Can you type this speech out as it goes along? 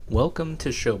Welcome to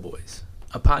Showboys,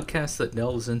 a podcast that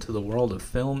delves into the world of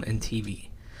film and TV.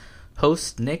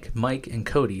 Hosts Nick, Mike, and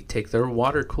Cody take their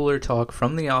water cooler talk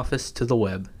from the office to the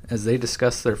web as they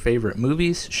discuss their favorite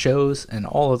movies, shows, and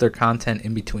all other content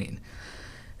in between.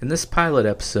 In this pilot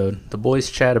episode, the boys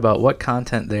chat about what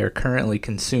content they are currently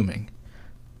consuming.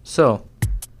 So,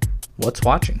 what's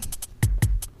watching?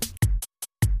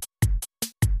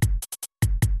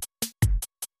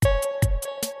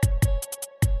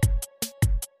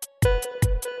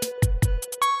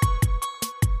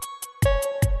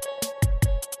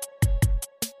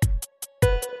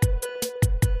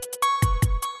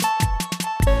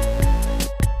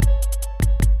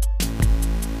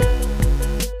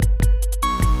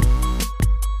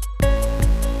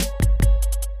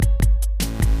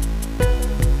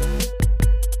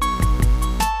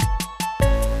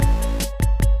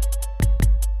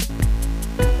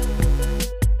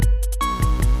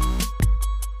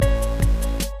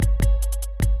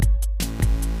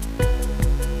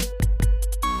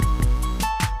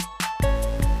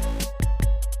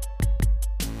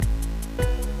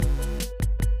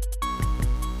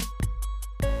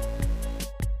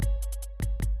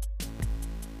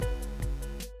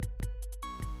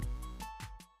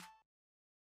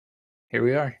 Here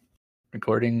we are,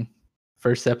 recording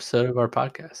first episode of our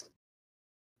podcast.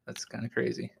 That's kind of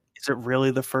crazy. Is it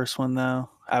really the first one, though?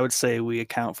 I would say we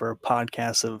account for a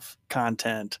podcast of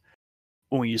content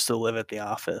when we used to live at the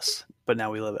office, but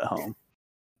now we live at home.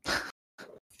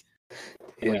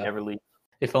 We never leave.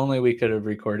 If only we could have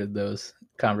recorded those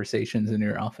conversations in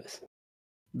your office.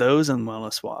 Those and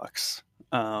wellness walks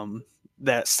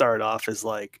that started off as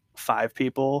like 5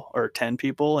 people or 10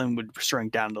 people and would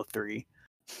shrink down to 3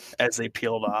 as they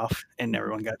peeled off and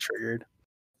everyone got triggered.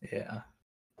 Yeah.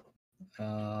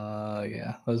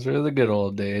 Those were the good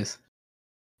old days.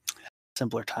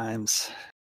 Simpler times.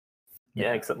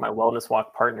 Yeah, except my wellness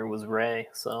walk partner was Ray,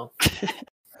 so.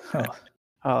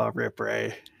 Oh, rip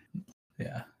Ray.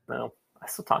 Yeah. No, I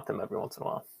still talk to him every once in a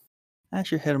while. I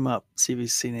should hit him up, see if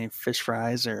he's seen any fish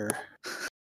fries or if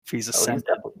he's ascended.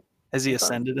 Definitely. Has he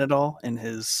ascended at all in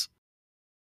his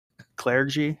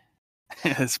clergy?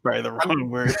 It's probably the wrong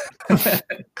word. I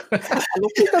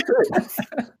don't think that's it.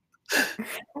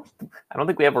 I don't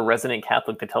think we have a resident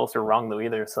Catholic to tell us we're wrong, though,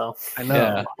 either. So I know.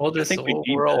 Yeah, we'll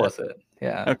roll with it.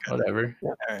 Yeah, okay. Whatever.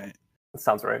 Yeah. All right. that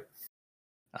sounds right.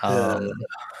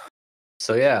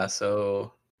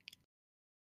 So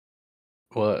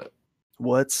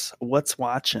What's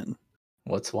watching?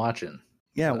 What's watching?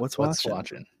 Yeah, what's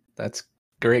watching? That's a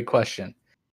great question.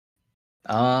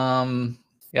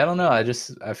 I don't know.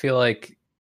 I feel like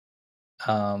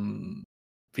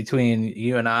between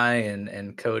you and I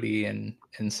and Cody and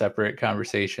in separate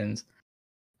conversations,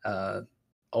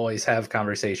 always have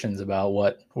conversations about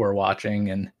what we're watching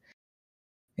and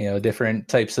different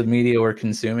types of media we're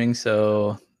consuming.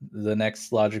 So the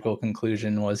next logical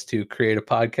conclusion was to create a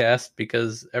podcast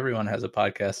because everyone has a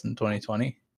podcast in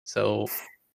 2020. So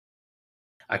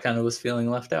I kind of was feeling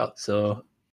left out. So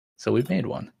we made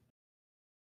one.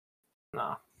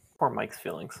 Nah, poor Mike's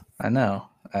feelings. I know.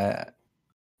 I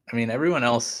mean, everyone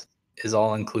else is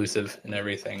all inclusive and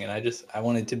everything, and I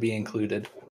wanted to be included.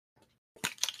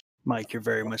 Mike, you're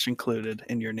very much included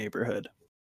in your neighborhood.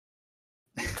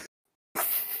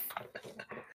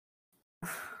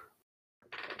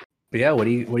 But yeah, what are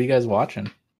you guys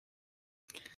watching?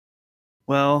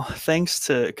 Well, thanks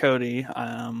to Cody,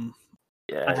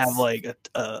 Yes. I have like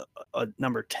a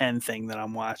number 10 thing that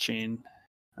I'm watching.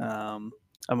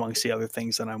 Amongst the other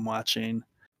things that I'm watching,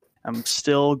 I'm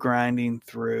still grinding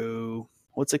through.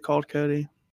 What's it called, Cody?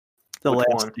 The Which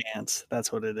Last one? Dance.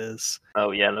 That's what it is.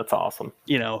 Oh yeah, that's awesome.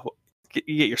 You get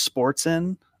your sports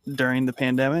in during the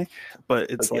pandemic,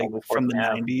 but it's Like the like only from the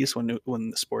sport we have. 90s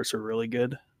when the sports were really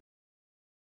good.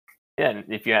 Yeah,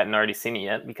 and if you hadn't already seen it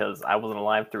yet, because I wasn't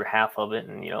alive through half of it,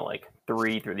 and like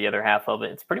 3 through the other half of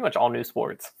it, it's pretty much all new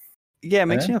sports. Yeah, it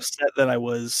makes Yeah. me upset that I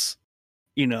was,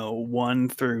 1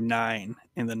 through 9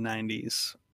 in the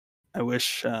 90s. I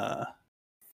wish.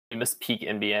 You missed peak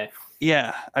NBA.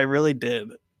 Yeah, I really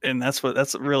did. And that's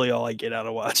really all I get out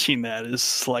of watching that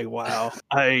is like, wow,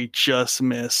 I just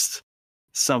missed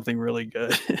something really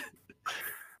good.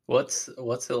 What's it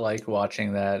like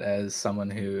watching that as someone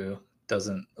who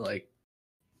doesn't like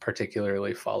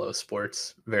particularly follow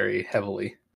sports very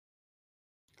heavily?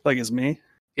 Like it's me.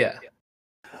 Yeah.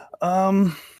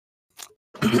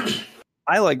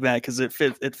 I like that because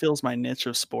it fills my niche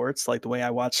of sports. Like the way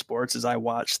I watch sports is I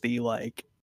watch the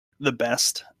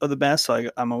best of the best. So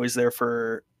I'm always there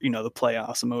for, the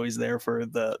playoffs. I'm always there for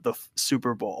the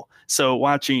Super Bowl. So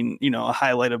watching, a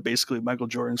highlight of basically Michael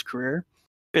Jordan's career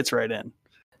fits right in.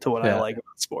 to what I like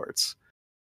about sports.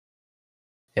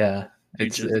 Yeah,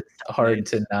 it's hard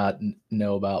to not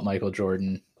know about Michael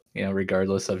Jordan,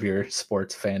 regardless of your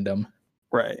sports fandom.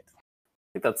 Right.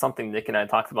 I think that's something Nick and I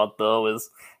talked about, though, is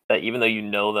that even though you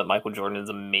know that Michael Jordan is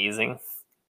amazing,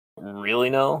 really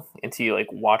know until you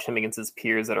watch him against his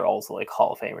peers that are also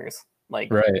Hall of Famers,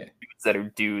 dudes that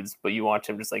are dudes, but you watch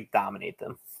him just dominate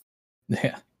them.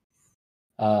 Yeah.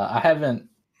 I haven't,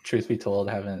 truth be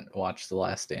told, watched The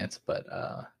Last Dance, but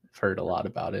I've heard a lot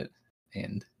about it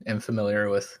and am familiar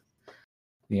with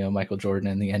Michael Jordan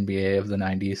and the NBA of the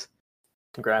 90s.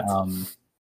 Congrats.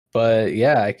 But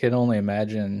yeah, I can only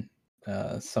imagine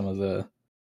some of the,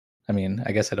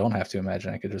 I guess I don't have to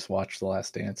imagine, I could just watch The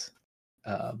Last Dance.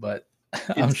 But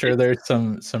I'm sure there's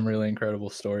some really incredible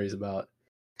stories about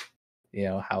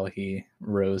how he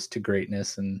rose to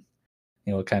greatness and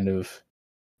what kind of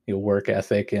work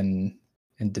ethic and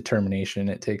determination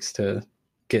it takes to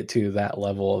get to that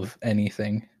level of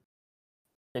anything.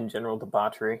 In general,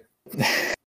 debauchery.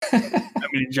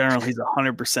 In general, he's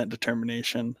 100%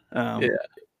 determination.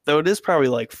 Though it is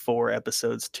probably 4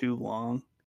 episodes too long.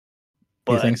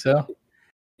 But, you think so?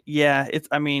 Yeah,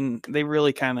 they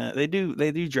really they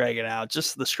do drag it out.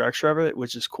 Just the structure of it,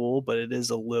 which is cool, but it is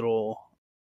a little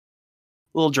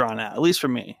drawn out, at least for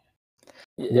me.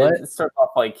 It starts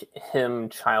off him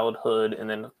childhood, and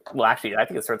then I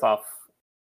think it starts off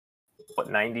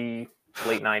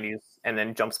late 90s, and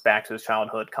then jumps back to his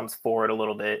childhood, comes forward a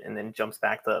little bit, and then jumps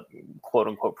back to quote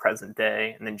unquote present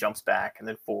day, and then jumps back and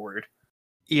then forward.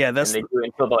 Yeah, and they do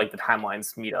it until the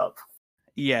timelines meet up.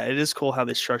 Yeah, it is cool how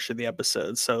they structure the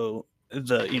episode. So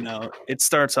it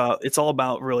starts off, it's all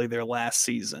about really their last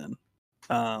season,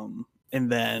 and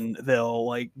then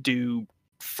they'll do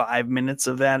 5 minutes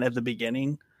of that at the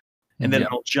beginning, and then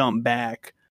it'll jump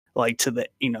back to the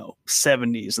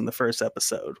 70s in the first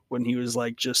episode when he was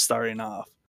just starting off,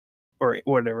 or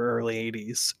whatever, early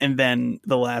 80s, and then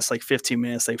the last 15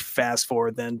 minutes they fast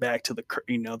forward then back to the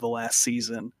the last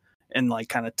season and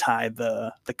kind of tie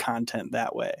the content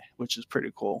that way, which is pretty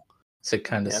cool. Is it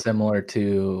kind of similar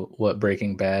to what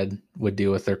Breaking Bad would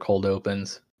do with their cold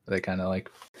opens? They kind of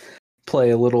play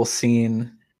a little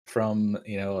scene from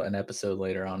an episode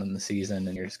later on in the season,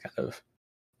 and you're just kind of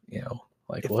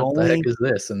what the heck is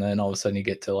this? And then all of a sudden you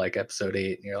get to episode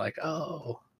 8 and you're like,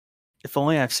 oh, if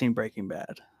only I've seen Breaking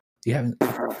Bad. You haven't?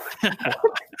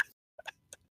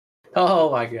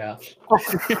 Oh my gosh.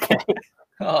 Okay.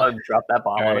 Oh, drop that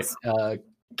bomb on us.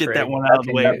 Get Craig, that one out of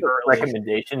the way early.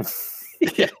 Recommendation.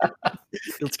 Yeah.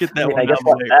 Let's get that one out of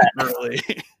the way early.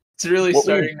 It's really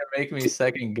starting to make me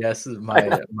second guess my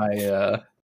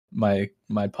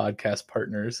podcast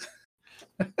partners.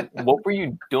 What were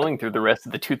you doing through the rest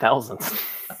of the 2000s?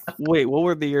 Wait, what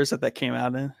were the years that came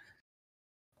out in?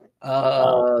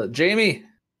 Jamie.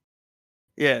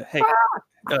 Yeah, hey,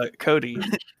 Cody.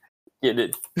 Get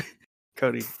it.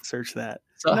 Cody, search that.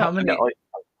 So how many?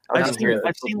 I've seen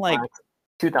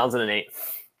 2008.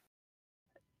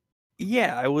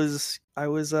 Yeah, I was in high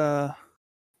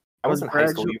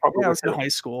school. I was in high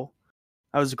school.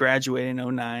 I was graduating in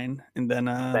 2009, and then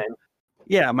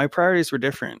yeah, my priorities were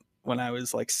different when I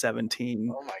was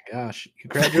 17. Oh my gosh, you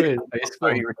graduated high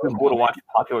school. You were too cool to watch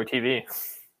popular TV.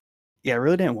 Yeah, I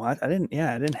really didn't watch. I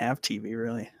didn't have TV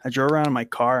really. I drove around in my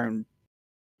car and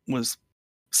was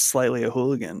slightly a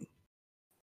hooligan.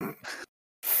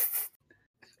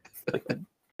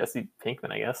 Jesse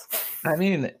Pinkman, I guess.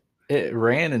 It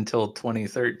ran until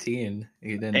 2013.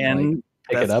 You didn't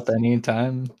pick it up any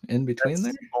time in between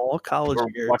there? All college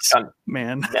years,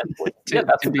 man. Yeah,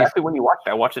 that's exactly when you watched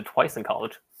it. I watched it twice in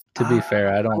college. To be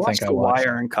fair, I don't think I watched The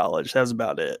Wire in college. That was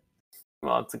about it.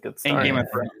 Well, it's a good start. And Game of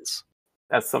Thrones.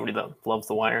 That's somebody that loves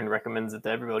The Wire and recommends it to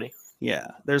everybody. Yeah,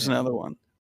 there's another one.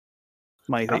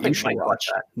 Mike, that you should watch.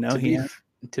 No,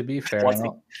 to be fair,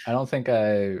 I don't think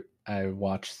I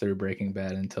watched through Breaking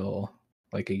Bad until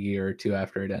a year or two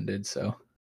after it ended, so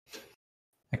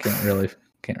I can't really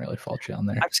fault you on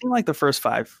there. I've seen the first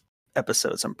 5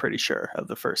 episodes, I'm pretty sure, of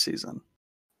the first season.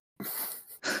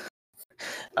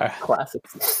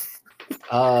 Classics.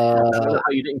 I don't know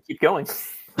how you didn't keep going.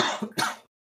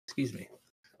 Excuse me.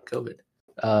 COVID.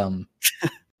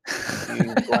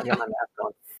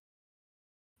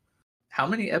 How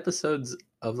many episodes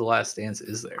of The Last Dance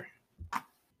is there?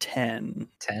 10.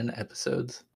 10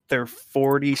 episodes? They're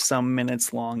 40-some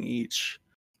minutes long each.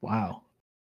 Wow.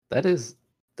 That is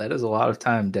a lot of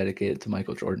time dedicated to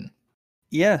Michael Jordan.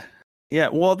 Yeah. Yeah.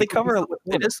 Well, they cover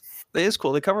it is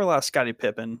cool. They cover a lot of Scottie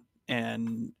Pippen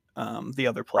and the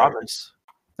other players.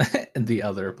 And the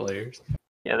other players.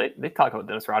 Yeah, they talk about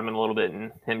Dennis Rodman a little bit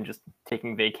and him just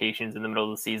taking vacations in the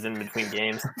middle of the season between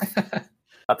games.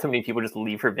 Not too many people just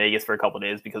leave for Vegas for a couple of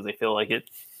days because they feel like it.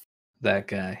 That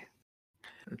guy,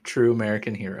 a true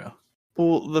American hero.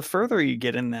 Well, the further you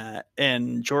get in that,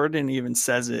 and Jordan even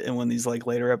says it in one of these like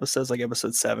later episodes, like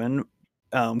episode 7,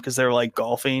 because they're like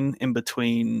golfing in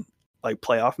between like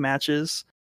playoff matches,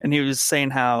 and he was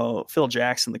saying how Phil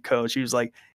Jackson, the coach, he was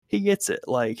like, he gets it,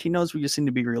 like he knows we just need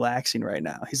to be relaxing right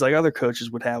now. He's like, other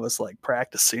coaches would have us like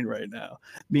practicing right now.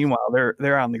 Meanwhile,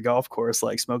 they're on the golf course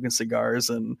like smoking cigars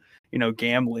and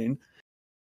gambling,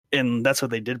 and that's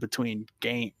what they did between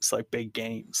games, like big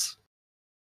games.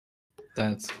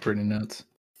 That's pretty nuts.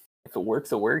 If it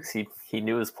works, it works. He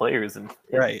knew his players, and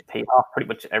Right. it paid off pretty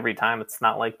much every time. It's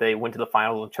not like they went to the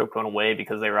finals and choked one away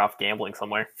because they were off gambling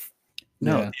somewhere.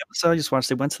 No, Yeah. the episode I just watched,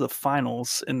 they went to the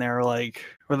finals, and they were like,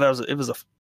 well, it was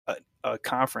a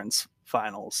conference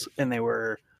finals, and they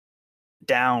were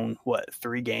down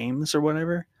 3 games or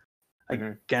whatever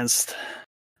against,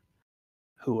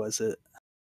 who was it?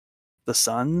 The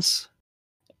Suns,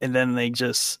 and then he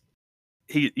just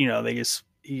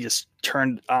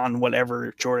turned on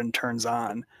whatever Jordan turns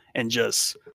on and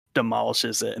just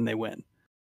demolishes it, and they win.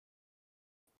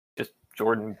 Just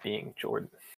Jordan being Jordan.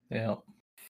 Yeah.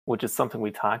 Which is something we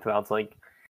talked about. It's like,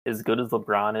 as good as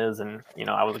LeBron is, and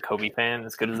I was a Kobe fan,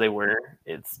 as good as they were,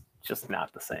 it's just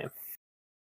not the same.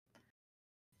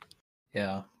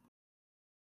 Yeah.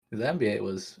 The NBA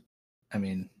was, I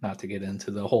mean, not to get into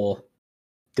the whole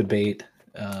debate,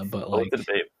 but like, the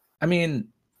debate. I mean,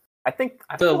 I think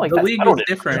the like league was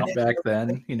different back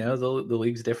then. The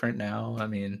league's different now. I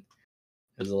mean,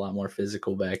 it was a lot more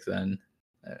physical back then.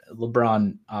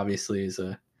 LeBron obviously is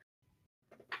a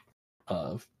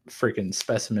freaking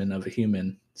specimen of a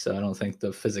human, so I don't think the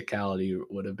physicality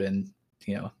would have been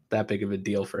that big of a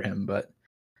deal for him. But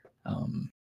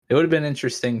it would have been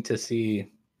interesting to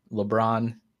see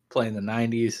LeBron play in the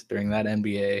 90s during that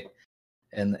NBA,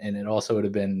 and it also would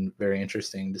have been very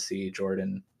interesting to see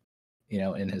Jordan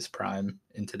in his prime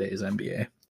in today's NBA.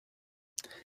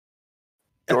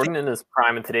 Jordan in his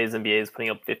prime in today's NBA is putting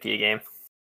up 50 a game.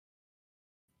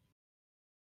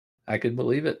 I could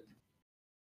believe it.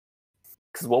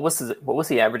 Because what was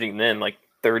he averaging then? Like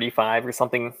 35 or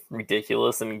something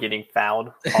ridiculous, and getting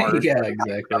fouled hard. Yeah,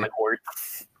 exactly. On the court.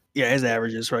 Yeah, his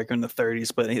averages were like in the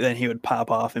 30s, but then he would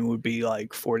pop off and would be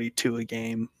like 42 a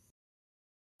game.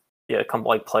 Yeah, come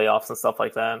like playoffs and stuff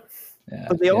like that. Yeah,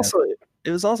 but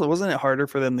wasn't it harder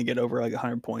for them to get over like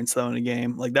 100 points though in a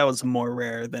game? Like that was more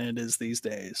rare than it is these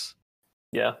days.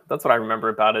 Yeah, that's what I remember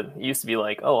about it. It used to be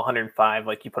like, 105,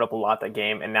 like you put up a lot that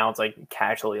game, and now it's like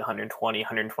casually 120,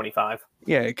 125.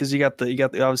 Yeah, because you got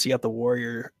the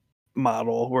Warrior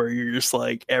model where you're just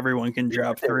like everyone can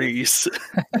drop threes.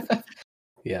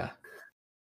 Yeah.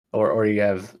 Or you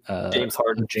have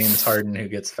James Harden who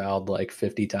gets fouled like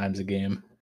 50 times a game.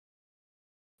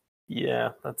 Yeah,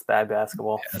 that's bad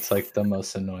basketball. Yeah, it's like the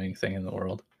most annoying thing in the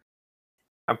world.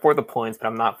 I'm for the points, but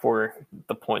I'm not for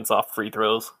the points off free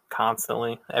throws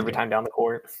constantly every time down the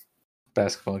court.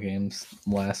 Basketball games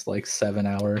last like 7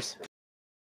 hours.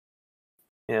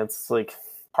 Yeah, it's like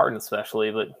Harden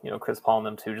especially, but Chris Paul and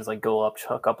them too just like go up,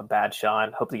 chuck up a bad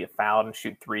shot, hope to get fouled and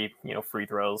shoot 3 free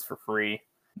throws for free.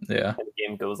 Yeah. And the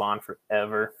game goes on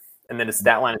forever. And then his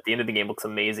stat line at the end of the game looks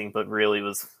amazing, but really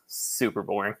was super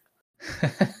boring.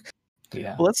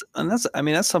 Yeah. Well,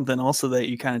 that's something also that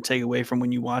you kind of take away from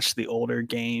when you watch the older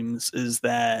games is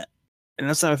that, and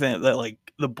that's another thing that like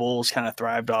the Bulls kind of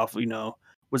thrived off,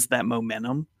 was that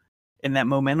momentum, and that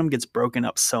momentum gets broken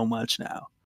up so much now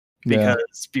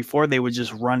because before they would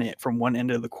just run it from one end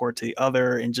of the court to the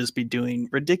other and just be doing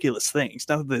ridiculous things.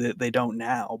 Not that they don't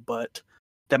now, but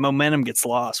that momentum gets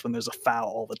lost when there's a foul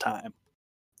all the time.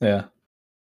 Yeah.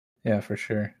 Yeah, for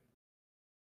sure.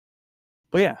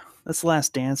 But yeah, that's The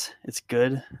Last Dance. It's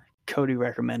good. Cody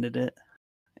recommended it.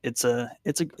 It's a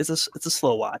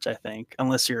slow watch, I think,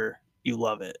 unless you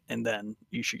love it, and then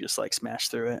you should just like smash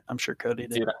through it. I'm sure Cody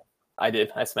did. Dude, I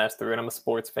did. I smashed through it. I'm a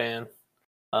sports fan.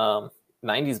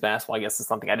 90s basketball, I guess, is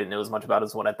something I didn't know as much about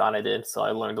as what I thought I did, so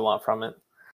I learned a lot from it.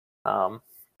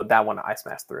 But that one I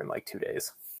smashed through in like 2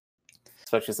 days,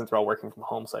 especially since we're all working from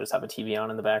home, so I just have a TV on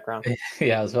in the background.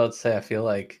 Yeah, I was about to say, I feel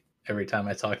like every time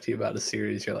I talk to you about a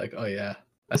series, you're like, oh yeah,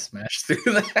 I smashed through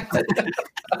that.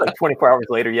 Like 24 hours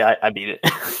later, yeah, I beat it.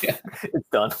 Yeah. It's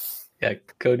done. Yeah,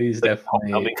 Cody's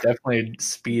definitely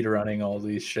speed running all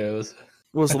these shows.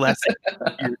 What was the last thing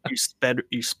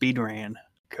you speed ran,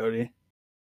 Cody?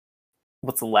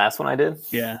 What's the last one I did?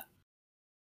 Yeah.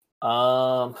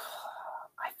 I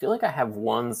feel like I have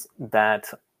ones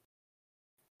that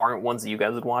aren't ones that you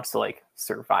guys would watch, so like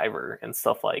Survivor and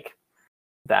stuff like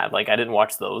that. Like I didn't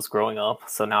watch those growing up,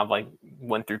 so now I've like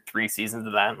went through 3 seasons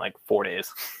of that in like 4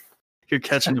 days. You're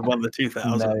catching up on the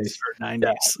 2000s Nice. or 90s.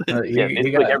 Yeah,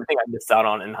 it's like everything I missed out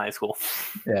on in high school.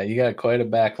 Yeah, you got quite a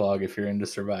backlog if you're into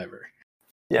Survivor.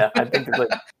 Yeah, I think there's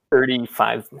like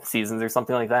 35 seasons or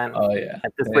something like that. Oh yeah.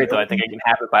 At this rate, though, I think I can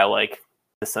have it by like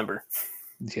December.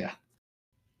 Yeah.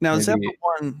 Now, is that Maybe-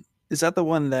 the one? Is that the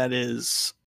one that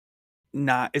is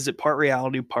not? Is it part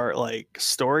reality, part like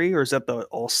story, or is that the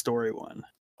all story one?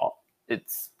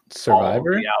 It's all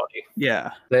Survivor? reality.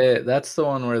 Yeah. That's the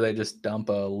one where they just dump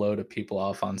a load of people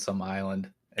off on some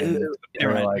island, and they're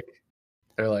right.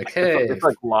 like, hey, It's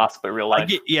like Lost, but real life. I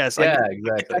get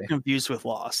exactly. confused with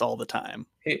Lost all the time.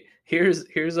 Hey,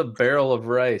 here's a barrel of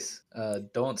rice.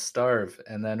 Don't starve,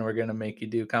 and then we're gonna make you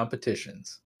do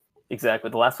competitions. Exactly.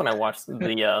 The last one I watched,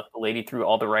 the lady threw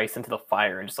all the rice into the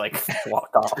fire and just like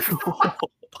walked off.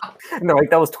 And they're like,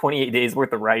 that was 28 days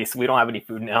worth of rice. We don't have any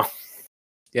food now.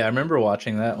 Yeah, I remember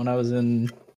watching that when I was in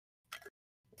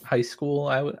high school.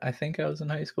 I think I was in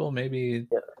high school, maybe.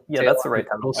 Yeah, that's the right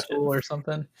time to middle watch school it. or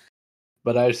something.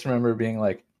 But I just remember being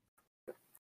like,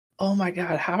 "Oh my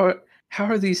god, how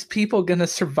are these people gonna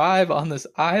survive on this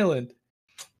island?"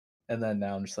 And then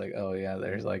now I'm just like, "Oh yeah,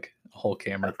 there's like a whole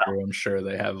camera crew. I'm sure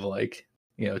they have like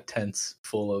tents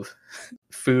full of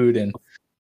food and."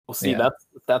 Well, see,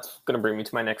 that's gonna bring me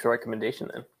to my next recommendation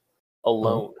then.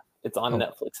 Alone. It's on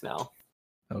Netflix now.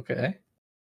 Okay.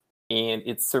 And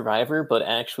it's Survivor, but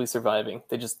actually surviving.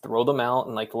 They just throw them out,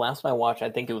 and like the last one I watched, I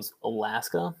think it was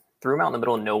Alaska. Threw them out in the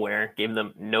middle of nowhere, gave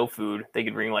them no food. They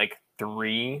could bring like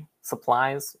 3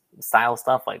 supplies, style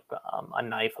stuff like a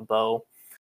knife, a bow,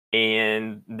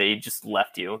 and they just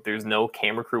left you. There's no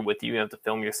camera crew with you. You have to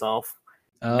film yourself.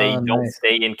 They don't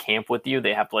stay in camp with you.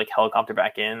 They have to like helicopter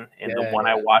back in. And the one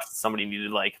I watched, somebody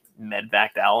needed like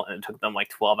medvaced out, and it took them like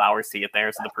 12 hours to get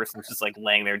there. So the person was just like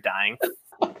laying there dying.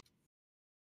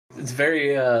 It's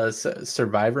very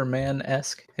Survivor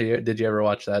Man-esque. Did you ever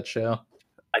watch that show?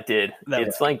 I did.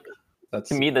 It's like,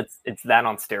 to me, it's that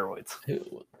on steroids.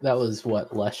 That was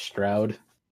what, Les Stroud?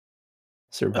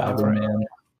 Survivor Man,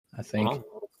 I think. Let's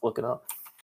look it up.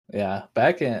 Yeah,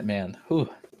 back in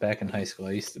high school,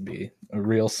 I used to be a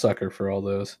real sucker for all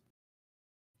those.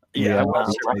 Yeah,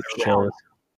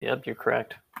 Yep, you're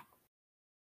correct.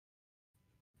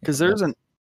 Because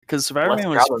Survivor Man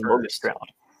was first.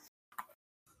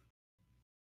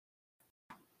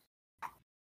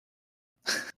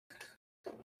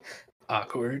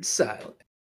 Awkward silence.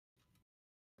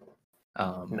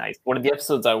 Nice. One of the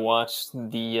episodes I watched,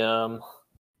 I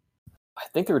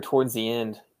think they were towards the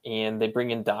end, and they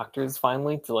bring in doctors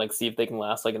finally to like see if they can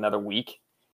last like another week,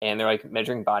 and they're like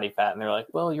measuring body fat, and they're like,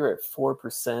 well, you're at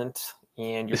 4%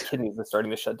 and your kidneys are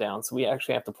starting to shut down, so we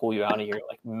actually have to pull you out of here,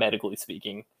 like medically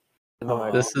speaking.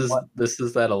 This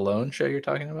is that Alone show you're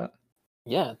talking about?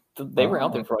 Yeah, they were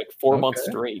out there for like 4 months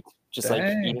straight, just like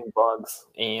eating bugs,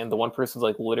 and the one person's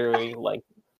like literally like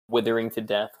withering to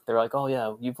death. They're like, oh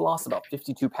yeah, you've lost about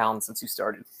 52 pounds since you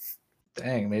started.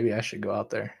 Dang, maybe I should go out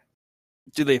there.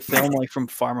 Do they film like from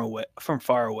far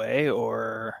away,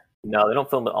 or no? They don't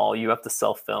film at all. You have to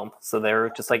self-film. So they're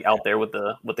just like out there with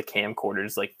the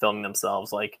camcorders, like filming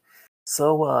themselves. Like,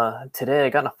 so today I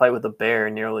got in a fight with a bear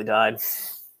and nearly died.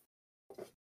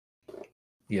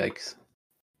 Yikes!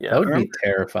 Yeah, that would be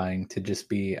terrifying to just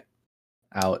be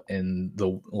out in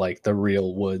the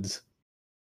real woods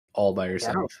all by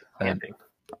yourself.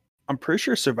 I'm pretty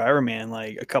sure Survivor Man,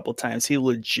 like a couple times, he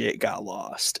legit got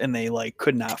lost and they like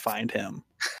could not find him.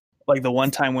 Like the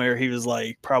one time where he was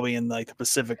like probably in like the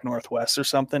Pacific Northwest or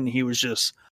something, he was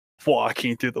just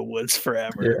walking through the woods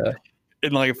forever. Yeah.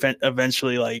 And like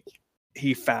eventually like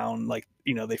he found like,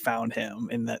 they found him,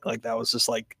 and that like that was just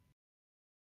like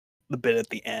the bit at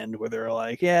the end where they're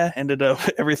like, yeah, ended up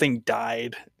everything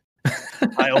died.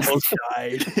 I almost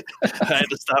died. I had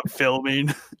to stop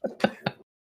filming.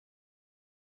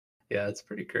 Yeah, it's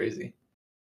pretty crazy.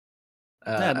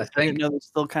 I didn't know they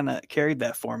still kind of carried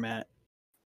that format.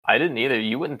 I didn't either.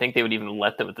 You wouldn't think they would even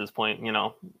let them at this point. Yeah.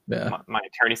 My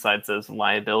attorney side says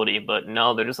liability, but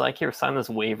no, they're just like, here, sign this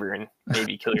waiver and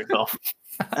maybe kill yourself.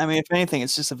 I mean, if anything,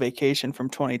 it's just a vacation from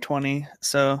 2020.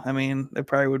 So, I mean, it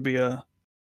probably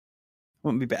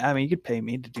wouldn't be bad. I mean, you could pay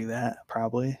me to do that,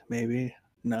 probably, maybe.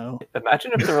 No.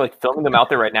 Imagine if they're like filming them out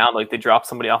there right now, like they drop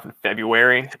somebody off in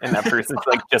February, and that person's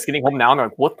like just getting home now, and they're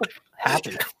like, "What the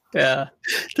happened?" Yeah,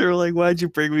 they're like, "Why'd you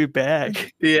bring me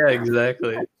back?" Yeah,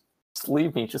 exactly. Just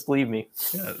leave me. Just leave me.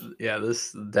 Yeah.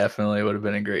 This definitely would have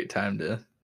been a great time to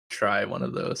try one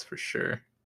of those for sure.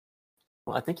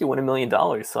 Well, I think you win $1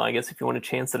 million, so I guess if you want a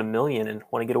chance at $1 million and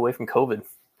want to get away from COVID,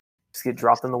 just get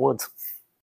dropped in the woods.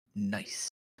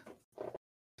 Nice.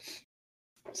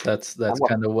 So that's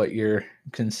kind of what you're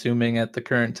consuming at the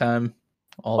current time.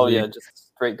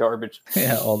 Just Great garbage.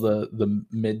 Yeah, all the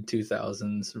mid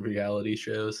 2000s reality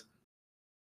shows.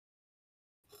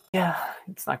 Yeah,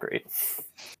 it's not great.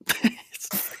 It's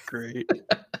not great.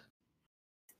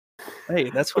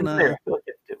 Hey, that's But when it's there. I feel like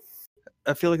it's too.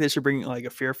 I feel like they should bring like a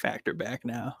Fear Factor back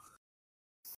now.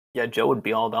 Yeah, Joe would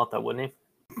be all about that, wouldn't he?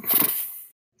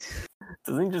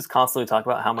 Doesn't he just constantly talk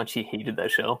about how much he hated that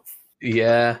show?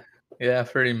 Yeah,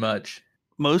 pretty much.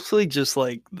 Mostly just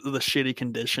like the shitty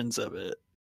conditions of it.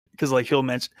 Because like he'll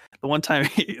mention the one time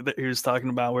that he was talking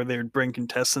about where they would bring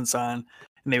contestants on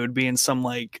and they would be in some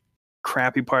like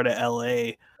crappy part of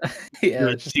LA. Yeah,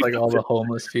 it's just like all the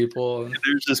homeless people.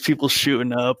 There's just people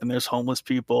shooting up and there's homeless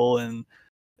people and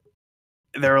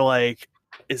they're like,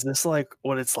 is this like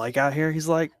what it's like out here? He's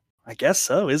like, I guess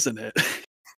so, isn't it?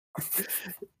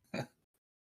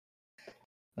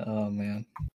 Oh man.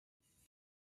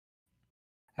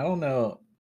 I don't know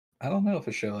if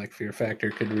a show like Fear Factor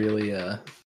could really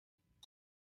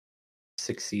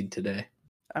succeed today.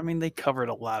 I mean, they covered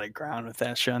a lot of ground with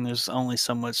that show, and there's only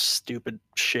so much stupid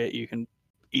shit you can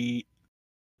eat.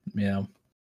 Yeah.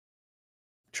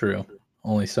 True.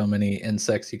 Only so many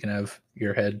insects you can have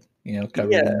your head,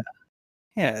 covered in.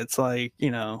 Yeah, it's like,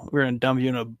 we're gonna dump you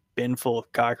in a bin full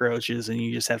of cockroaches and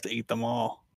you just have to eat them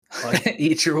all. Like,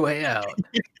 eat your way out.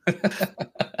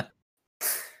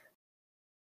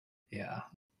 Yeah.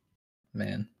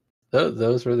 Man.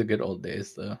 Those were the good old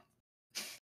days though.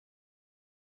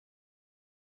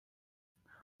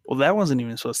 Well, that wasn't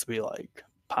even supposed to be like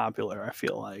popular, I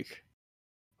feel like.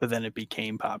 But then it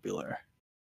became popular.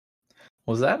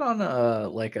 Was that on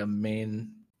like a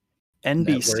main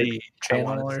NBC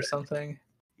channel or something?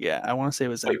 Yeah, I want to say it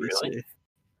was Wait, NBC. really?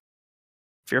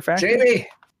 Fear Factor? JB!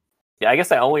 Yeah, I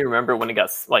guess I only remember when it got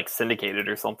like syndicated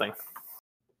or something.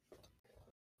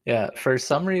 Yeah, for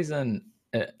some reason,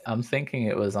 I'm thinking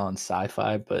it was on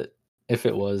Sci-Fi, but if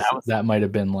it was, that might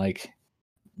have been like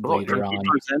later on.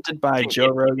 Presented by Joe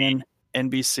Rogan,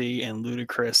 NBC, and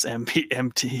Ludacris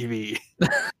MTV.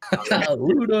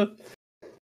 Luda.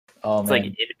 Oh It's man,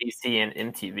 like NBC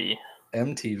and MTV.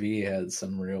 MTV had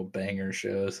some real banger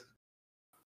shows.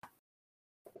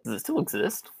 Does it still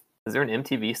exist? Is there an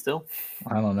MTV still?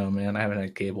 I don't know, man. I haven't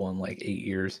had cable in like 8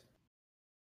 years.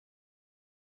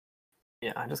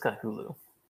 Yeah, I just got Hulu.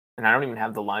 And I don't even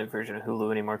have the live version of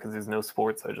Hulu anymore because there's no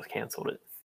sports, so I just canceled it.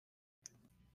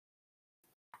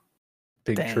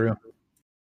 Big true.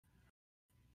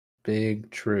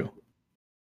 Big true. What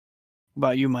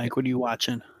about you, Mike? What are you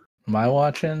watching? Am I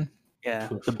watching? Yeah,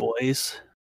 The Boys.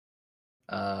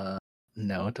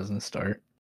 No, it doesn't start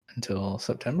until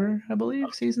September, I believe,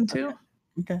 season 2.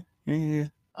 Okay. Yeah.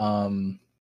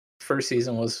 First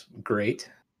season was great,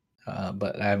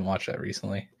 but I haven't watched that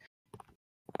recently.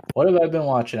 What have I been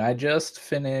watching? I just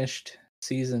finished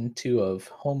season 2 of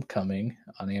Homecoming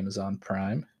on Amazon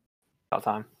Prime. About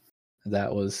time.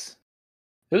 That was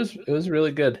it was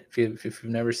really good. If you've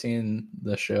never seen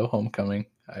the show Homecoming,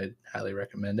 I'd highly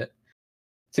recommend it.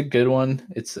 It's a good one.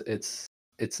 It's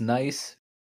nice.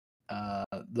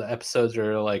 The episodes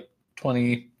are like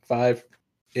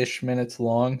 25-ish minutes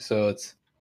long, so it's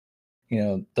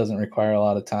doesn't require a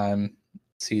lot of time.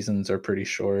 Seasons are pretty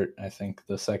short. I think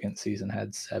the second season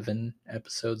had 7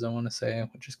 episodes, I want to say,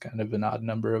 which is kind of an odd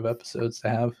number of episodes to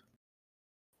have.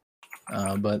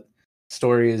 But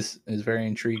story is very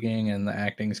intriguing and the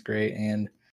acting's great, and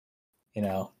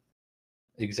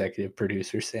executive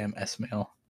producer Sam Esmail.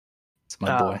 It's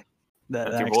my boy.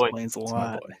 That explains a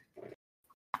lot.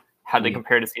 How'd they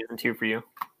compare to season 2 for you?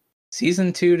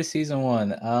 Season 2 to season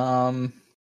 1.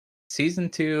 Season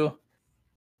 2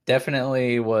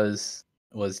 definitely was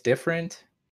different,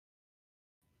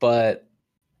 but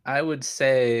I would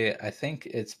say I think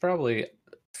it's probably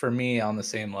for me on the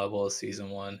same level as season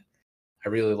 1. I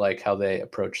really like how they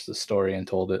approached the story and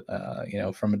told it,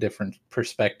 from a different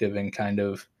perspective, and kind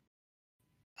of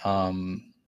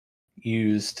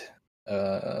used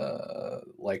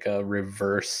like a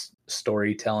reverse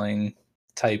storytelling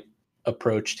type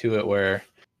approach to it, where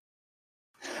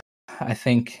I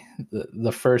think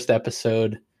the first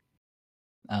episode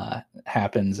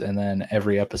happens, and then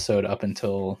every episode up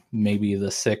until maybe the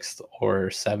 6th or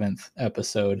 7th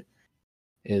episode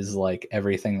is like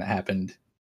everything that happened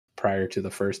prior to the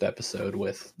first episode,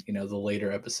 with the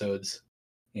later episodes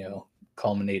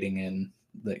culminating in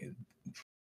the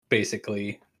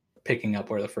basically picking up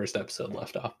where the first episode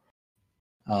left off.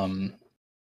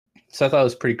 So I thought it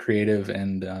was pretty creative,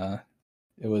 and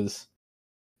it was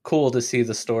cool to see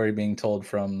the story being told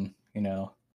from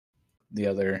the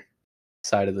other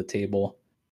side of the table.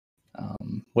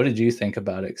 What did you think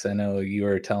about it? Because I know you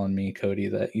were telling me, Cody,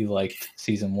 that you liked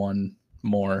season 1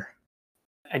 more.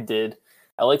 I did.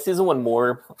 I like season 1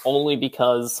 more only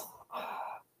because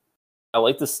I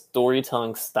like the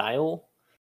storytelling style,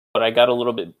 but I got a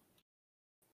little bit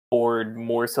bored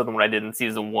more so than what I did in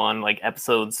season 1, like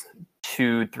episodes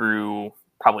 2 through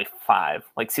probably 5.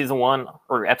 Like season 1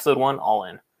 or episode 1, all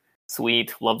in.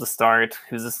 Sweet, love the start.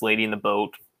 Who's this lady in the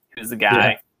boat? Who's the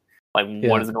guy? Like,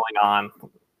 what is going on?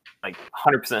 Like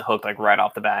 100% hooked, like right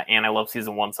off the bat. And I love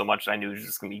season 1 so much that I knew it was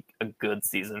just gonna be a good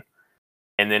season.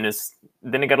 And then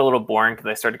it got a little boring because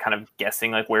I started kind of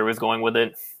guessing like where it was going with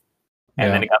it.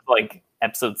 And then it got to like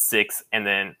episode 6, and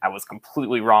then I was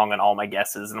completely wrong on all my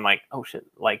guesses. And I'm like, oh shit!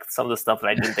 Like some of the stuff that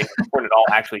I didn't think was important at all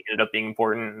actually ended up being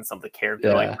important, and some of the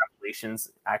character like revelations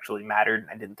actually mattered.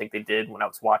 I didn't think they did when I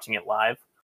was watching it live.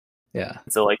 Yeah.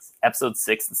 So like episode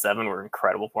 6 and 7 were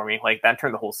incredible for me. Like that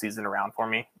turned the whole season around for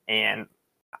me. And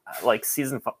like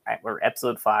season 5 or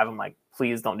episode 5, I'm like,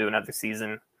 please don't do another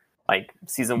season. Like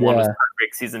season 1 was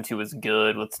perfect. Season 2 was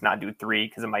good. Let's not do 3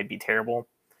 because it might be terrible.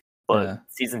 But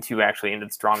season 2 actually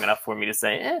ended strong enough for me to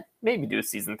say, maybe do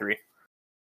season 3.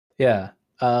 Yeah.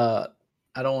 I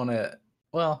don't want to.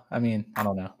 Well, I mean, I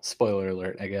don't know. Spoiler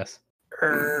alert, I guess.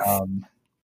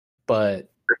 But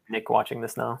Nick watching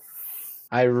this now.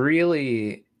 I'm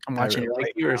watching it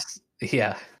right now.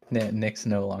 Yeah. Nick's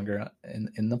no longer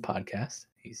in the podcast.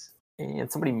 And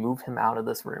somebody move him out of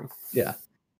this room. Yeah.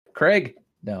 Craig.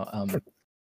 No.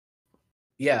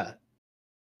 Yeah.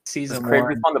 Season Does Craig 1.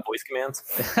 respond to voice commands?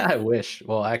 I wish.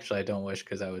 Well, actually, I don't wish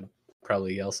because I would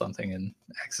probably yell something and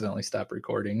accidentally stop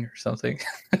recording or something.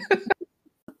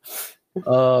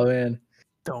 Oh man,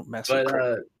 don't mess with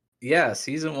Craig. Yeah,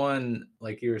 season 1,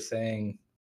 like you were saying,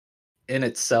 in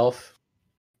itself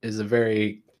is a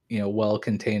very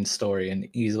well-contained story and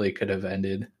easily could have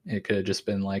ended. It could have just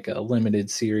been like a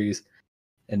limited series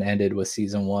and ended with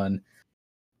season 1,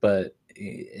 but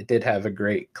it did have a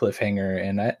great cliffhanger,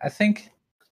 and I think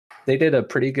they did a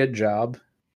pretty good job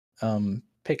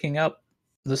picking up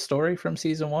the story from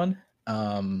season 1.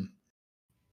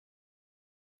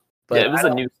 But it was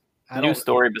a new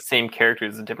story, but same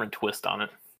characters, a different twist on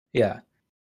it. Yeah.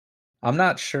 I'm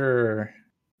not sure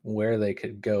where they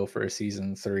could go for a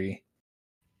season 3,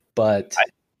 but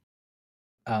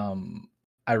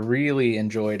I really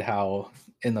enjoyed how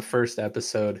in the first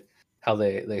episode how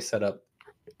they set up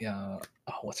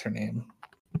what's her name?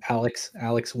 Alex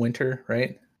Winter,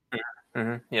 right?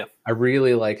 Mm-hmm. Yeah. I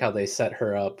really like how they set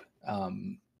her up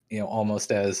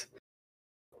almost as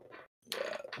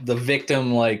the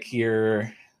victim. Like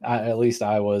at least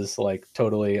I was like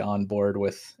totally on board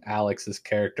with Alex's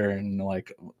character and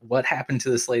like what happened to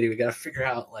this lady. We got to figure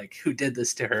out like who did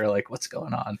this to her, like what's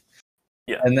going on.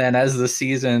 Yeah. And then as the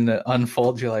season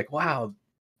unfolds, you're like, wow,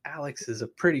 Alex is a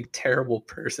pretty terrible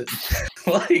person.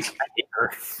 Like, I hate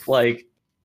her. Like,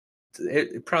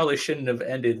 it probably shouldn't have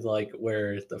ended like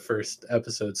where the first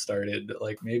episode started.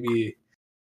 Like maybe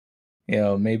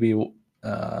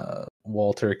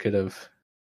Walter could have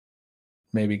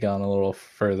maybe gone a little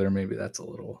further. Maybe that's a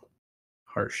little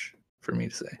harsh for me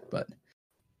to say, but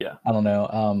yeah, I don't know.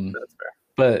 That's fair.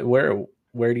 But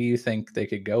where do you think they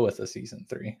could go with a season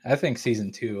 3? I think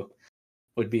season 2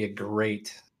 would be a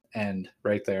great end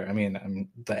right there. I mean,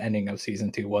 the ending of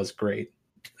season 2 was great.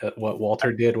 What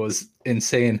Walter did was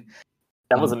insane.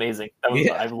 That was amazing.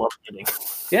 I love the ending.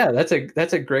 Yeah,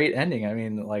 that's a great ending. I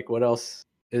mean, like what else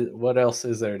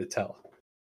is there to tell?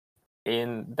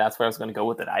 And that's where I was going to go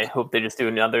with it. I hope they just do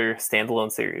another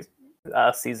standalone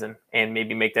season and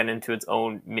maybe make that into its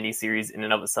own mini series in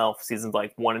and of itself. Seasons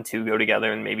like 1 and 2 go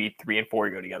together, and maybe 3 and 4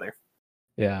 go together.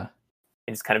 Yeah,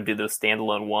 and just kind of do those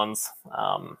standalone ones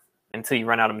until you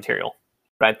run out of material.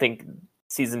 But I think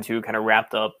season 2 kind of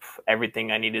wrapped up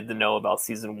everything I needed to know about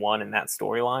season 1 and that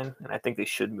storyline, and I think they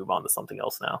should move on to something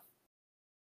else now.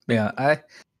 Yeah,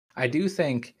 I do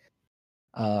think.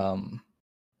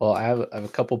 Well, I have a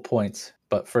couple points,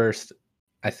 but first,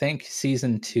 I think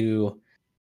season 2,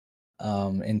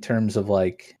 in terms of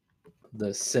like the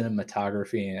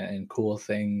cinematography and cool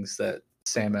things that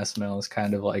Sam Esmail has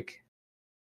kind of like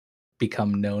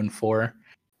become known for,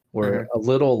 were a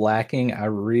little lacking. I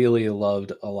really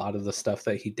loved a lot of the stuff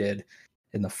that he did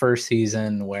in the first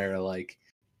season, where like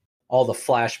all the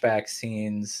flashback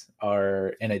scenes are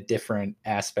in a different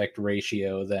aspect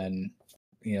ratio than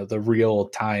the real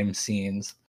time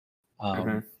scenes.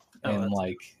 And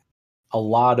like a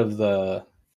lot of the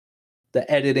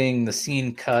editing, the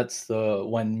scene cuts,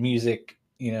 when music,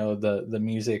 the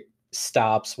music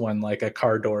stops when like a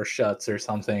car door shuts or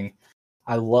something.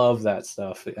 I love that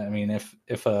stuff. I mean,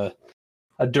 if a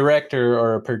director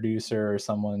or a producer or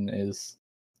someone is,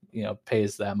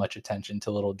 pays that much attention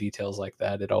to little details like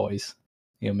that, it always,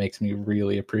 makes me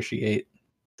really appreciate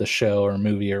the show or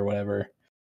movie or whatever.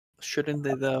 Shouldn't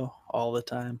they though? All the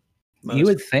time. You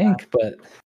would think, but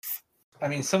I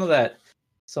mean, some of that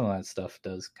stuff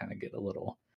does kind of get a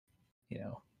little,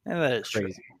 and that is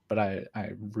crazy. True. But I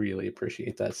really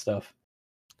appreciate that stuff.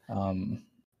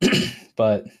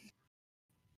 But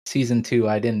season 2,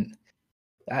 I didn't.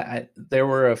 There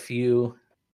were a few,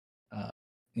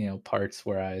 parts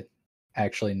where I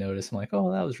actually noticed. I'm like,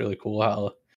 oh, that was really cool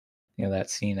how, that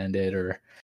scene ended, or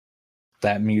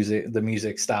the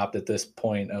music stopped at this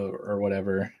point, or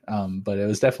whatever. But it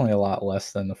was definitely a lot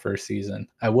less than the first season.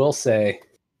 I will say,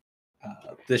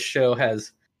 this show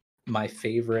has my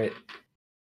favorite,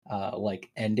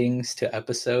 endings to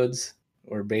episodes,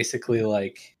 where basically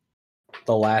like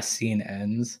the last scene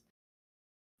ends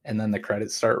and then the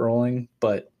credits start rolling,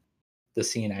 but the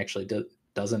scene actually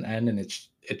doesn't end, and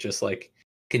it just like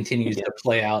continues to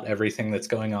play out everything that's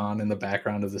going on in the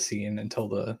background of the scene until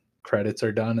the credits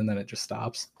are done, and then it just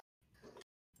stops.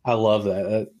 I love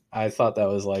that. I thought that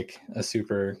was like a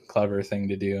super clever thing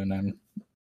to do, and I'm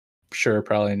sure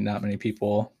probably not many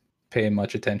people pay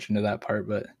much attention to that part,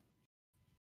 but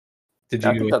did you?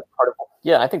 I think that's part of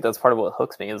I think that's part of what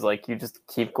hooks me, is like you just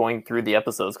keep going through the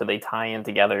episodes because they tie in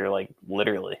together, like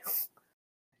literally.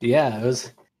 Yeah, it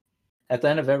was at the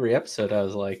end of every episode. I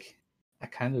was like, I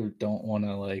kind of don't want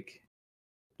to like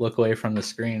look away from the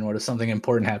screen. What if something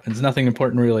important happens? Nothing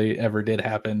important really ever did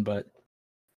happen, but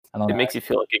I don't know. It makes you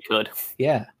feel like it could.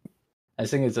 Yeah, I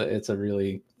think it's a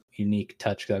really unique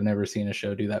touch, because I've never seen a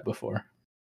show do that before.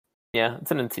 Yeah,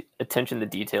 it's an attention to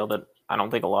detail that I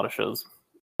don't think a lot of shows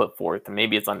put forth, and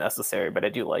maybe it's unnecessary, but I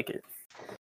do like it.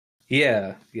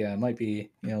 Yeah, it might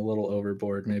be a little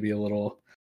overboard, maybe a little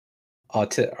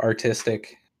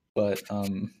artistic, but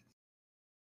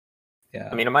yeah.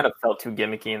 I mean, it might have felt too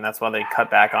gimmicky, and that's why they cut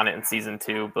back on it in season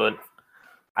 2. But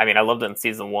I mean, I loved it in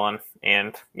season 1,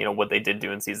 and what they did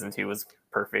do in season 2 was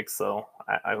perfect. So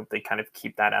I hope they kind of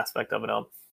keep that aspect of it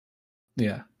up.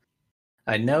 Yeah,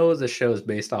 I know the show is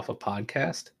based off a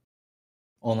podcast,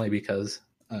 only because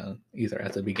either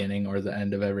at the beginning or the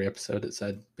end of every episode it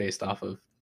said based off of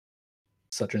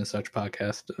such and such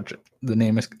podcast, which the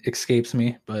name escapes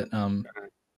me, but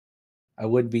I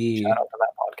would be shout out to that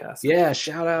podcast. Yeah,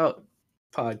 shout out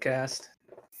podcast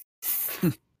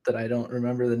that I don't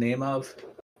remember the name of.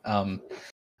 I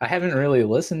haven't really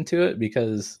listened to it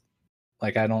because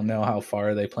like I don't know how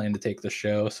far they plan to take the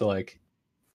show, so like,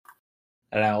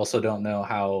 and I also don't know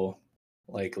how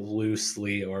like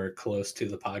loosely or close to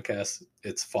the podcast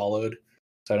it's followed,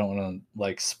 so I don't want to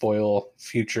like spoil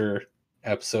future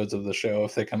episodes of the show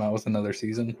if they come out with another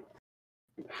season.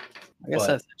 I guess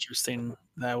that's interesting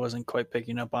that I wasn't quite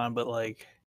picking up on, but like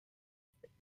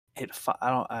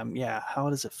how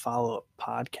does it follow a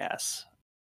podcast?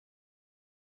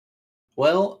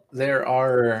 Well, there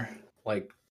are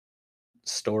like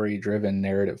story-driven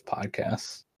narrative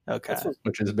podcasts. Okay.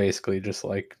 Which is basically just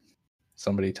like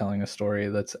somebody telling a story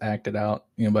that's acted out,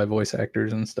 by voice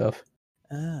actors and stuff.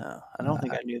 Oh, I don't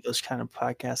think I knew those kind of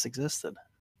podcasts existed.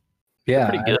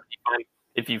 Yeah, they're pretty good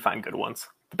if you find good ones.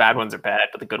 The bad ones are bad,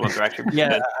 but the good ones are actually pretty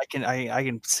good. I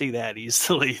can see that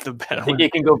easily. The bad I think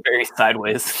it can go very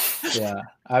sideways. Yeah,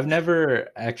 I've never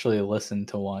actually listened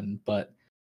to one, but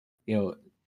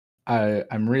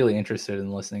I'm really interested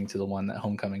in listening to the one that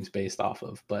Homecoming's based off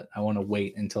of, but I want to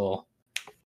wait until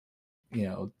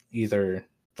either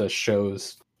the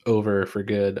show's over for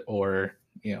good, or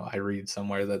I read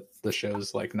somewhere that the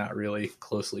show's like not really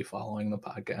closely following the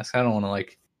podcast. I don't want to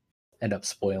like end up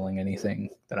spoiling anything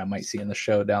that I might see in the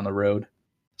show down the road.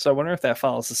 So I wonder if that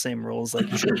follows the same rules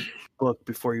like you should book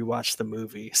before you watch the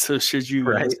movie. So should you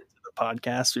listen to the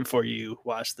podcast before you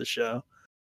watch the show?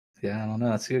 Yeah, I don't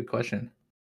know. That's a good question.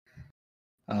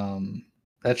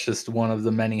 That's just one of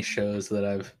the many shows that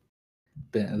I've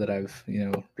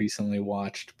recently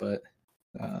watched, but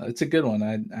it's a good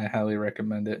one. I highly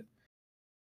recommend it.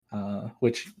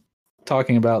 Which,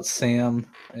 talking about Sam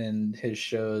and his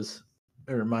shows,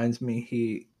 it reminds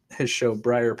me his show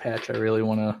Briar Patch I really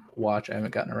want to watch. I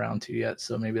haven't gotten around to yet,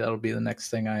 so maybe that'll be the next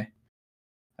thing I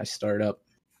start up.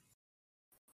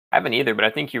 I haven't either, but I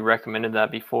think you recommended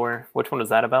that before. Which one is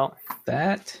that about?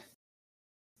 That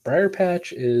Briar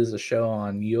Patch is a show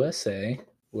on USA,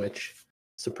 which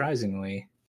surprisingly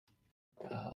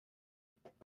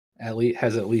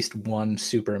has at least one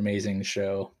super amazing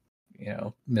show,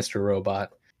 Mr.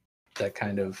 Robot, that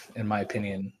kind of, in my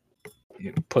opinion,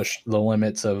 pushed the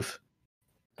limits of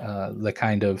the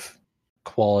kind of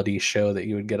quality show that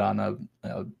you would get on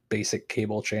a basic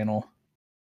cable channel.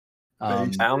 I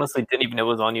honestly didn't even know it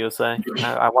was on USA.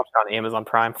 I watched it on Amazon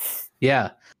Prime.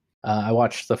 Yeah. I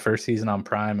watched the first season on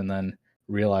Prime and then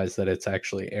realized that it's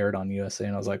actually aired on USA,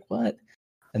 and I was like, what?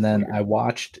 And then I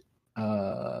watched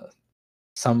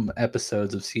some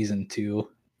episodes of season 2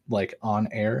 like on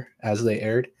air as they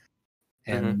aired,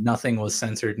 and nothing was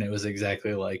censored, and it was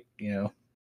exactly like, you know,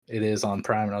 it is on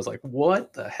Prime. And I was like,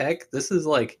 what the heck? This is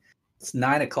like, it's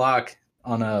 9:00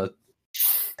 on a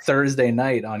Thursday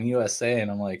night on USA,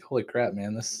 and I'm like, holy crap,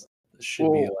 man, this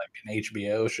should be like an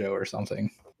HBO show or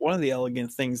something. One of the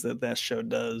elegant things that show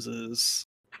does is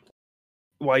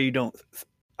why you don't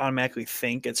automatically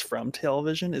think it's from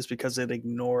television is because it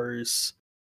ignores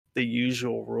the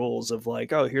usual rules of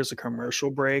like, oh, here's a commercial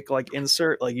break, like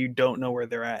insert, like you don't know where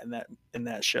they're at in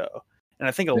that show. And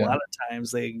I think a lot of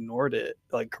times they ignored it,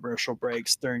 like commercial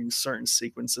breaks during certain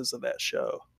sequences of that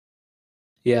show.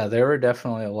 Yeah, there were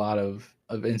definitely a lot of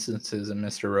instances in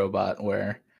Mr. Robot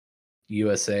where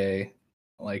USA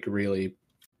like really,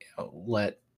 you know,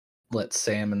 let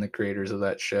Sam and the creators of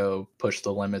that show push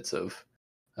the limits of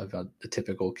a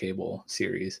typical cable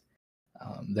series.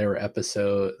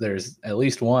 There's at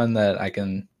least one that I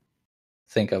can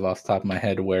think of off the top of my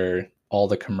head where all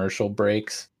the commercial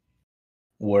breaks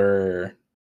were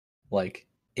like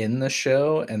in the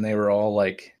show, and they were all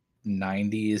like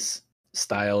 90s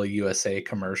style USA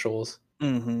commercials,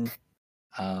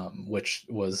 which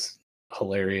was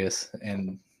hilarious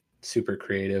and super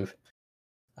creative.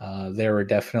 There were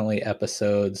definitely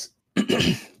episodes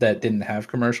that didn't have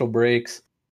commercial breaks.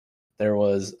 There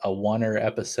was a Oner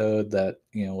episode that,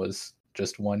 you know, was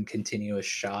just one continuous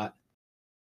shot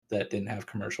that didn't have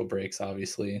commercial breaks,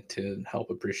 obviously, to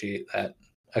help appreciate that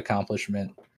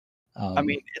accomplishment. I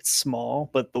mean, it's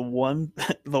small, but the one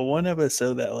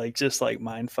episode that like just like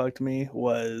mind fucked me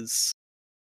was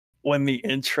when the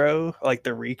intro, like the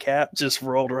recap, just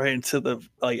rolled right into the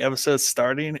like episode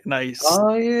starting, and I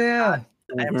yeah,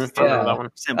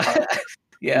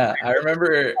 I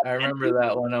remember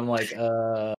that one. I'm like,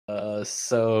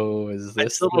 so is this? I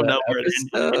still don't know where it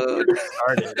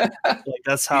started. Like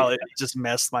that's how it just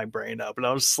messed my brain up, and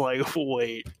I was just like,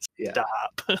 wait,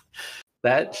 stop.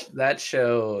 That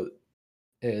show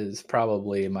is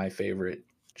probably my favorite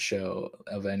show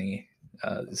of any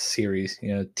series,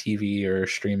 you know, TV or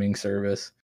streaming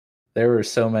service. There were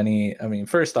so many. I mean,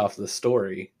 first off, the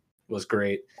story was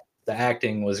great, the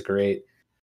acting was great,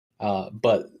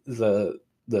 but the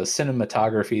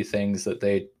cinematography things that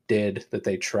they did, that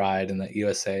they tried, and that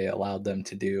USA allowed them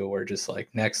to do were just like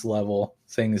next level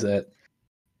things that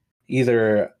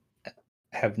either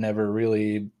have never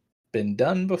really been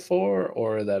done before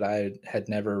or that I had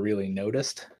never really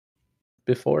noticed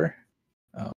before.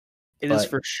 It is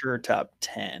for sure top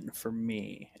 10 for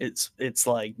me. It's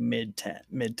like mid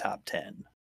top 10.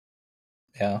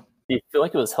 Yeah. Do you feel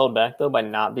like it was held back though by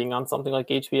not being on something like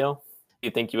HBO? Do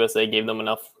you think USA gave them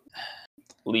enough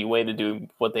leeway to do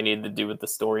what they needed to do with the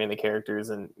story and the characters,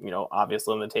 and, you know, obvious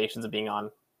limitations of being on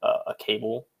a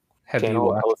cable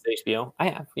channel as HBO? I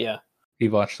have, yeah.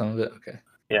 You've watched some of it? Okay.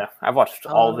 Yeah, I've watched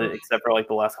all of it except for like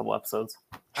the last couple episodes.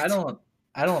 I don't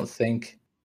think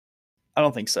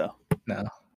so. No.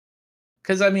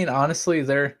 Because I mean, honestly,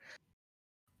 the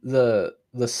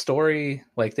story,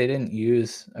 like, they didn't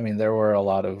use, I mean, there were a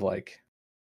lot of like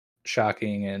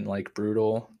shocking and like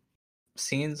brutal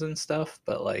scenes and stuff,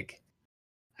 but like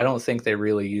I don't think they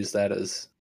really use that as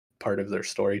part of their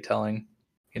storytelling,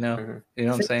 you know? You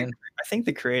know what I'm saying? I think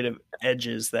the creative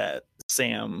edges that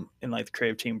Sam and like the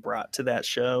creative team brought to that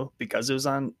show, because it was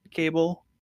on cable,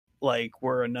 like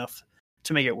were enough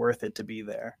to make it worth it to be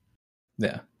there.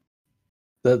 Yeah.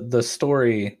 The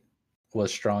story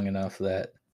was strong enough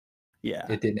that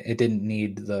it didn't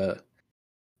need the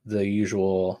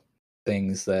usual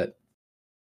things that,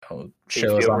 you know,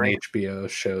 shows on HBO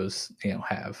shows, you know,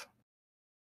 have.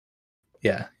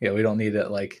 Yeah, we don't need it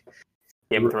like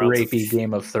rapey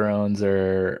Game of Thrones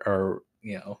or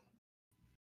you know,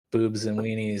 boobs and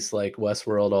weenies like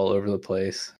Westworld all over the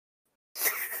place.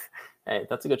 Hey,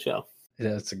 that's a good show.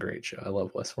 Yeah, it's a great show. I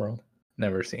love Westworld.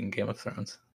 Never seen Game of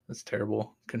Thrones. That's a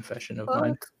terrible confession of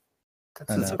mine.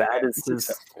 That's as bad as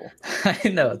his... I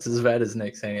know, it's as bad as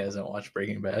Nick saying he hasn't watched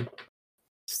Breaking Bad.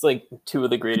 It's like two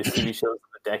of the greatest TV shows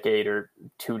of the decade or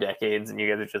 2 decades, and you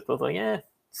guys are just both like,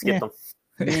 skip them.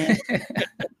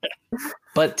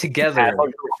 But together,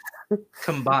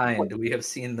 combined, we have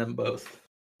seen them both.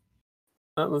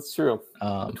 That's true.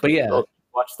 But yeah,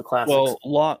 watch the classics.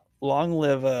 Well, long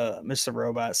live Mr.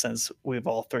 Robot, since we've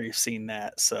all three seen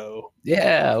that. So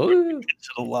yeah,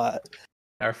 a lot.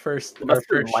 Our first show. It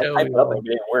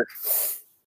didn't work.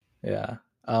 Yeah.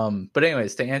 But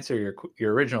anyways, to answer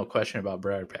your original question about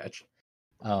Briar Patch,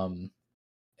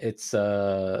 it's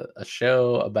a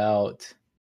show about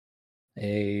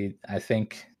I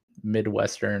think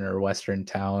Midwestern or Western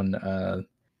town.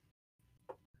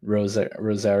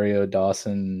 Rosario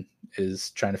Dawson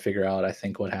is trying to figure out, I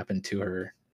think, what happened to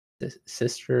her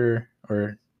sister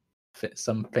or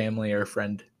some family or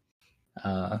friend.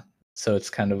 So it's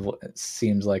kind of, it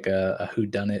seems like a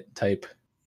whodunit type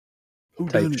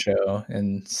show,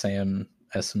 and Sam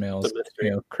Esmail's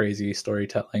crazy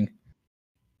storytelling.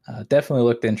 Definitely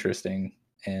looked interesting,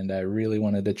 and I really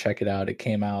wanted to check it out. It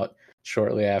came out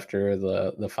shortly after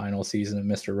the final season of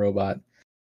Mr. Robot.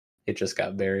 It just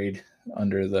got buried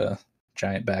under the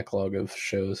giant backlog of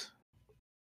shows.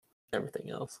 Everything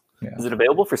else. Yeah. Is it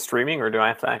available for streaming, or do I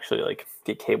have to actually like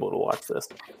get cable to watch this?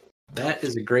 That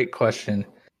is a great question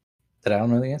that I don't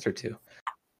know the answer to.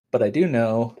 But I do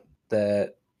know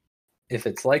that if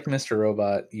it's like Mr.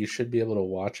 Robot, you should be able to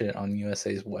watch it on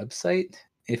USA's website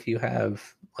if you have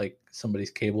like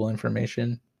somebody's cable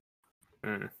information.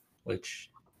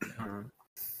 Which,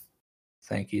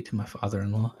 thank you to my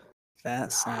father-in-law.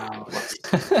 That sounds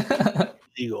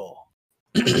legal.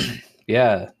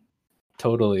 Yeah,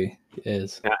 totally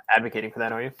is. You're not advocating for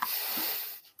that, are you?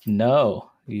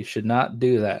 No, you should not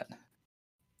do that.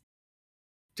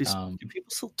 Do people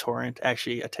still torrent?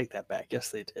 Actually, I take that back. Yes,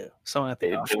 they do. Someone at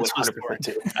the office was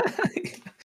torrenting.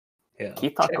 Yeah,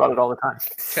 Keith talks about it all the time.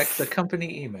 Check the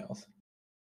company emails.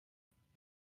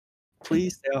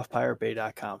 Please stay off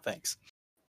piratebay.com. Thanks.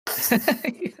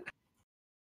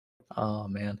 Oh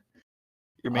man,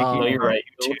 you're making. No, you're right.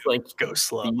 It looks like go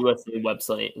slow. The USA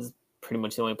website is pretty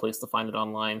much the only place to find it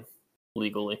online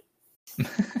legally.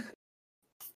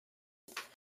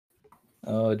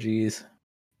 Oh geez.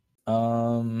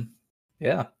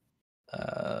 Yeah.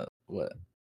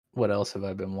 What else have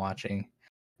I been watching?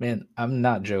 Man, I'm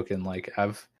not joking. Like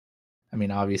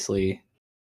obviously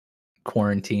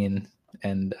quarantine,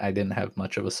 and I didn't have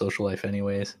much of a social life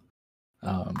anyways.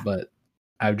 But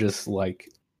I've just like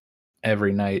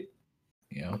every night,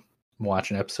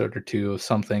 watch an episode or two of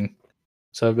something.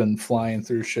 So I've been flying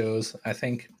through shows. I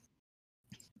think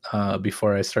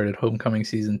before I started Homecoming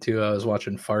season 2, I was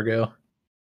watching Fargo.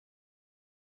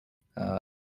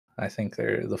 I think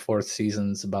the 4th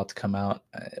season's about to come out.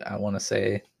 I want to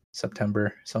say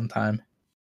September sometime.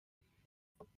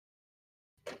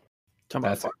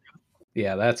 That's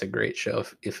a great show.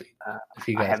 If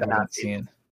you guys haven't seen,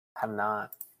 have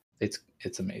not.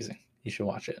 It's amazing. You should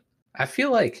watch it. I feel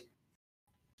like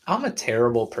I'm a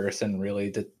terrible person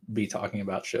really to be talking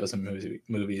about shows and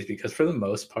movies, because for the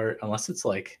most part, unless it's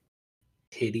like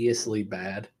hideously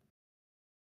bad,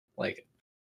 like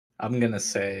I'm gonna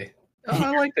say, oh,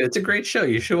 I liked it. It's a great show.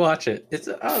 You should watch it.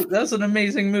 That's an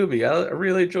amazing movie. I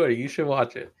really enjoyed it. You should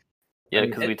watch it. Yeah,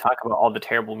 because we talk about all the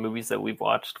terrible movies that we've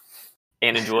watched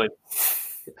and enjoyed.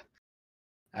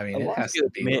 I mean, it has to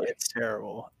be. It's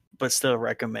terrible, but still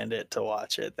recommend it to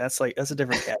watch it. That's a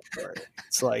different category.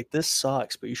 It's like, this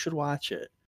sucks, but you should watch it.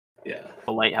 Yeah,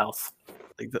 The Lighthouse.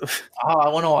 I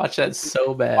want to watch that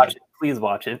so bad. Watch it. Please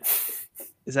watch it.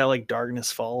 Is that like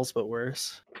Darkness Falls but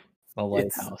worse? The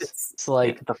Lighthouse. It's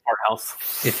like the fart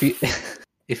house.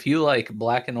 If you like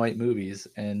black and white movies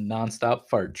and nonstop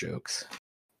fart jokes,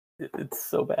 it's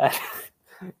so bad.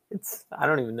 I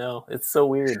don't even know. It's so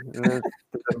weird. The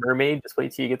mermaid. Just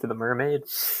wait till you get to the mermaid.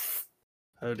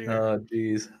 Oh dear. Oh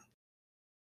jeez.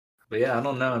 But yeah, I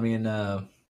don't know. I mean,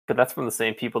 but that's from the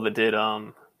same people that did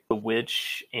The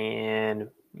Witch and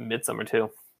Midsummer too,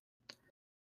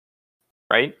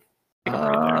 right?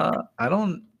 I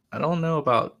don't know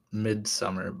about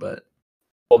Midsummer, but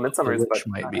Midsummer The Witch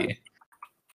might be.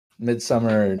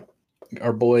 Midsummer,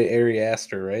 our boy Ari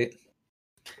Aster, right?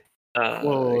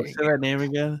 Whoa, say that name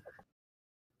again.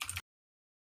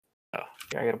 Oh,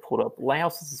 I gotta pull it up.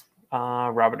 Lighthouse is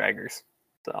Robert Eggers.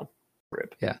 So,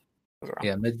 rip. Yeah.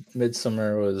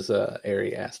 Midsummer was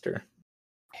Ari Aster.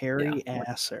 Harry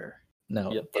Aster.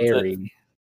 No, yep, Ari.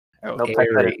 Oh, no,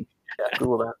 Ari. Yeah,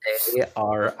 Google that.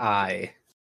 ARI.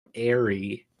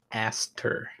 Ari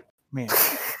Aster. Man,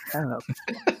 I don't know.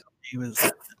 He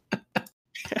was.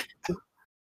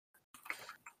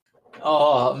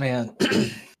 Oh man.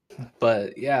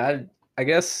 But yeah, I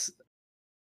guess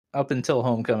up until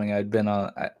Homecoming, I'd been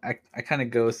on. I kind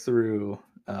of go through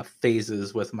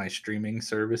phases with my streaming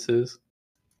services.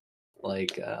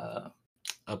 Like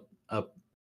up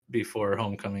before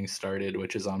Homecoming started,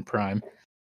 which is on Prime,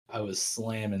 I was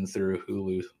slamming through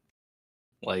Hulu,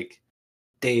 like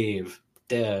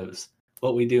Devs,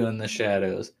 What We Do in the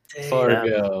Shadows,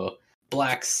 Fargo,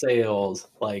 Black Sails,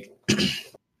 like.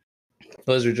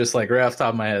 Those are just like right off the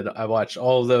top of my head. I watched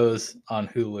all of those on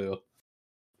Hulu.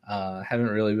 Haven't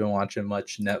really been watching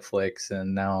much Netflix,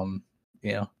 and now I'm,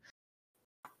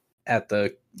 at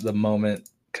the moment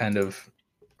kind of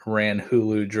ran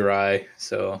Hulu dry.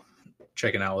 So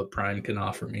checking out what Prime can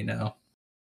offer me now.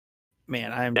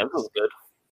 Man, I'm that was good.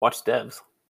 Watch Devs.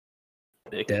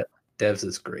 Nick. Devs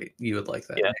is great. You would like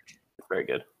that. Yeah. Nick. It's very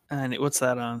good. And what's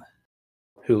that on?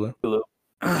 Hulu.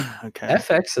 Okay.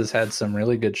 FX has had some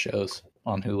really good shows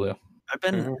on Hulu. I've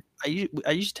been.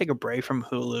 I used to take a break from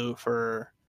Hulu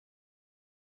for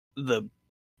the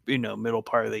middle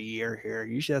part of the year here.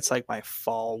 Usually that's like my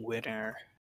fall winter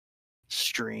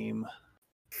stream.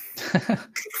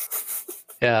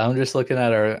 Yeah, I'm just looking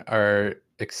at our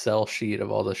Excel sheet of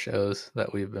all the shows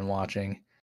that we've been watching.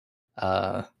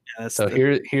 So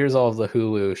here's all of the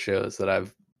Hulu shows that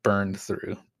I've burned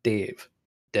through: Dave,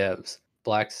 Devs,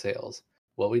 Black Sails,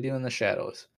 What We Do in the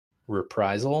Shadows,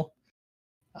 Reprisal,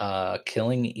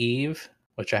 Killing Eve,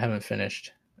 which I haven't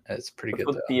finished. It's pretty good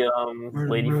with though. The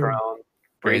lady from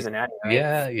Grey's Anatomy, right?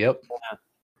 Yeah,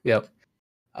 yep.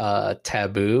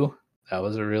 Taboo. That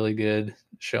was a really good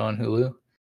show on Hulu.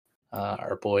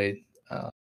 Our boy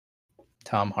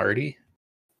Tom Hardy.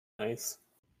 Nice.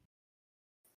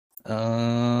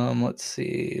 Let's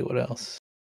see what else.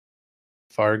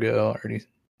 Fargo already.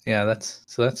 Yeah, that's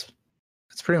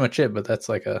pretty much it. But that's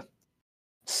like a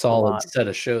solid set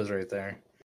of shows right there.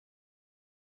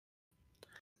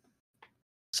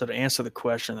 So to answer the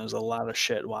question, there's a lot of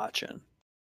shit watching.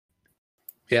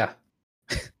 Yeah.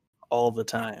 All the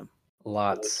time.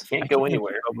 Lots. Can't go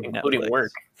anywhere, including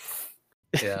work.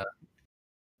 Yeah.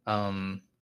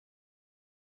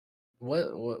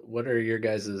 What are your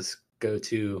guys'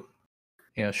 go-to,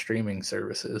 streaming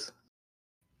services?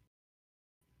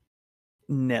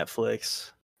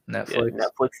 Netflix. Yeah,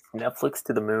 Netflix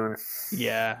to the moon.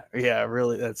 Yeah,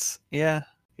 really. Yep.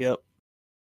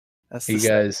 That's you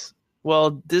guys.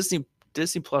 Well, Disney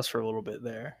Plus for a little bit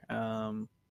there,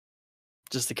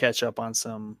 just to catch up on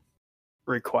some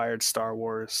required Star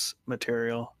Wars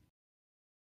material.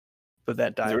 But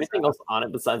that died. Is there anything else on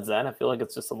it besides that? I feel like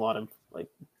it's just a lot of like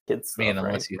kids stuff.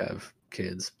 Unless you have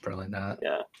kids, probably not.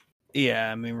 Yeah.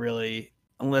 Yeah, I mean, really,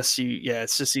 unless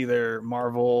it's just either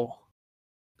Marvel,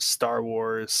 Star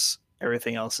Wars.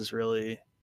 Everything else is really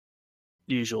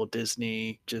usual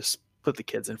Disney. Just put the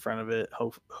kids in front of it.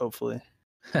 Hopefully.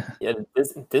 Yeah,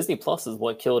 Disney Plus is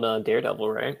what killed Daredevil,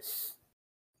 right?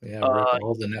 Yeah,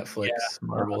 all the Netflix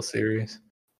Marvel series.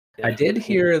 Yeah. I did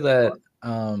hear that.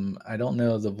 I don't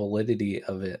know the validity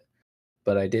of it,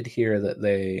 but I did hear that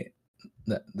the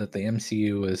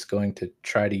MCU is going to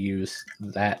try to use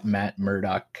that Matt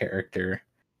Murdock character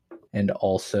and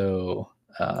also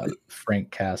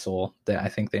Frank Castle. That I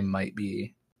think they might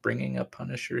be bringing a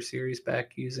Punisher series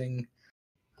back using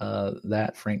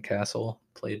that Frank Castle,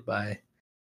 played by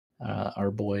our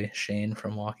boy Shane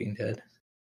from Walking Dead,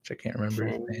 which I can't remember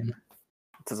his name.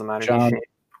 It doesn't matter.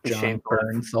 John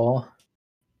Bernthal.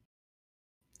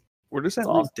 Where does that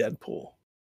leave Deadpool?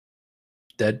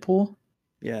 Deadpool?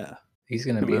 Yeah. He's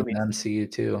going to be in the MCU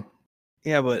too.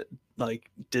 Yeah, but like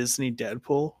Disney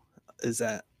Deadpool, is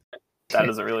that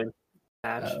doesn't really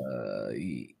match?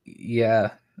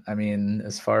 Yeah. I mean,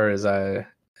 as far as I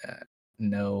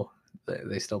know,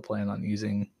 they still plan on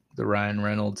using the Ryan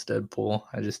Reynolds Deadpool.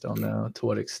 I just don't know to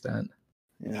what extent.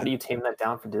 Yeah. How do you tame that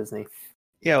down for Disney?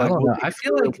 Yeah, I don't know. I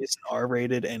feel like it's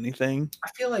R-rated anything. I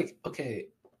feel like, okay,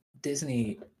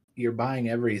 Disney, you're buying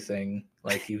everything.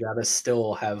 Like, you gotta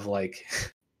still have like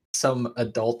some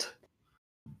adult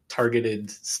targeted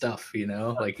stuff,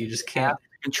 like you just can't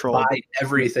buy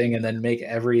everything and then make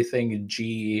everything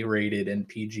G rated and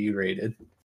PG rated.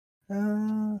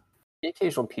 The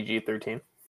occasional PG-13.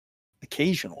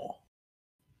 Occasional.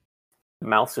 The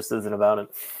mouse just isn't about it.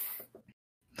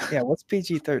 Yeah, what's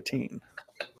PG-13?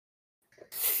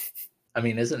 I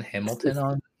mean, isn't Hamilton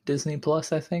on Disney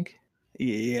Plus, I think?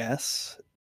 Yes.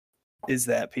 Is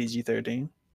that PG-13?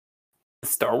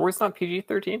 Star Wars not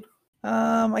PG-13?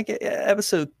 I get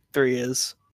episode 3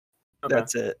 is. Okay.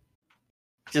 That's it.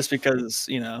 Just because,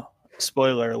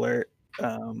 spoiler alert,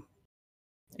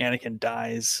 Anakin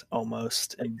dies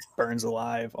almost and burns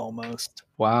alive almost.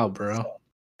 Wow, bro.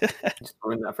 Just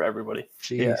ruined that for everybody.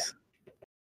 Jeez. Yeah.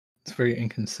 It's very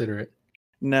inconsiderate.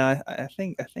 No, I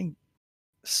think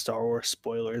Star Wars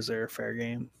spoilers are fair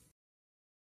game.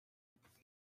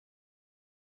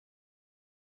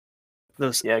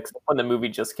 Yeah, except when the movie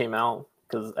just came out,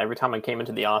 because every time I came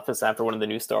into the office after one of the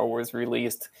new Star Wars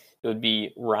released, it would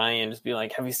be Ryan just be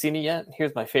like, "Have you seen it yet?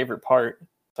 Here's my favorite part."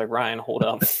 It's like, Ryan, hold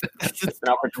up. It's been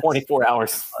out for 24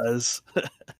 hours.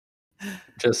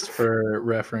 Just for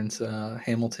reference,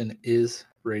 Hamilton is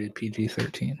rated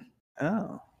PG-13.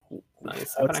 Oh,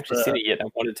 nice. I haven't actually seen it yet. I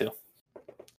wanted to.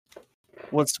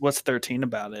 What's 13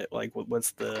 about it? Like,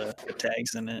 what's the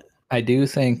tags in it? I do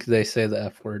think they say the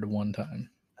F word one time.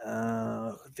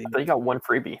 I thought you got one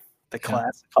freebie. The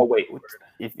class. Oh wait,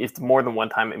 if it's more than one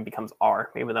time, it becomes R.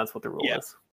 Maybe that's what the rule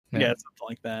is. Yeah, it's something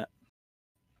like that.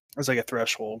 It's like a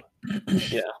threshold.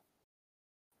 Yeah.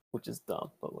 Which is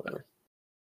dumb, but whatever.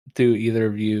 Do either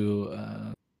of you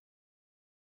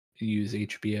use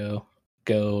HBO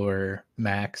Go or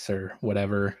Max or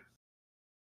whatever?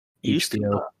 Used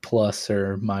HBO to. Plus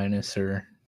or Minus, or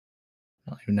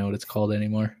I don't even know what it's called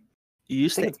anymore. You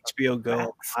used I to think it's HBO Go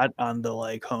Max. a lot on the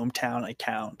like hometown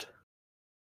account.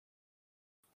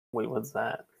 Wait, what's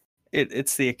that?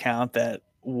 It's the account that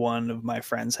one of my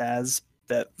friends has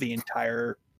that the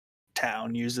entire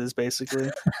town uses, basically.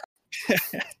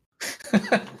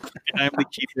 And I'm the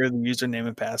keeper of the username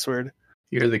and password.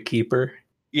 You're the keeper.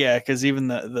 Yeah, because even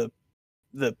the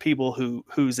people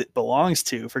whose it belongs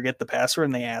to forget the password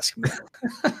and they ask me.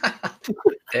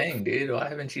 Dang, dude, why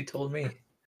haven't you told me?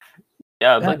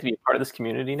 Yeah, I'd like to be a part of this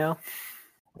community now.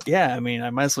 Yeah, I mean, I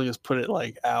might as well just put it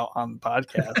like out on the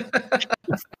podcast,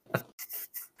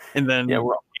 and then Yeah,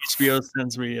 we're HBO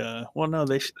sends me. Well, no,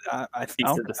 they should. I think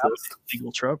cease and desist.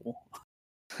 legal trouble.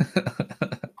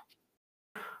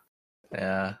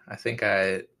 Yeah, I think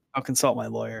I. I'll consult my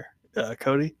lawyer,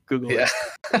 Cody. Google Yeah.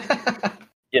 it.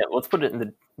 Yeah, let's put it in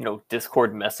the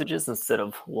Discord messages instead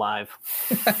of live.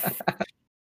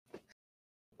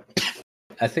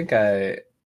 I think I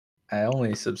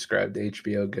only subscribed to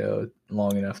HBO Go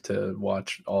long enough to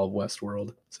watch all of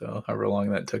Westworld. So however long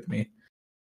that took me.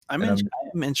 I'm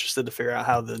interested to figure out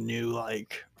how the new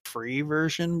like free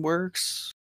version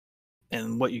works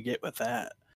and what you get with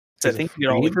that. So I think you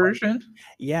get all the version.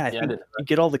 Yeah, I think you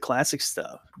get all the classic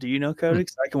stuff. Do you know, Cody?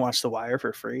 'Cause I can watch The Wire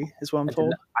for free, is what I'm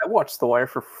told. I watched The Wire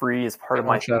for free as part of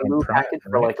my Hulu package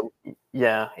for like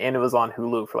and it was on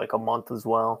Hulu for like a month as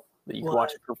well that you could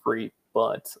watch it for free.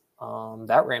 But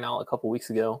that ran out a couple weeks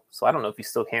ago, so I don't know if you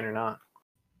still can or not.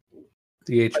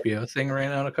 The HBO thing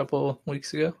ran out a couple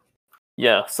weeks ago.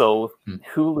 Yeah, so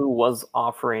Hulu was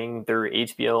offering their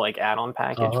HBO like add-on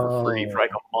package for free for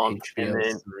like a month, HBO and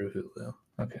then through Hulu.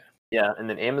 Okay. Yeah, and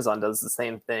then Amazon does the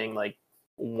same thing like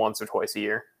once or twice a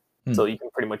year. So you can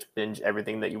pretty much binge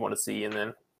everything that you want to see and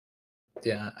then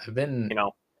I've been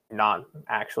not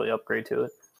actually upgrade to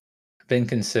it. I've been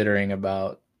considering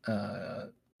about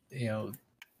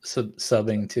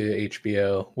subbing to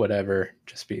HBO, whatever,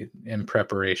 just be in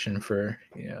preparation for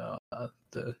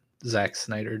the Zack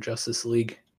Snyder Justice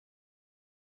League.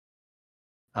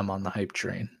 I'm on the hype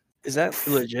train. Is that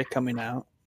legit coming out?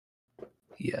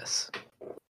 Yes.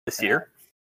 This year?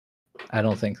 I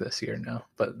don't think this year, no.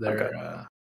 But they're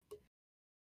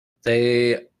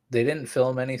they didn't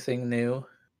film anything new,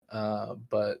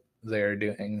 but they're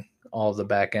doing all the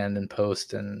back end and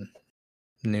post and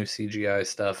new CGI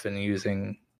stuff and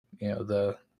using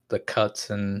the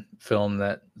cuts and film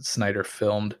that Snyder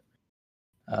filmed.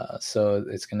 So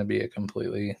it's going to be a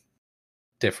completely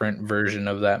different version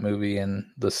of that movie and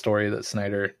the story that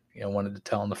Snyder wanted to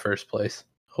tell in the first place.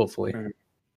 Hopefully,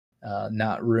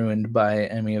 not ruined by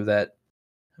any of that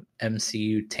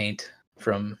MCU taint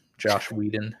from Josh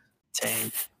Whedon.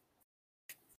 Taint.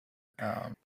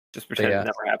 Just pretend it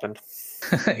never happened.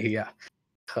 Yeah.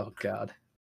 Oh God,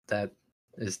 that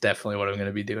is definitely what I'm going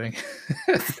to be doing.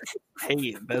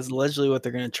 Hey, that's allegedly what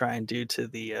they're going to try and do to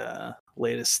the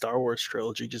latest Star Wars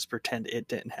trilogy. Just pretend it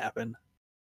didn't happen.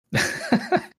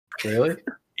 Really?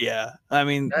 Yeah, I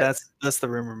mean nice. that's the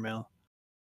rumor mill.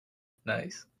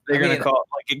 Nice. They're gonna call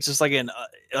it like just like an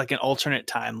alternate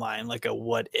timeline, like a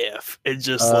what if. It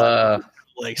just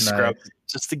like scrub nice.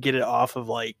 Just to get it off of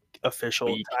like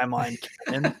official timeline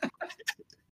canon.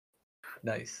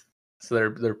 Nice. So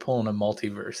they're pulling a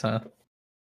multiverse, huh?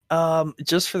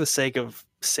 Just for the sake of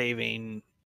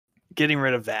getting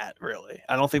rid of that, really.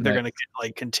 I don't think they're gonna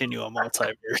like continue a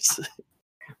multiverse.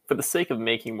 For the sake of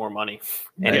making more money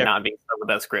and it not being stuck with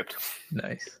that script.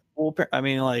 Nice. Well, I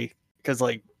mean, like, because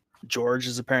like George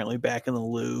is apparently back in the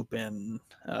loop, and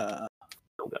they're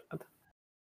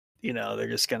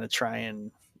just gonna try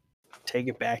and take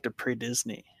it back to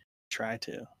pre-Disney. Try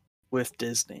to with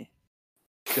Disney.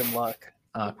 Good luck.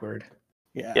 Awkward.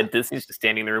 Yeah. Yeah, Disney's just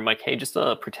standing in the room like, hey, just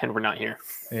pretend we're not here.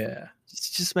 Yeah.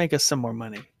 Just make us some more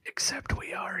money. Except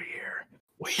we are here.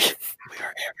 We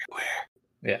are everywhere.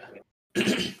 Yeah.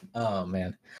 Oh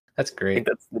man, that's great. I think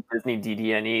that's the Disney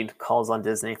DD I need. Calls on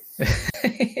Disney.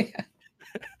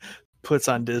 Puts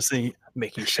on Disney.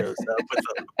 Mickey shows up with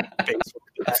a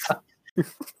Facebook.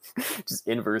 Just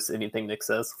inverse anything Nick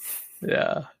says.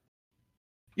 Yeah.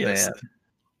 Yes.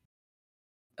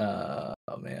 Man.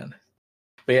 Oh man.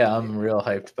 But yeah, I'm real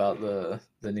hyped about the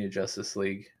new Justice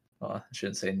League. Well, I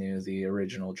shouldn't say new, the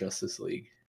original Justice League.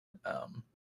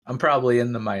 I'm probably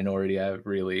in the minority. I've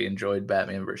really enjoyed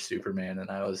Batman vs Superman, and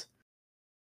I was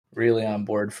really on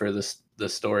board for the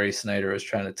story Snyder was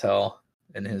trying to tell.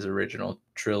 in his original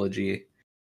trilogy.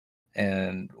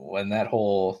 And when that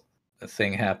whole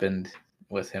thing happened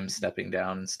with him stepping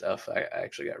down and stuff, I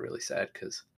actually got really sad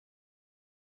because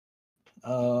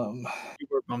you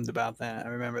were bummed about that. I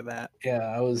remember that. Yeah,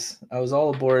 I was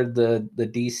all aboard the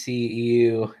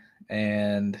DCEU,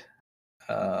 and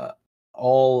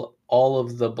all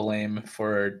of the blame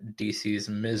for DC's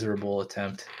miserable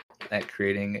attempt at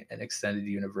creating an extended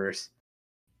universe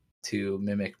to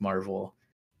mimic Marvel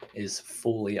is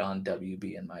fully on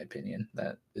WB, in my opinion.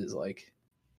 That is like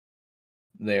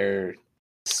they're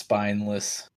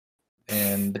spineless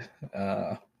and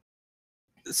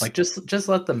like just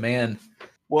let the man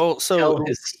tell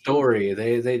his story.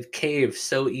 They cave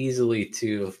so easily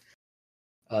to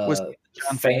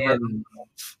fan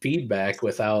feedback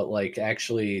without like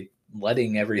actually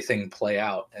letting everything play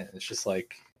out, and it's just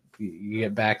like you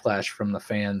get backlash from the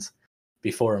fans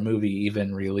before a movie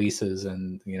even releases,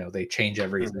 and they change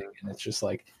everything, and it's just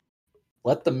like,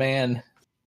 let the man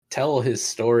tell his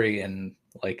story, and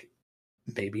like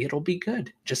maybe it'll be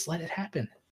good. Just let it happen.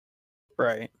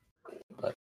 Right.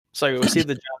 But so was he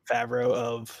the Jon Favreau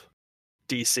of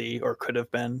DC, or could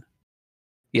have been?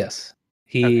 Yes.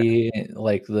 He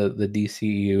like the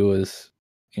DCU was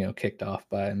kicked off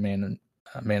by Man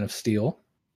of Steel,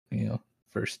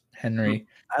 first Henry.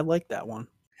 I like that one.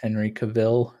 Henry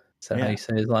Cavill. Is that how you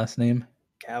say his last name?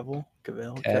 Cavill.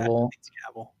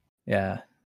 Yeah.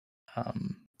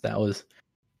 That was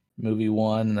movie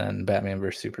 1, then Batman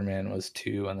vs Superman was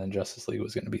 2, and then Justice League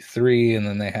was going to be 3, and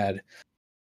then they had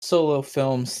solo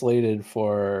film slated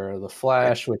for The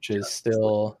Flash, which is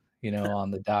still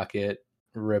on the docket.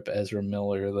 Rip Ezra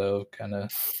Miller, though, kind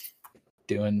of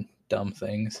doing dumb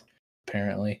things,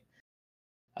 apparently.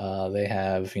 They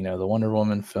have, the Wonder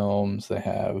Woman films. They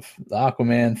have the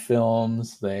Aquaman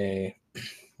films. They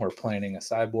were planning a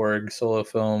Cyborg solo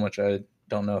film, which I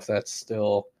don't know if that's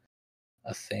still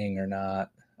a thing or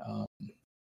not.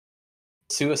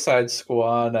 Suicide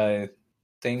Squad, I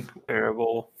think,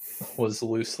 terrible, was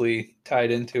loosely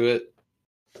tied into it.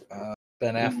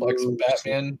 Ben Affleck's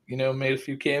Batman, made a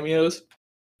few cameos.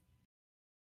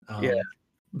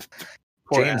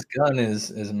 James Gunn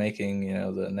is making,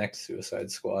 the next Suicide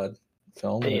Squad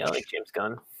film. Hey, I like James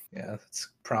Gunn. Yeah, that's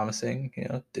promising.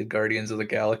 Did Guardians of the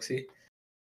Galaxy.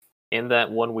 And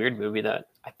that one weird movie that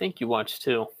I think you watched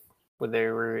too, where they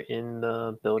were in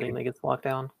the building that gets locked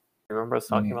down. You remember us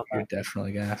talking about that? You're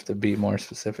definitely going to have to be more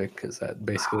specific, because that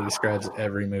basically describes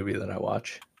every movie that I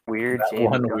watch. Weird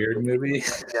weird movie.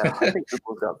 Yeah, I think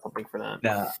Google's got something for that.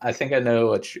 No, I think I know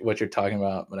what you're talking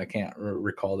about, but I can't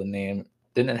recall the name.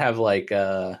 Didn't it have like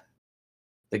the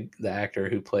actor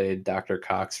who played Dr.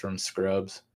 Cox from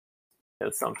Scrubs?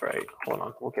 That sounds right. Hold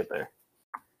on, we'll get there.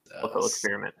 Belko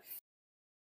Experiment.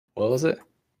 What was it?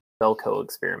 Belko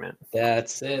Experiment.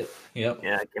 That's it. Yep.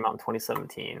 Yeah, it came out in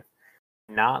 2017.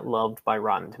 Not loved by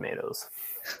Rotten Tomatoes.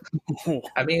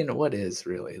 I mean, what is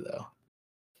really though?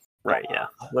 Right, yeah.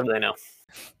 What do they know?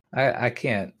 I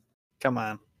can't. Come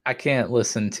on. I can't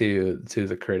listen to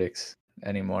the critics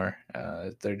anymore.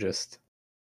 They're just,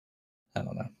 I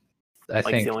don't know. I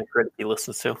think the only critic he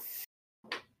listens to.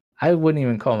 I wouldn't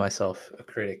even call myself a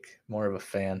critic, more of a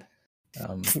fan.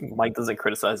 Mike doesn't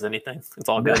criticize anything. It's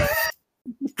all good.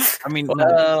 I mean,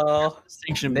 well,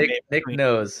 Nick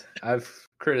knows. I've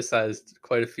criticized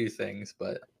quite a few things,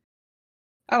 but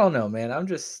I don't know, man.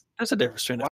 There's a difference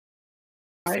between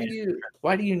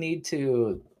why do you need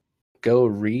to go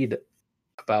read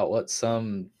about what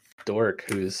some dork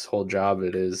whose whole job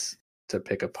it is to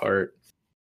pick apart,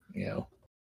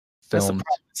 films?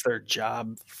 It's their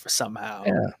job somehow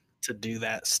to do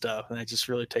that stuff, and it just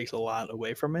really takes a lot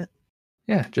away from it.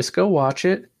 Yeah, just go watch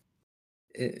it,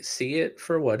 see it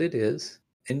for what it is,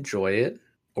 enjoy it,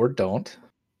 or don't.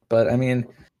 But I mean,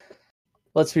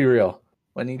 let's be real.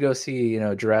 When you go see,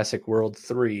 Jurassic World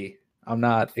 3, I'm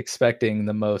not expecting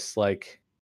the most like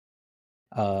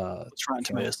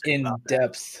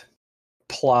in-depth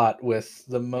plot with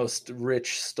the most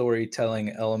rich storytelling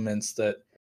elements that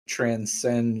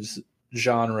transcends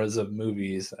genres of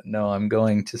movies. No, I'm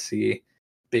going to see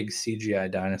big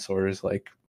CGI dinosaurs like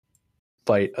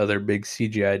fight other big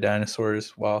CGI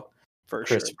dinosaurs while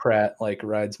Chris Pratt like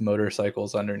rides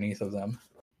motorcycles underneath of them.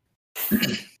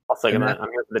 I'll second that.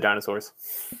 I'm here for the dinosaurs.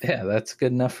 Yeah, that's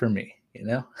good enough for me,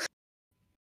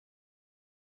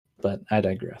 But I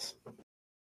digress.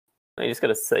 You just got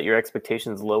to set your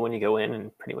expectations low when you go in,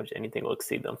 and pretty much anything will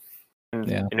exceed them. And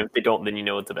if they don't, then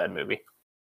it's a bad movie.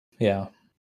 Yeah.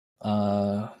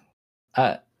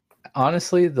 I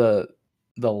honestly, the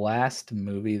last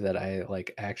movie that I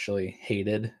like actually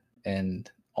hated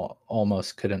and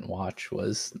almost couldn't watch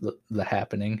was the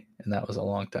Happening, and that was a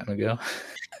long time ago.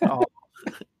 Oh,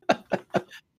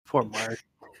 poor Mark.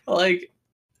 Like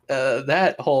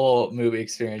that whole movie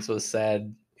experience was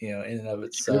sad, in and of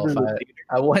itself.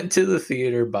 I went to the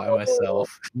theater by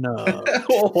myself. No,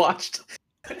 watched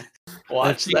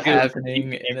The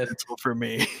Happening for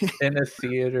me in a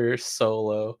theater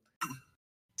solo.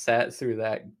 Sat through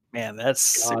that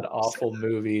that's god awful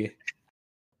movie.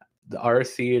 Our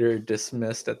theater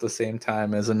dismissed at the same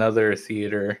time as another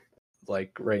theater,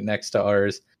 like right next to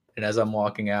ours. And as I'm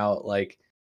walking out, like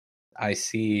I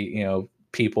see,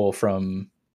 people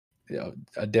from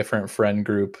a different friend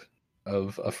group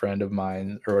of a friend of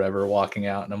mine or whatever walking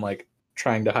out, and I'm like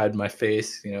trying to hide my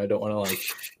face. I don't want to like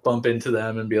bump into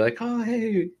them and be like, oh,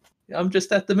 hey, I'm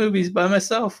just at the movies by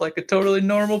myself, like a totally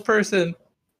normal person.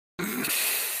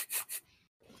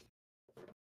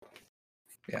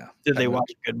 Yeah. Did they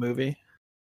watch a good movie?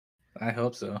 I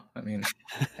hope so. I mean,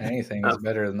 anything is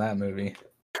better than that movie.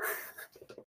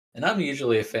 And I'm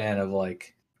usually a fan of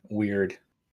like weird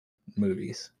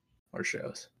movies or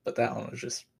shows, but that one was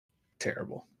just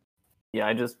terrible. Yeah,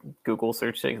 I just Google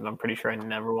searched it because I'm pretty sure I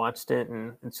never watched it,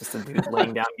 and it's just a dude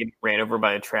laying down getting ran over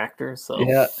by a tractor. So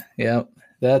yeah,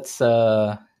 that's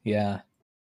yeah,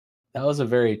 that was a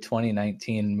very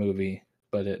 2019 movie,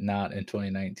 but not in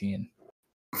 2019.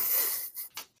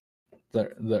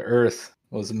 The Earth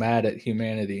was mad at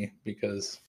humanity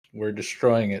because we're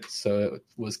destroying it, so it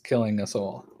was killing us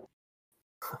all.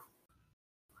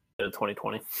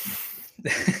 2020.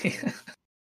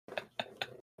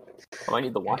 I might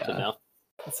need to watch it now.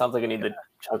 It sounds like I need to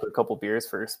chug a couple beers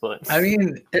first, but I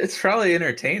mean, it's probably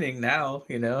entertaining now,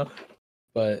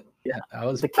 But yeah, I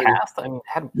was the cast. I mean,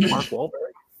 had Mark Wahlberg,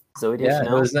 Zooey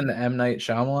Deschanel. It was an M. Night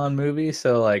Shyamalan movie,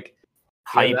 so like,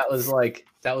 that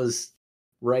was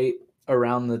right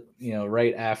around the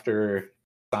right after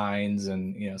Signs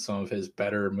and some of his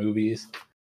better movies,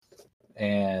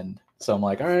 and so I'm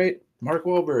like, all right, Mark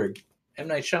Wahlberg, M.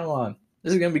 Night Shyamalan,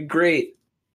 this is gonna be great.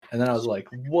 And then I was like,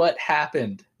 what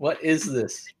happened? What is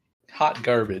this? Hot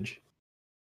garbage.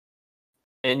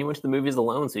 And you went to the movies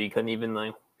alone, so you couldn't even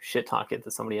like shit talk it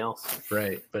to somebody else.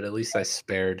 Right, but at least I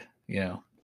spared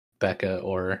Becca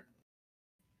or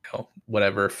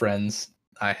whatever friends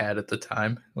I had at the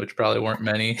time, which probably weren't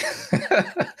many.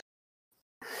 It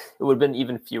would have been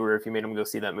even fewer if you made them go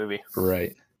see that movie.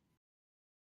 Right.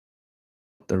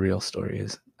 The real story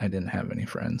is I didn't have any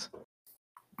friends.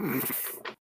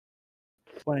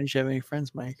 Why didn't you have any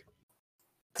friends, Mike?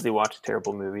 Because they watch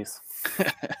terrible movies.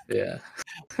 Yeah.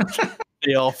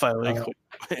 They all finally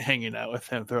quit hanging out with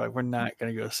him. They're like, we're not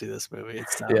going to go see this movie.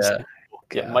 It's not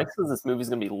Yeah, Mike says this movie's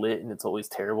going to be lit and it's always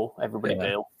terrible. Everybody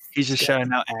bail. He's just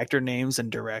shouting out actor names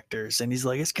and directors, and he's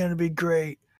like, it's going to be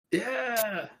great.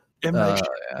 Yeah.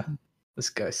 Yeah. This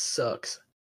guy sucks.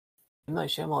 M. Night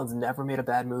Shyamalan's never made a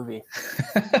bad movie.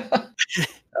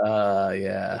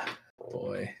 Yeah.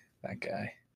 Boy, that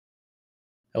guy.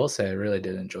 I will say I really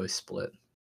did enjoy Split.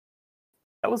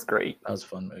 That was great. That was a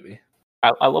fun movie.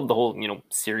 I love the whole,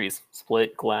 Series,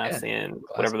 Split, Glass, and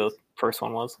whatever the first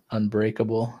one was.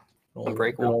 Unbreakable.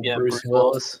 Unbreakable, yeah. Bruce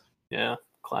Willis. Yeah,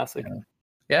 classic.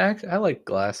 Yeah, I like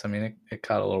Glass. I mean, it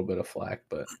caught a little bit of flack,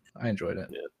 but I enjoyed it.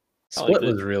 Yeah. Split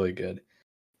was really good.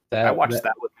 I watched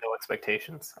that with no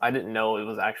expectations. I didn't know it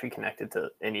was actually connected to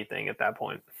anything at that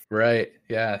point. Right.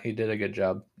 Yeah, he did a good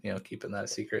job, keeping that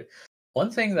secret. One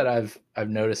thing that I've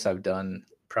noticed I've done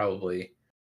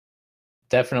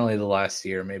definitely the last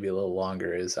year, maybe a little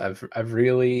longer, is I've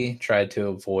really tried to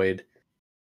avoid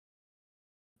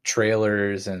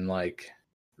trailers and like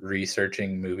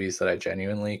researching movies that I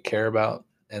genuinely care about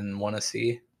and want to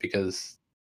see, because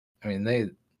I mean they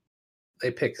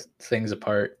pick things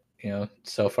apart,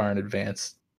 so far in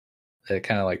advance that it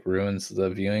kind of like ruins the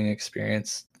viewing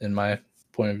experience in my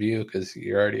point of view, because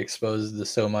you're already exposed to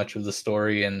so much of the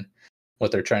story and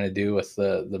what they're trying to do with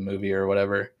the movie or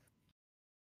whatever.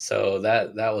 So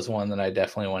that was one that I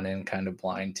definitely went in kind of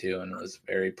blind to and was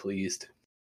very pleased.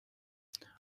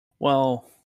 Well,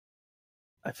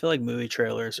 I feel like movie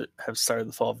trailers have started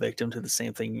to fall victim to the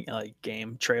same thing like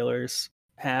game trailers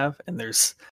have, and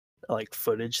there's like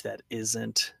footage that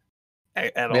isn't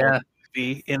at all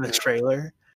movie in the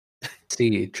trailer.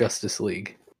 See Justice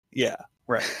League. Yeah,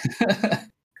 right.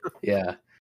 Yeah.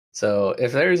 So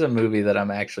if there's a movie that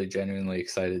I'm actually genuinely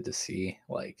excited to see,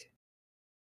 like,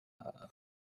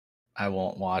 I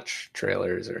won't watch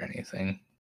trailers or anything.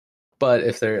 But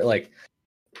if they're like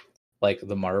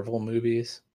the Marvel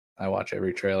movies, I watch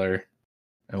every trailer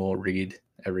and will read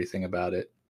everything about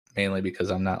it, mainly because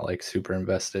I'm not like super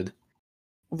invested.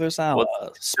 Well, there's not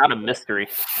it's not a mystery.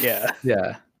 Yeah.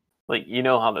 Yeah. Like,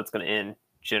 how that's going to end.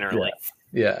 generally.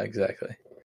 Yeah, exactly.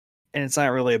 And it's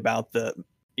not really about the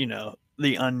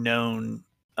unknown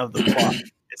of the plot.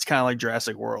 It's kind of like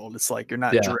Jurassic World. It's like you're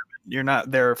not driven. You're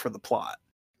not there for the plot.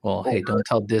 Well, hey, don't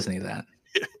tell Disney that.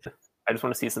 I just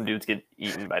want to see some dudes get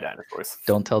eaten by dinosaurs.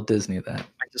 Don't tell Disney that.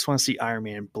 I just want to see Iron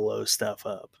Man blow stuff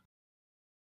up.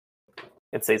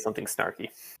 And say something snarky.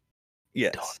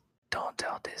 Yes. Don't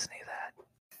tell Disney that.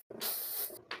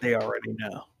 They already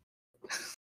know.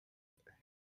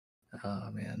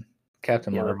 Oh, man.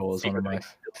 Captain Marvel was one of my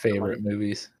favorite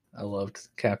movies. I loved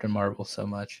Captain Marvel so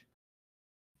much.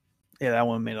 Yeah, that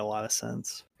one made a lot of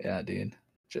sense. Yeah, dude.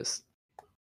 Just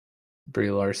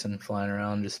Brie Larson flying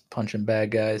around, just punching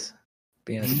bad guys,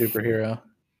 being a superhero.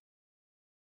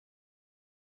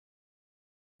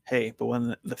 Hey, but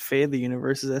when the fate of the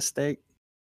universe is at stake,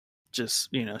 just,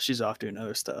 she's off doing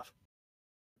other stuff.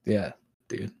 Yeah,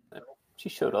 dude. She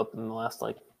showed up in the last,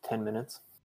 10 minutes.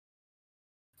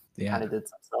 Yeah. Kind of did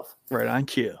some stuff. Right on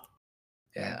cue.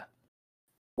 Yeah.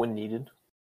 When needed.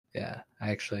 Yeah,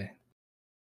 I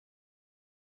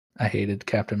hated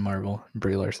Captain Marvel.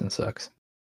 Brie Larson sucks.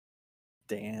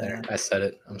 Damn. There, I said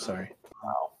it. I'm sorry.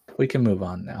 Wow. We can move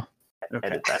on now. Okay.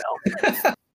 Edit that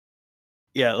out.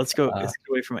 Yeah, let's go. Let's get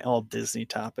away from all Disney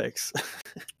topics.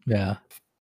 Yeah.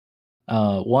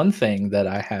 One thing that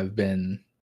I have been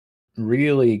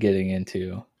really getting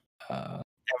into.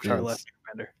 Avatar: Last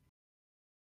Airbender.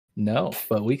 No,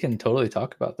 but we can totally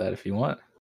talk about that if you want.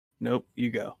 Nope,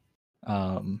 you go.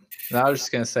 I was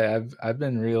just gonna say I've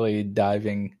been really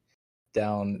diving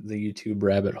down the YouTube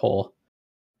rabbit hole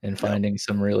and finding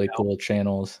some really cool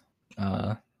channels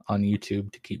on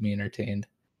YouTube to keep me entertained.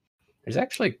 There's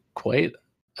actually quite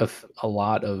a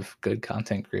lot of good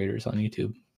content creators on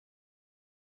YouTube.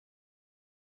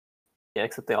 Yeah,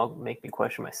 except they all make me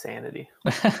question my sanity.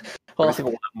 Well, every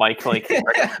single one of Mike,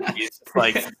 he's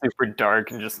super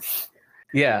dark and just.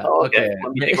 Yeah. Oh, okay.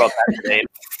 Let me think about that today.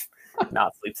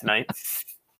 Not sleep tonight.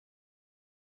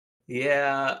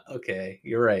 Yeah. Okay.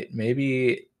 You're right.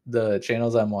 Maybe the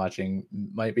channels I'm watching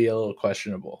might be a little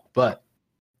questionable, but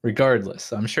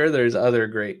regardless, I'm sure there's other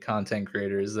great content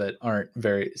creators that aren't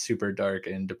very super dark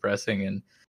and depressing and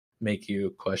make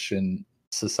you question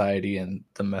society and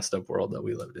the messed up world that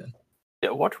we lived in.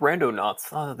 Yeah, watch Randonauts.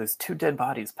 Oh, there's 2 dead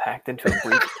bodies packed into a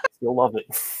briefcase. You'll love it.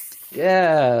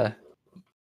 Yeah.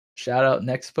 Shout out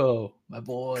Nexpo, my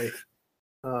boy.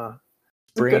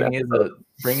 Bringing you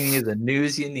the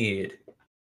news you need.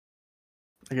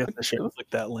 I guess I should click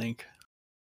that link.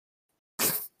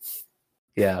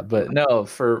 Yeah, but no,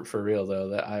 for real though,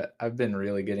 that I've been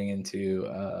really getting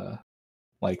into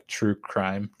true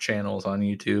crime channels on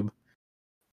YouTube.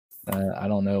 I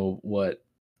don't know what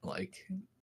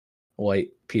white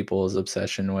people's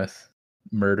obsession with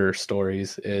murder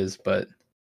stories is, but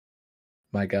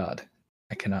my God,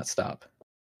 I cannot stop.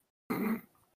 A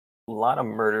lot of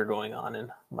murder going on in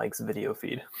Mike's video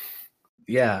feed.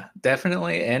 Yeah,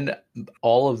 definitely. And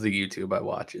all of the YouTube I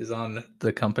watch is on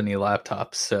the company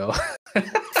laptops. So they're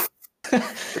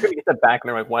gonna get that back and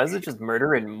they're like, why is it just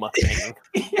murder and Mustang?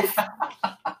 Yeah.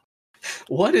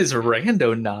 What is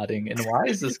rando nodding and why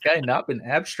has this guy not been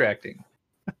abstracting?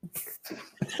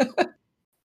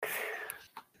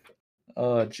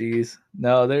 Oh geez.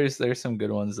 No, there's some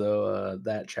good ones though.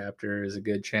 That Chapter is a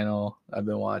good channel I've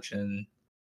been watching.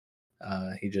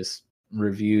 He just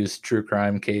reviews true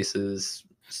crime cases.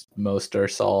 Most are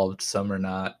solved, some are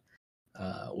not.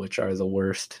 Which are the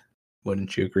worst?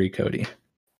 Wouldn't you agree, Cody?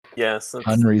 Yes.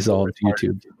 Unresolved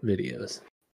YouTube videos.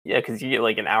 Yeah, because you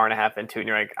get an hour and a half into it and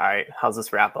you're like, all right, how's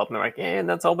this wrap up? And they're like, and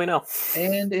that's all we know.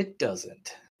 And it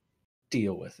doesn't.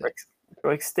 Deal with it.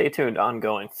 Like, stay tuned,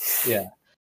 ongoing. Yeah.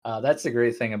 That's the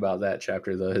great thing about That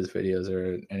Chapter, though. His videos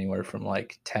are anywhere from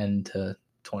 10 to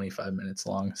 25 minutes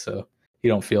long. So you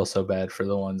don't feel so bad for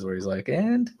the ones where he's like,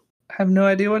 and I have no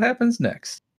idea what happens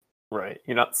next. Right.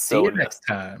 You're not so. See you next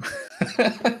time.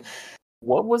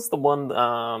 What was the one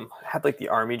had the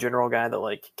army general guy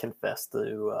that confessed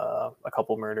to a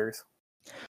couple murders?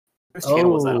 Whose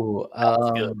channel was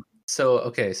that?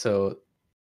 So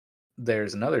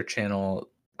there's another channel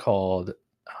called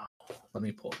let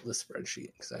me pull the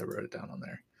spreadsheet because I wrote it down on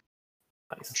there.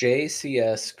 Nice.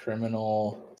 JCS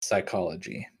Criminal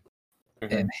Psychology.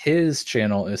 Mm-hmm. And his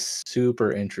channel is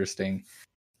super interesting.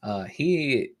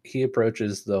 He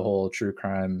approaches the whole true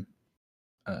crime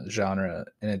genre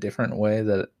in a different way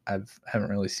that haven't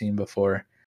really seen before.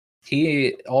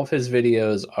 All of his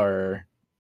videos are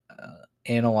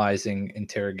analyzing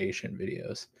interrogation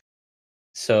videos.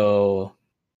 So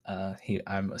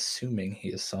I'm assuming he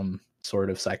is some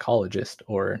sort of psychologist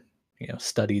or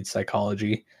studied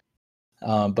psychology.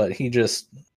 But he just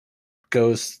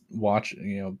goes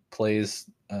plays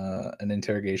an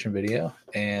interrogation video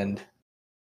and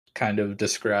kind of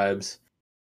describes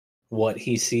what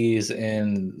he sees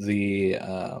in the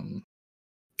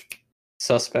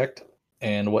suspect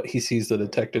and what he sees the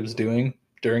detectives doing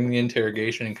during the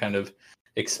interrogation, and kind of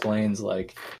explains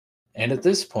like, and at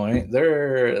this point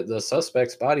the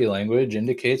suspect's body language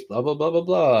indicates blah blah blah blah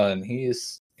blah, and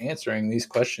he's answering these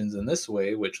questions in this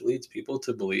way, which leads people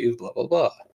to believe blah blah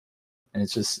blah. And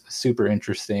it's just super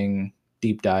interesting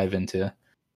deep dive into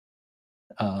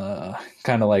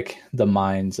kind of like the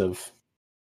minds of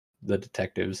the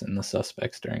detectives and the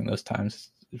suspects during those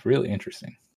times. It's really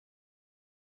interesting.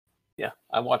 Yeah,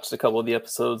 I watched a couple of the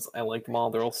episodes. I like them all.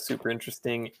 They're all super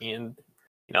interesting, and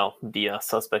the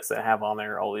suspects that I have on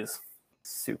there are always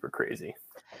super crazy.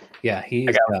 Yeah,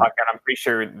 I'm pretty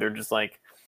sure they're just like,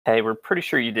 "Hey, we're pretty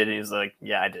sure you did it." He's like,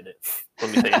 "Yeah, I did it.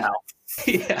 Let me tell you how."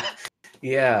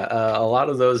 Yeah. A lot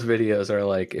of those videos are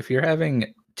like, if you're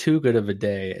having too good of a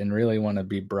day and really want to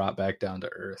be brought back down to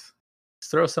earth,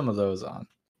 just throw some of those on.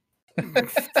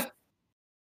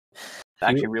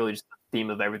 Actually, really just the theme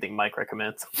of everything Mike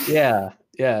recommends. Yeah.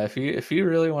 If you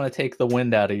really want to take the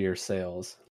wind out of your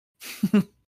sails, if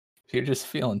you're just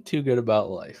feeling too good about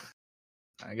life,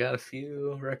 I got a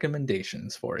few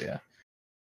recommendations for you.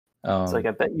 It's like,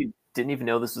 I bet you didn't even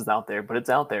know this was out there, but it's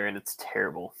out there and it's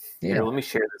terrible. Yeah. Here, let me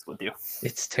share this with you.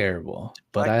 It's terrible,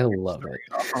 but I love it.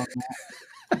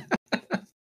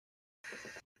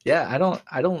 Yeah,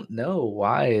 I don't know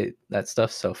why that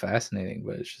stuff's so fascinating,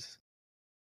 but it's just,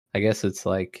 I guess it's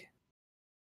like,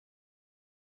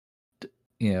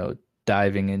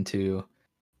 diving into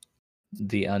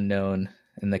the unknown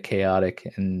and the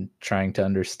chaotic and trying to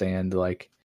understand like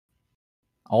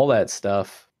all that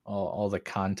stuff, all the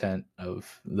content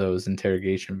of those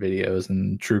interrogation videos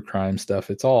and true crime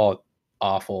stuff. It's all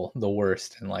awful, the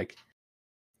worst, and like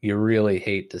you really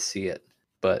hate to see it,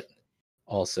 but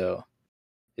also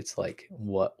it's like,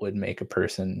 what would make a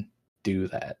person do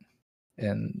that?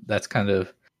 And that's kind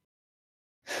of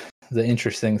the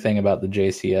interesting thing about the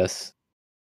JCS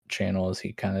channel, is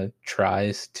he kind of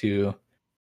tries to,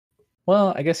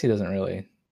 well, I guess he doesn't really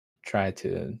try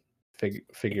to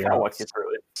figure out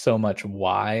so much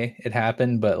why it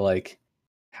happened, but like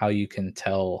how you can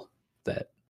tell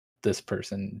that this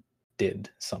person did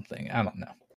something. I don't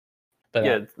know. But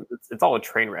yeah, it's all a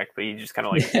train wreck, but you just kind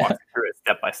of like walk through it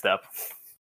step by step.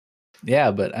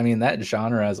 Yeah, but I mean, that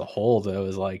genre as a whole, though,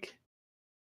 is like,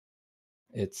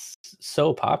 it's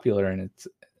so popular, and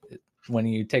when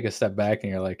you take a step back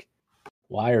and you're like,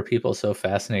 why are people so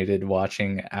fascinated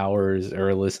watching hours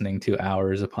or listening to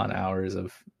hours upon hours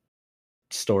of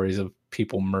stories of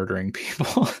people murdering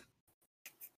people?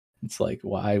 It's like,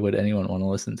 why would anyone want to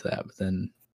listen to that? But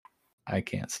then I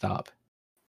can't stop.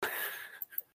 It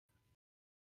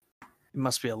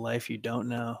must be a life you don't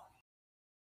know.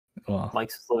 Well,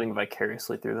 Mike's living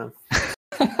vicariously through them.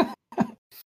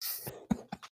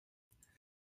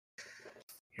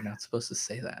 You're not supposed to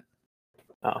say that.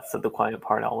 Oh, said the quiet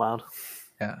part out loud.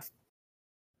 Yeah.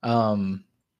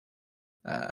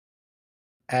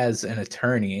 As an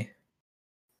attorney,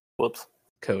 Whoops,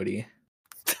 Cody.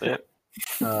 Yeah.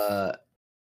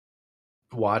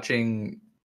 Watching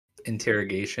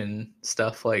interrogation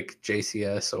stuff like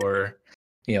JCS, or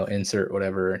insert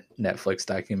whatever Netflix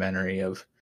documentary of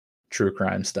true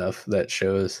crime stuff that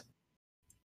shows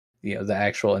the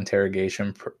actual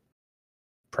interrogation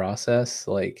process,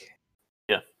 like,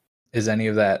 yeah, is any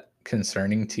of that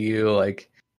concerning to you, like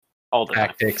all the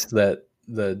tactics time that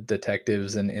the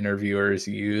detectives and interviewers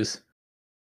use?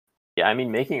 Yeah, I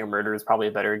mean, Making a Murder is probably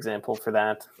a better example for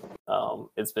that.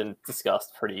 It's been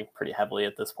discussed pretty heavily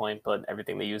at this point, but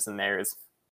everything they use in there is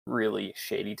really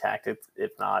shady tactics,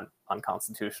 if not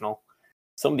unconstitutional.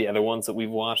 Some of the other ones that we've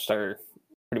watched are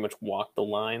pretty much walk the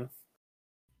line.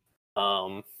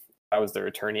 If I was their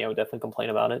attorney, I would definitely complain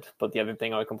about it. But the other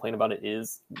thing I would complain about it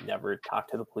is never talk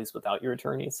to the police without your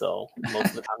attorney. So most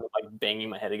of the time, I'm like banging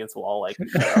my head against the wall, like,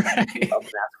 shut up, and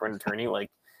ask for an attorney. Like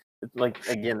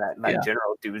again, that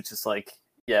general dude is just like,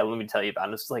 yeah, let me tell you about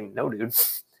it. It's just like, no, dude.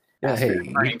 Yeah, hey,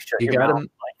 you got him.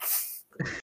 Like,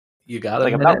 you got him.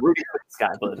 Like, I'm not rooting for this guy,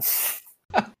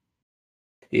 but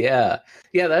yeah,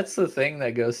 that's the thing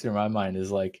that goes through my mind,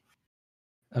 is like,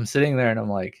 I'm sitting there and I'm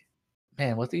like,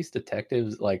 man, what these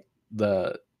detectives, like,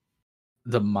 the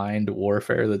mind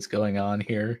warfare that's going on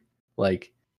here,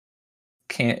 like,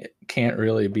 can't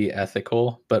really be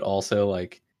ethical, but also,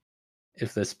 like,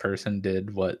 if this person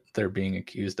did what they're being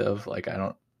accused of, like,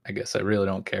 I guess I really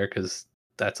don't care, because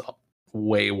that's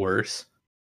way worse,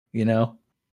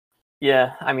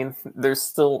 Yeah, I mean, there's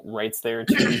still rights there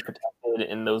to be protected.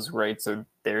 protected, and those rights are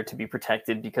there to be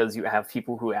protected because you have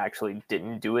people who actually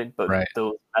didn't do it, but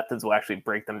those methods will actually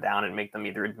break them down and make them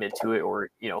either admit to it or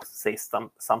say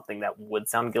something that would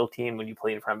sound guilty. And when you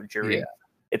play in front of a jury,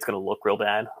 it's going to look real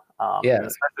bad. And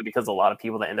especially because a lot of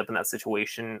people that end up in that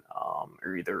situation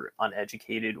are either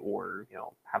uneducated or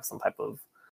have some type of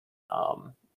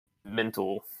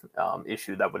mental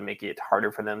issue that would make it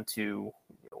harder for them to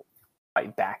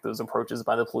fight back those approaches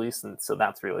by the police. And so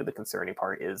that's really the concerning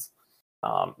part, is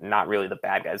not really the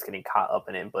bad guys getting caught up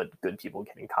in it, but good people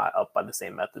getting caught up by the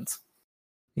same methods.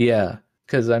 Yeah,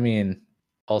 because I mean,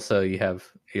 also you have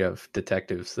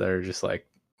detectives that are just like,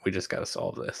 we just got to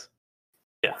solve this.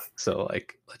 Yeah. So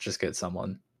like, let's just get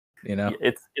someone.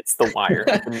 It's the wire.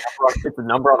 It's a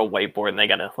number on a whiteboard, and they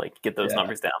gotta get those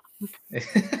numbers down.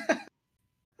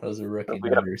 Those are rookie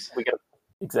numbers.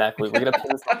 Exactly. We gotta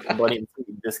pin somebody and see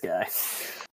this guy.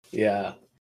 Yeah.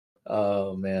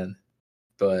 Oh man.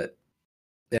 But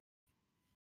yeah.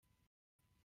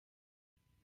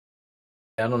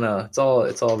 I don't know. It's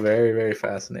all very, very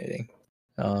fascinating.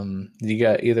 You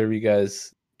got either of you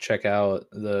guys check out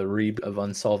the reboot of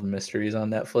Unsolved Mysteries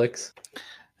on Netflix?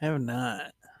 I have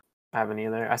not. I haven't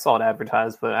either. I saw it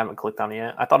advertised, but I haven't clicked on it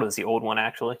yet. I thought it was the old one,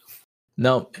 actually.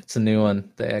 No, it's a new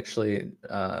one. They actually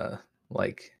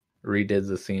redid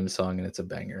the theme song, and it's a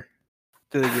banger.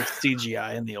 Did they get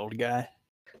CGI in the old guy?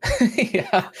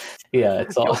 Yeah,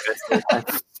 it's all.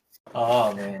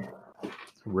 Oh man,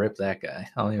 rip that guy.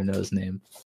 I don't even know his name.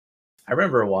 I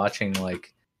remember watching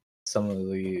some of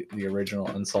the original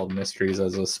Unsolved Mysteries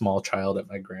as a small child at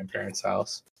my grandparents'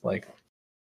 house, when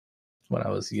I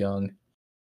was young.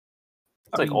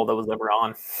 It's all that was ever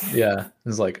on. Yeah, it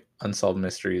was Unsolved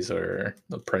Mysteries or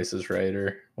The Price is Right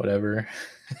or whatever.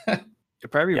 It'd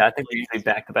probably I think they're usually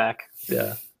back to back.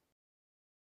 Yeah.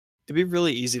 It'd be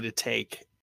really easy to take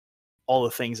all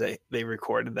the things that they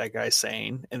recorded that guy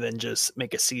saying and then just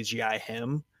make a CGI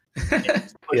him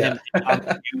and put him on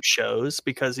new shows,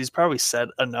 because he's probably said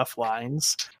enough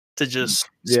lines to just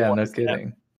no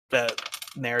kidding. That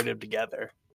narrative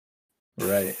together.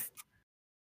 Right.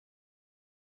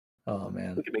 Oh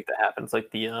man, we could make that happen. It's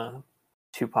like the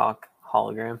Tupac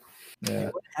hologram. Yeah.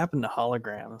 What happened to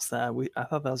holograms? I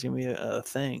thought that was gonna be a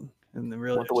thing, and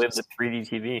really went the way of the 3D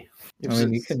TV. I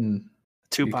mean, you can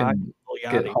Tupac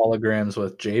get holograms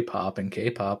with J-pop and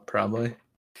K-pop probably.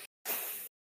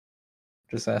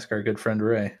 Just ask our good friend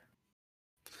Ray.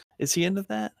 Is he into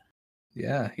that?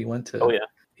 Yeah, he went to. Oh yeah,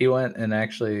 he went and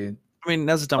actually. I mean,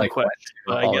 that's a dumb question.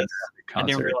 But I guess concert, I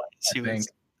didn't realize he was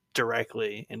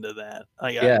directly into that.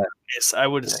 I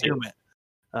would assume it.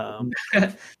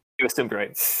 You assumed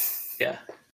right. Yeah.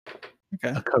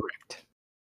 Okay. Correct.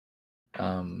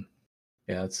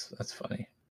 Yeah, that's funny.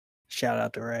 Shout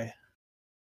out to Ray.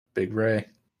 Big Ray.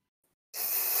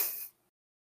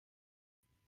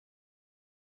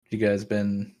 You guys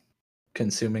been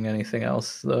consuming anything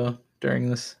else though during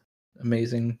this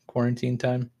amazing quarantine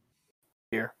time?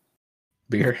 Beer.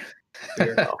 Beer.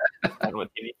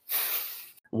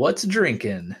 What's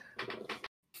drinking?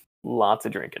 Lots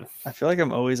of drinking. I feel like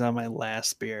I'm always on my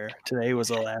last beer. Today was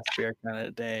the last beer kind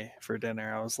of day for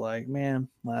dinner. I was like, man,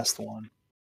 last one.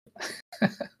 I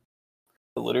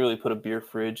literally put a beer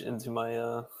fridge into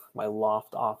my my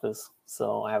loft office,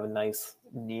 so I have a nice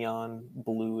neon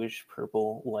bluish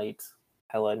purple light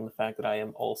highlighting the fact that I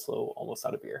am also almost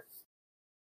out of beer.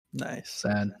 Nice.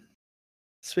 Sad.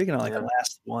 Speaking of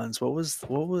last ones, what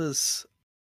was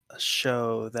a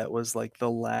show that was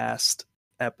the last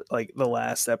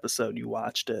episode you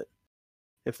watched it,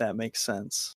 if that makes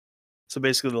sense? So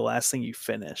basically the last thing you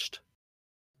finished.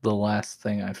 The last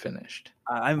thing I finished.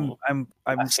 I'm in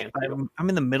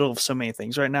the middle of so many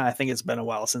things right now. I think it's been a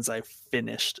while since I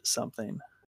finished something.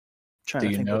 Do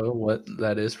you know what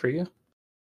that is for you?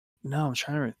 No, I'm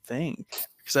trying to think,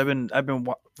 because I've been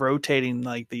rotating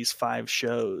these 5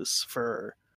 shows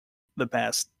for the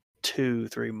past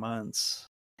 2-3 months.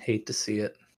 Hate to see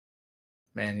it,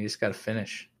 man. You just got to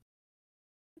finish.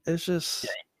 It's just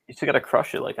you still got to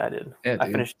crush it like I did. Yeah,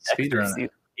 I finished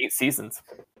 8 seasons.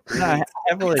 No, I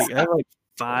have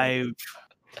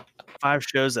 5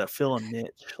 shows that fill a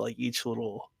niche, each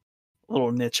little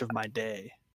niche of my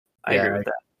day. I agree with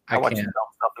that. I watch can't. dumb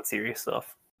stuff and serious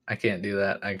stuff. I can't do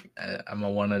that. I'm a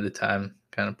one at a time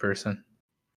kind of person.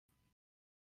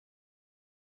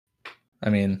 I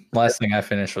mean, last thing I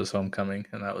finished was Homecoming,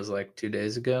 and that was 2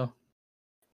 days ago.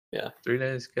 Yeah, 3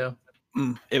 days ago.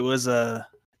 It was the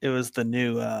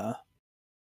new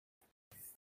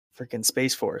freaking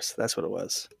Space Force. That's what it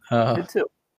was. I did too.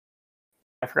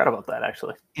 I forgot about that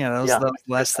actually. Yeah, that was the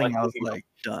last thing I was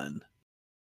done.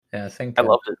 Yeah, I think I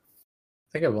loved it.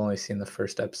 I think I've only seen the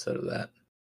first episode of that.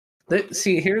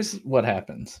 See, here's what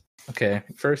happens. Okay,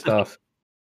 first off,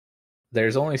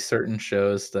 there's only certain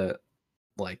shows that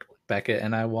like Beckett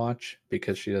and I watch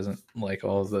because she doesn't like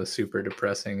all the super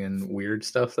depressing and weird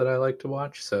stuff that I like to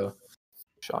watch. So,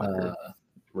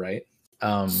 right.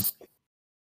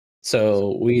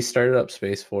 So we started up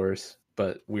Space Force,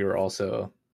 but we were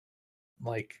also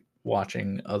like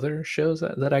watching other shows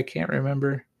that I can't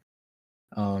remember.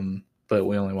 But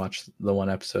we only watched the one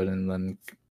episode and then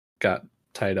got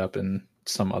tied up in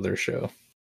some other show.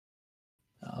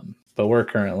 But we're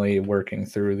currently working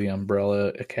through the Umbrella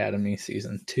Academy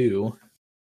season 2,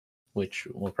 which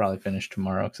we'll probably finish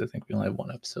tomorrow because I think we only have one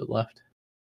episode left.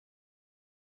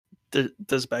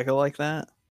 Does Becca like that?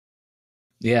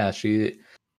 Yeah,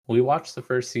 we watched the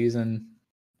first season.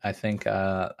 I think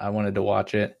I wanted to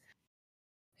watch it,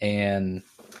 and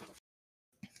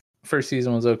first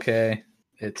season was okay.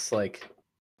 It's like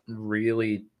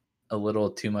really a little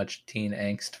too much teen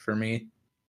angst for me.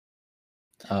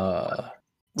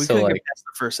 We couldn't get past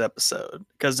the first episode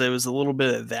because it was a little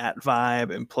bit of that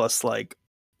vibe, and plus like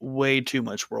way too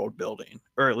much world building,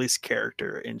 or at least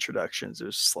character introductions. It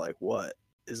was just like, what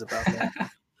is about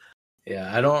that?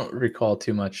 Yeah, I don't recall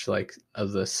too much like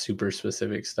of the super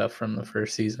specific stuff from the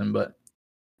first season, but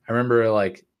I remember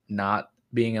like not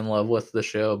being in love with the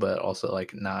show, but also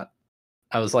like not.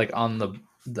 I was like on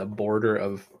the border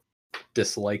of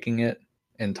disliking it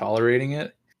and tolerating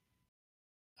it.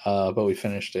 But we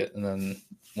finished it, and then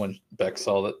when Beck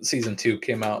saw that season 2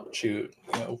 came out, she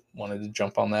wanted to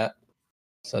jump on that.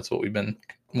 So that's what we've been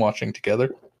watching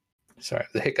together. Sorry,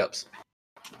 the hiccups.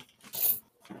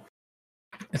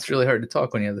 It's really hard to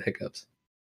talk when you have the hiccups.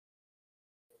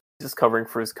 Just covering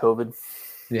for his COVID.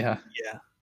 Yeah. Yeah.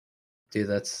 Dude,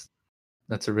 that's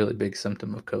a really big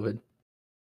symptom of COVID.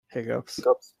 Hiccups.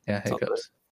 Yeah, hiccups.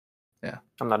 Yeah.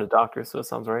 I'm not a doctor, so it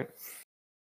sounds right.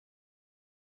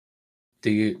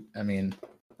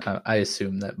 I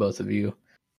assume that both of you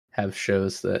have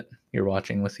shows that you're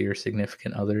watching with your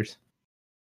significant others.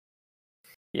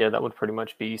 Yeah, that would pretty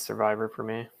much be Survivor for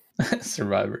me.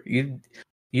 Survivor.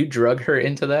 You drug her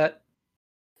into that?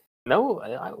 No,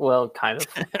 well, kind of.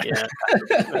 Yeah,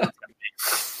 kind of.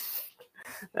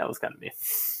 That was kind of me.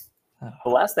 Oh.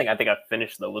 The last thing I think I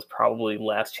finished though was probably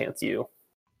Last Chance U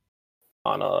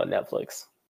on Netflix.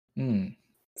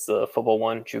 It's the football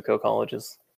one, JUCO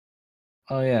colleges.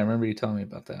 Oh yeah, I remember you telling me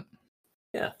about that.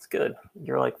 Yeah, it's good.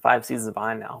 You're like 5 seasons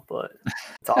behind now, but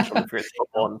it's awesome if you're in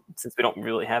football. And since we don't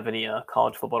really have any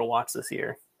college football to watch this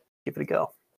year, give it a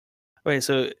go. Wait,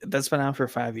 so that's been out for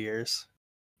 5 years?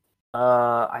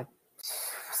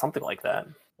 Something like that.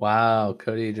 Wow,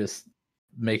 Cody just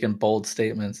making bold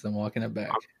statements and walking it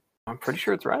back. I'm pretty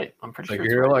sure it's right. I'm pretty sure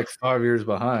you're like 5 years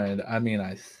behind. I mean,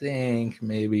 I think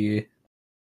maybe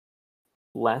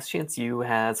Last Chance U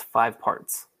has 5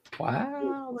 parts.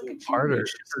 Wow, look at you. You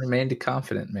remained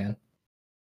confident, man.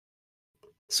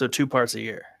 So 2 parts a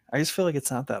year. I just feel like it's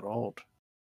not that old.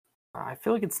 I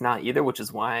feel like it's not either, which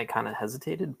is why I kind of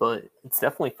hesitated, but it's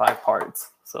definitely 5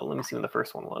 parts. So let me see when the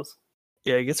first one was.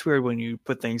 Yeah, it gets weird when you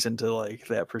put things into like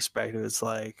that perspective. It's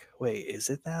like, wait, is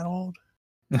it that old?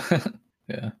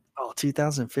 Yeah. Oh,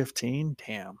 2015?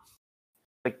 Damn.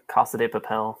 Like Casa de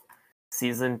Papel,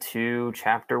 season 2,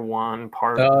 chapter 1,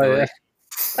 part 3. Yeah.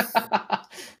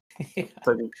 Yeah.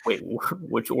 So, wait,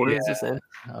 which order is this in?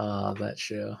 That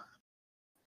show.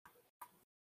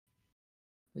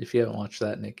 If you haven't watched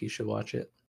that, Nick, you should watch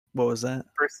it. What was that?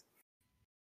 First.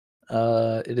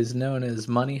 It is known as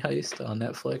Money Heist on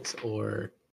Netflix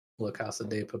or La Casa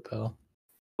de Papel,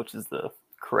 which is the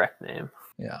correct name.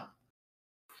 Yeah.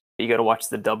 You got to watch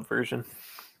the dub version.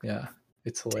 Yeah,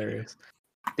 it's hilarious,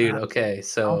 dude. Okay,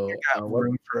 so I'm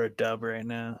room for a dub right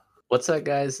now. What's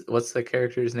the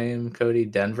character's name? Cody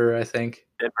Denver, I think.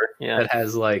 Denver, yeah. That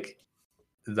has like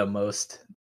the most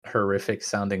horrific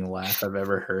sounding laugh I've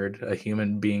ever heard a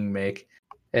human being make.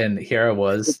 And here I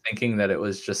was thinking that it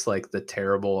was just like the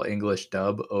terrible English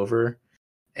dub over.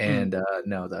 And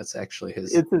no, that's actually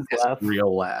his laugh.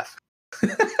 Real laugh.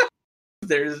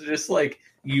 There's just like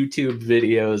YouTube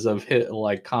videos of him,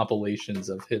 like compilations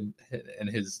of him and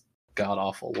his god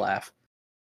awful laugh.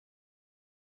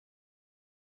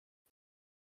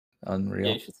 Unreal.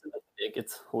 Yeah, you should see that.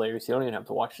 It's hilarious. You don't even have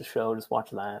to watch the show; just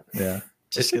watch that. Yeah,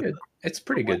 it's a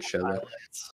pretty good show though.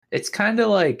 It's kind of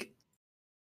like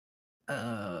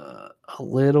a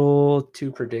little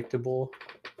too predictable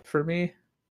for me.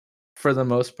 For the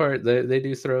most part, they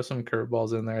do throw some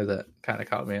curveballs in there that kind of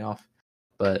caught me off.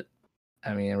 But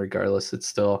I mean, regardless, it's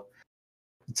still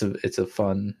it's a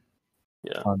fun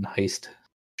heist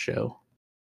show.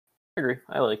 I agree.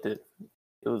 I liked it.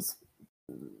 It was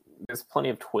there's plenty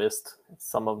of twist.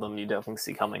 Some of them you definitely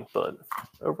see coming, but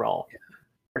overall,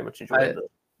 pretty much enjoy the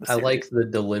I series. like the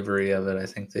delivery of it. I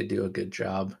think they do a good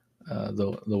job.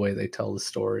 The way they tell the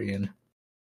story, and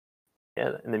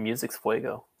the music's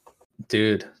fuego.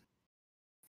 Dude,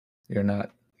 you're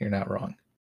not wrong.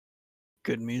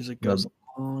 Good music goes a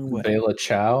long way. Bela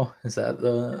Ciao, is that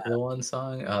the one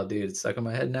song? Oh, dude, it's stuck in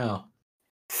my head now,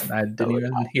 and I didn't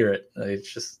even hear it.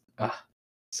 It's just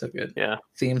so good. Yeah,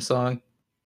 theme song,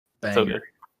 banger. So good.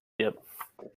 Yep,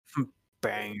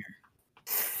 banger.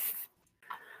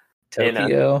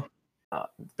 Tokyo,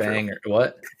 banger. True.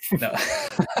 What? No.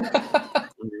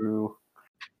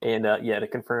 And to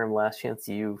confirm, Last Chance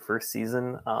U first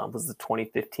season was the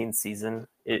 2015 season.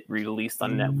 It released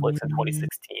on Netflix in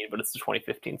 2016, but it's the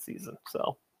 2015 season.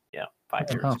 So, 5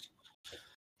 years.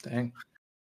 Dang.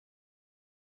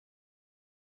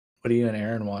 What do you and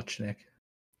Aaron watch, Nick?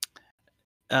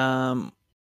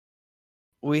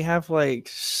 We have like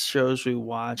shows we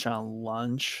watch on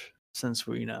lunch since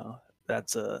we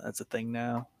that's a thing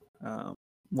now.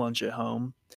 Lunch at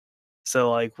home.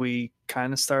 So like we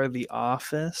kind of started The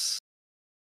Office,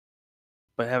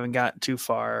 but haven't gotten too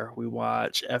far. We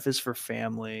watch F is for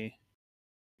Family,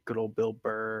 good old Bill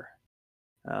Burr.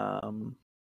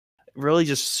 Really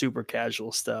just super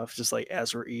casual stuff, just like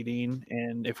as we're eating.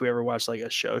 And if we ever watch like a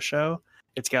show,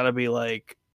 it's got to be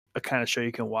like a kind of show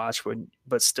you can watch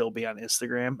but still be on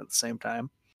Instagram at the same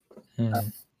time.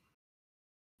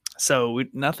 So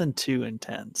nothing too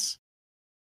intense.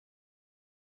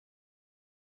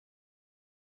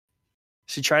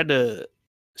 She's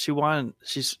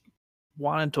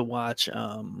wanted to watch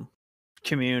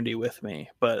Community with me,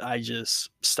 but I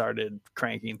just started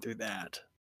cranking through that.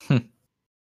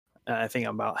 I think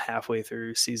I'm about halfway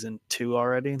through season 2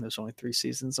 already. There's only 3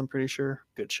 seasons, I'm pretty sure.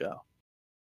 Good show.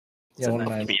 Yeah, one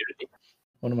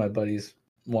of my buddies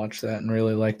watched that and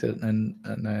really liked it, and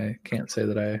I can't say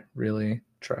that I really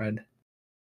tried.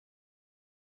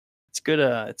 It's good.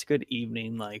 It's a good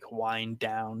evening, like wind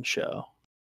down show.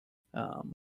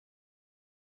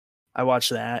 I watch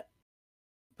that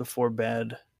before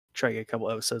bed. Try to get a couple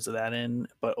episodes of that in,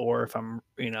 or if I'm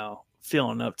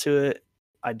feeling up to it,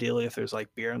 ideally if there's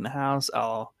like beer in the house,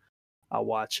 I'll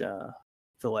watch The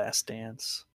Last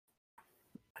Dance.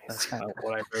 That's kind of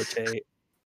what I rotate.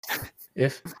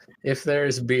 If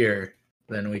there's beer,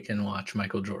 then we can watch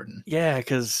Michael Jordan. Yeah,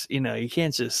 because you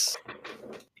can't just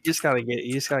you just gotta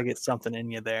get something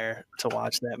in you there to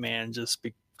watch that man just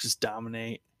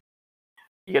dominate.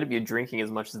 You got to be drinking as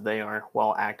much as they are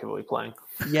while actively playing.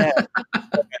 Yeah,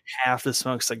 half the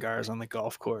smoke cigars on the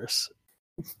golf course.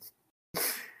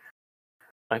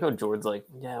 Michael Jordan's like,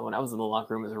 when I was in the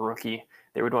locker room as a rookie,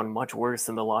 they were doing much worse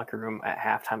in the locker room at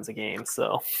halftimes a game.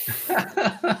 So,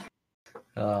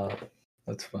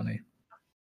 that's funny.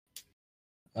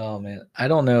 Oh man, I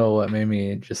don't know what made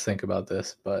me just think about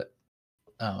this, but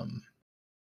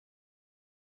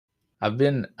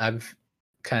I've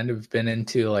kind of been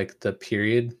into like the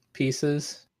period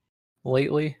pieces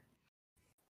lately,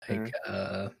 like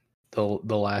the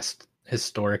last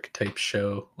historic type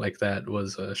show like that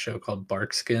was a show called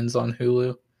Barkskins on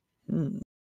Hulu.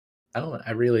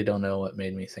 I really don't know what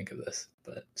made me think of this,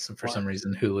 but for some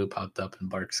reason Hulu popped up and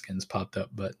Barkskins popped up.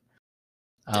 But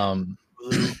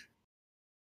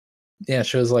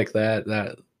shows like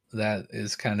that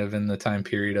is kind of in the time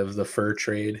period of the fur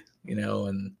trade,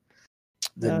 and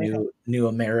the new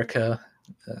America,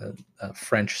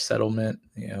 French settlement,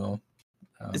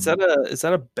 Is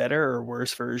that a better or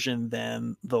worse version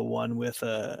than the one with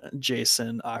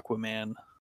Jason Aquaman?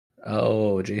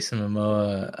 Oh, Jason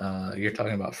Momoa. You're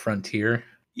talking about Frontier?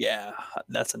 Yeah,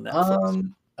 that's a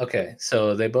Netflix. Okay,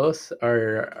 so they both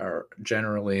are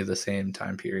generally the same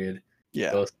time period.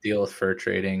 Yeah, both deal with fur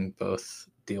trading. Both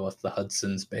deal with the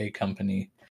Hudson's Bay Company.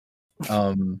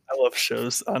 I love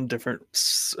shows on different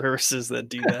services that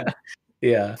do that.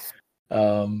 Yeah.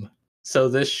 So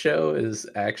this show is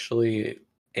actually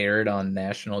aired on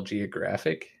National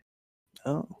Geographic.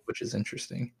 Oh, which is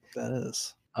interesting. That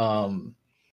is.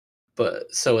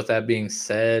 But so with that being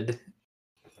said,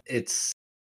 it's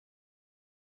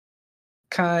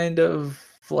kind of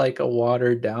like a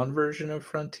watered down version of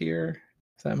Frontier.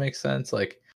 Does that make sense?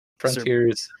 Like Frontier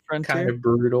is kind of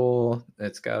brutal.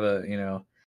 It's got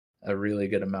a really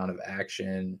good amount of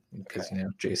action because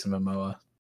Jason Momoa.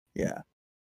 Yeah.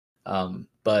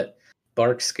 But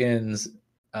Barkskins,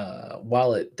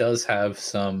 while it does have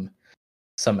some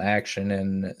action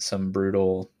and some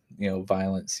brutal,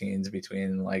 violent scenes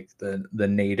between like the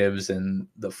natives and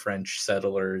the French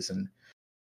settlers and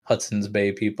Hudson's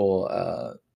Bay people,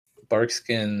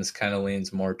 Barkskins kind of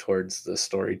leans more towards the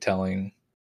storytelling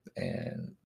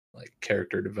and like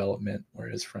character development,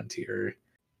 whereas Frontier,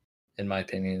 in my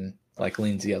opinion, like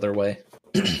leans the other way.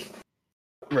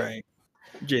 Right.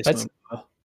 Jason.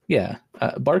 Yeah.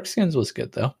 Barkskins was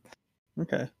good though.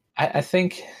 Okay. I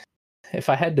think if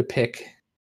I had to pick,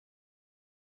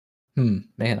 man,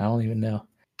 I don't even know.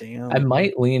 Damn. I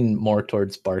might lean more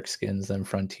towards Barkskins than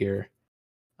Frontier,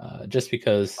 just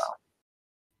because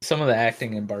some of the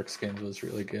acting in Barkskins was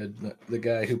really good. The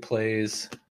guy who plays,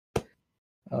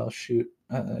 oh shoot,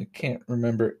 I can't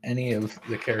remember any of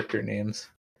the character names,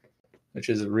 which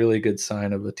is a really good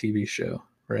sign of a TV show,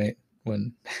 right?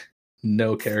 When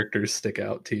no characters stick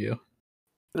out to you.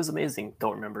 It was amazing.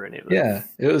 Don't remember any of it. Yeah,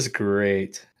 it was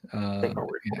great. Take my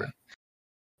word for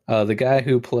it. The guy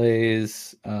who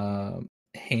plays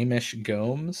Hamish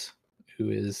Gomes, who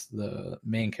is the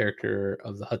main character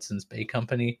of the Hudson's Bay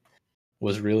Company,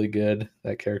 was really good.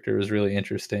 That character was really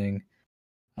interesting.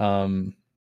 And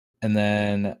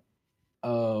then,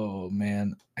 oh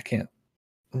man, I can't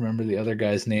remember the other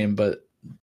guy's name, but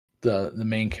the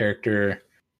main character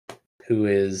who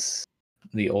is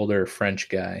the older French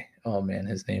guy. Oh man,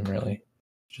 his name really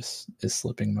just is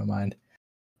slipping my mind.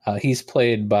 He's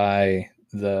played by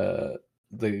the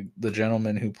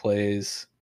gentleman who plays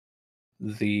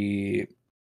the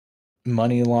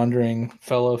money laundering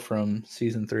fellow from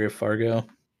season 3 of Fargo,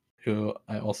 who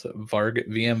I also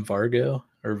VM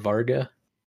Varga,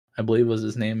 I believe was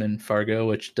his name in Fargo,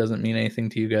 which doesn't mean anything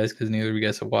to you guys because neither of you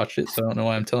guys have watched it, so I don't know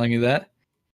why I'm telling you that.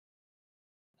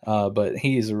 But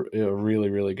he's a really,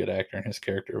 really good actor, and his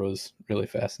character was really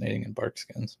fascinating in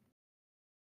Barkskins.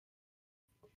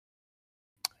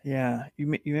 Yeah, you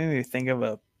made me think of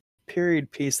a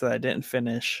period piece that I didn't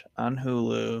finish on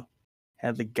Hulu.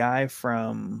 Had the guy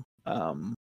from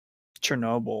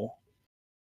Chernobyl,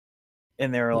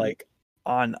 and they were like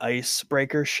on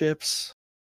icebreaker ships,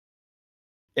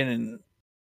 and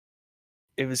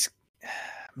it was,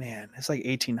 man, it's like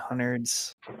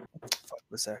 1800s. What the fuck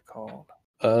was that called?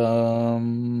 It's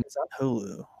on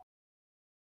Hulu.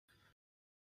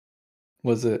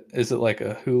 Is it like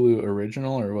a Hulu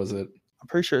original, or was it? I'm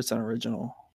pretty sure it's an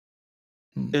original.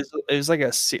 It was like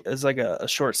a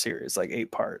short series, like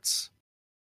 8 parts.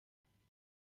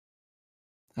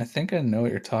 I think I know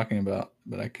what you're talking about,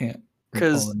 but I can't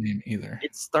recall the name either.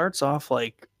 It starts off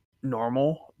like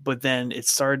normal, but then it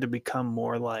started to become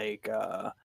more like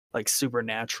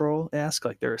supernatural-esque.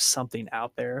 Like there's something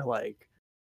out there like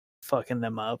fucking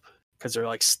them up because they're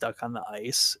like stuck on the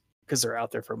ice because they're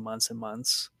out there for months and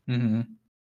months. Mm-hmm.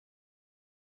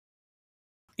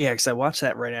 Yeah, because I watched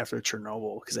that right after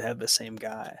Chernobyl because it had the same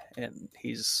guy, and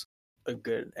he's a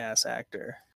good ass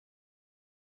actor.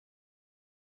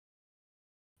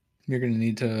 You're gonna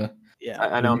need to. Yeah,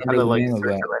 I know. I'm trying to like search it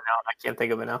right now. I can't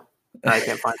think of it now. I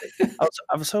can't find it.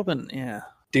 I was hoping. Yeah.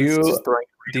 Do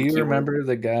you remember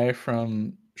the guy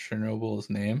from Chernobyl's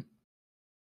name?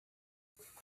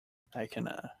 I can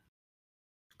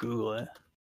Google it.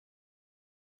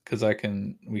 Because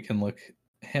we can look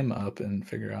him up and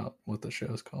figure out what the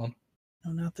show's called.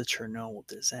 No, not the Chernobyl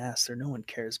disaster. No one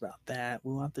cares about that.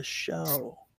 We want the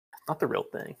show. Not the real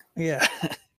thing. Yeah.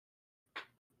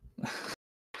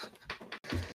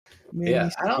 Yeah,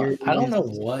 I don't know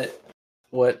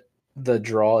what the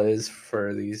draw is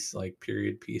for these like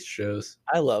period piece shows.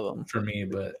 I love them for me,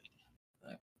 but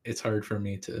it's hard for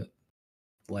me to,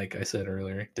 like I said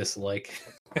earlier, dislike.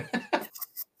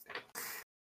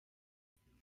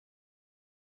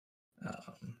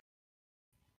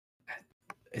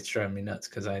 It's driving me nuts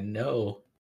because I know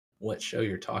what show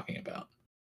you're talking about.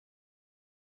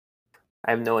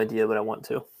 I have no idea, but I want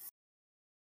to.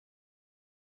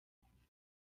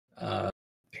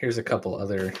 Here's a couple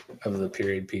other of the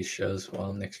period piece shows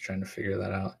while Nick's trying to figure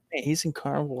that out. Hey, he's in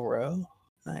Carnival Row.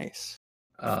 Nice.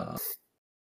 The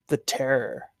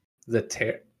Terror. The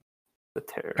Terror.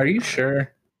 Are you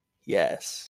sure?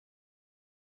 Yes.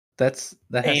 That's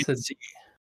what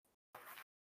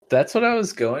I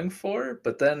was going for,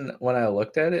 but then when I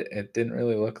looked at it, it didn't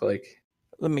really look like.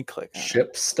 Let me click on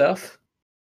ship stuff.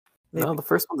 No, the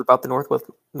first one's about the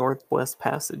Northwest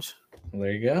Passage. Well,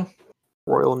 there you go.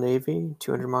 Royal Navy,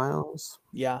 200 miles.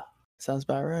 Yeah, sounds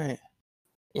about right.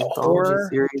 Anthology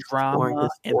series, drama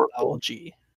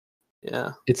anthology.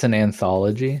 Yeah, it's an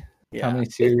anthology. Yeah. How many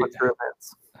series?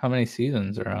 How many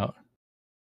seasons are out?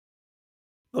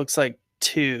 Looks like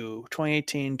 2,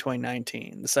 2018,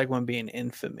 2019. The second one being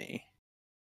Infamy.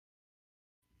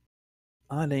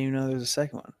 I didn't even know there was a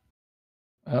second one.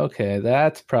 Okay,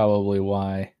 that's probably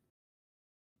why.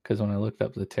 Because when I looked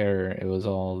up The Terror, it was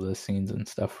all the scenes and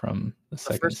stuff from the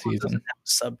second season. Doesn't have a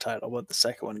subtitle, but the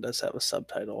second one does have a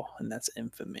subtitle, and that's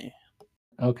Infamy.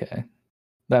 Okay,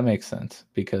 that makes sense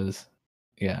because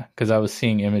Yeah, because I was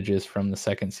seeing images from the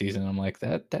second season. I'm like,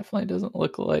 that definitely doesn't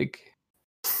look like.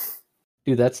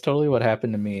 Dude, that's totally what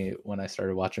happened to me when I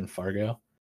started watching Fargo.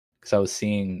 Because I was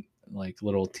seeing like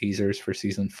little teasers for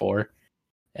season 4,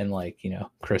 and like, you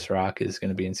know, Chris Rock is going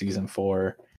to be in season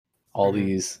 4. All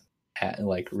these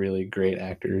like really great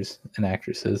actors and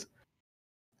actresses,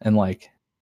 and like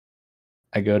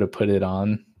I go to put it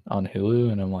on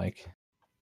Hulu, and I'm like,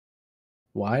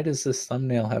 why does this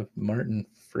thumbnail have Martin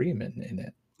Freeman in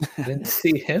it? I didn't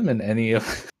see him in any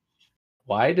of.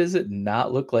 Why does it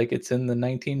not look like it's in the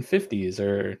 1950s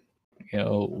or, you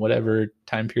know, whatever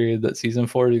time period that season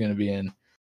 4 is going to be in?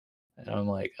 And I'm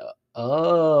like,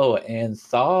 oh,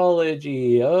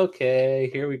 anthology. Okay,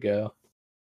 here we go.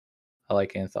 I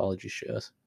like anthology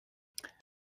shows.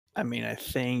 I mean, I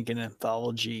think an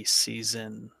anthology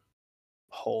season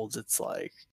holds it's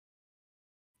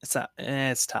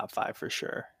it's top 5 for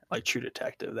sure. Like True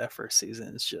Detective, that first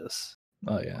season is just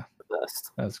Oh yeah, The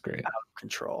best. that's great. out of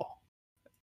control.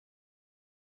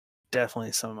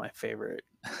 Definitely some of my favorite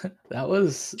That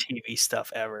was TV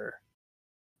stuff ever.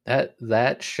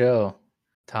 that show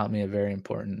taught me a very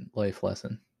important life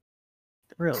lesson.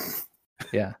 Really?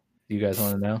 Yeah, you guys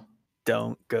want to know?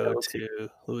 Don't go to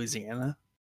Louisiana.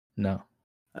 No,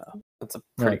 That's a no,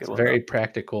 pretty it's good one. very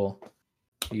practical.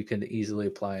 You can easily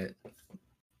apply it.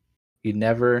 You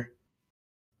never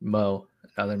mow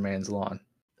another man's lawn.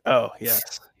 Oh,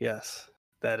 yes.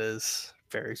 That is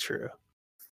very true.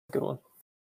 Good one.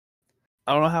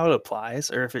 I don't know how it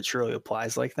applies or if it truly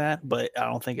applies like that, but I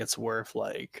don't think it's worth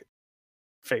like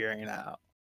figuring it out.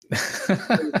 Because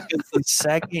the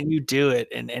second you do it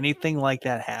and anything like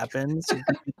that happens, you're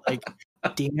gonna be like,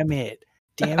 damn it.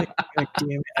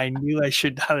 I knew I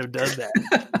should not have done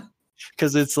that.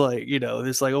 Because it's like, you know,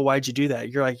 it's like, oh, why'd you do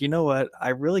that? You're like, you know what? I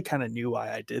really kind of knew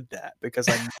why I did that because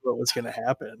I knew what was going to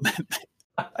happen.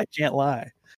 I can't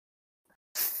lie.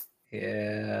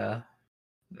 Yeah,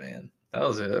 man, that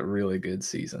was a really good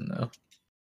season though.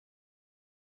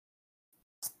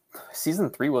 Season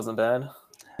 3 wasn't bad.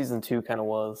 Season 2 kind of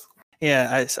was.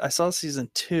 Yeah, I saw season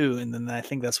 2, and then I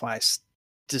think that's why I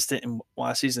just didn't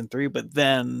watch season 3. But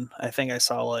then I think I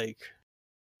saw like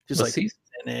just like in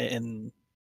it and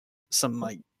some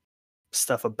like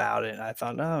stuff about it. And I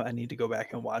thought, oh, I need to go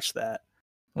back and watch that.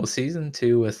 Well, season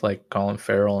 2 with like Colin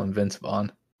Farrell and Vince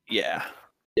Vaughn. Yeah.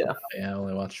 Yeah, I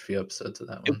only watched a few episodes of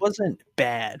that one. It wasn't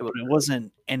bad, but it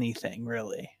wasn't anything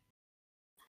really.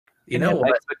 You know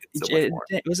what?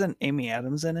 It wasn't Amy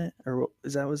Adams in it, or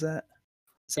was that?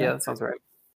 Yeah, that sounds right.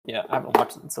 Yeah, I haven't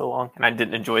watched it in so long, and I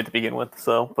didn't enjoy it to begin with.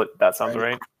 So, but that sounds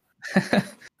right.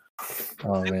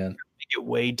 Oh man, make it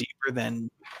way deeper than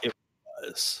it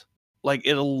was. Like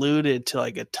it alluded to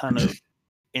like a ton of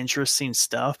interesting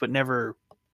stuff, but never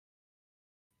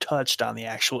touched on the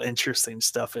actual interesting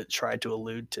stuff it tried to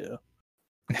allude to.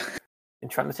 And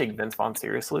trying to take Vince Vaughn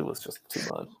seriously was just too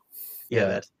much.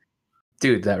 Yeah.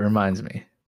 Dude, that reminds me.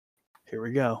 Here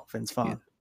we go, Vince Vaughn.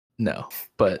 No,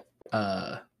 but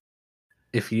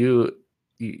if you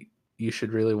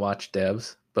should really watch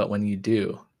Devs, but when you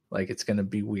do, like it's gonna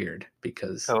be weird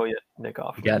because Nick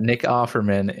Offerman. You got Nick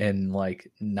Offerman in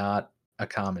like not a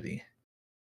comedy.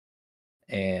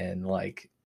 And like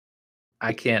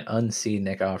I can't unsee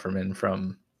Nick Offerman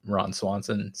from Ron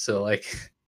Swanson. So like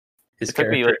it took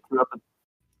me like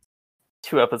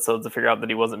 2 episodes to figure out that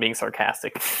he wasn't being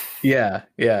sarcastic. Yeah,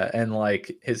 and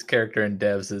like his character in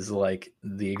Devs is like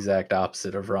the exact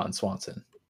opposite of Ron Swanson,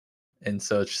 and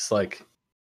so it's just like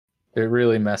it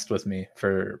really messed with me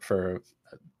for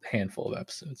a handful of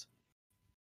episodes.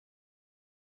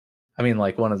 I mean,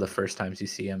 like one of the first times you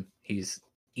see him, he's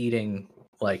eating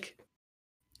like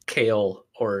kale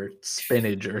or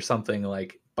spinach or something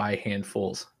like by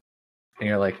handfuls, and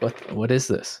you're like, what is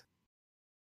this?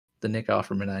 The Nick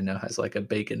Offerman I know has like a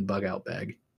bacon bug out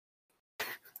bag.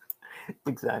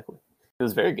 Exactly. It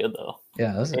was very good though.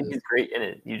 Yeah, and he's great in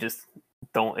it. You just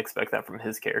don't expect that from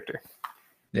his character.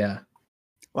 Yeah.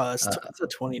 Wow, that's a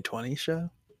 2020 show.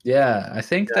 Yeah, I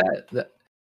think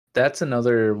that's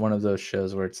another one of those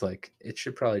shows where it's like it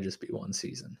should probably just be one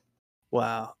season.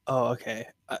 Wow. Oh, okay.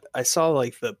 I saw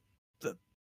like the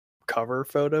cover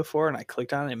photo for it, and I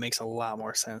clicked on it. It makes a lot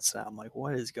more sense now. I'm like,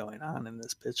 what is going on in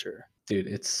this picture? Dude,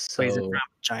 it's so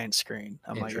giant screen.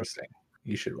 I'm interesting. Like,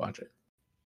 you should watch it.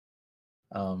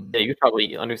 Yeah, you could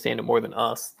probably understand it more than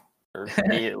us, or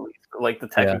me at least. Like the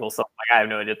technical stuff, like I have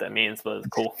no idea what that means, but it's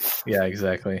cool. Yeah,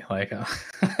 exactly. Like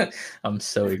I'm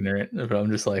so ignorant, but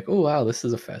I'm just like, oh wow, this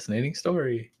is a fascinating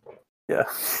story. Yeah.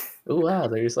 Oh wow,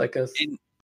 there's like a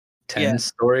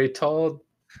 10-story tall,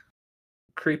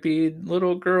 creepy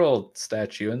little girl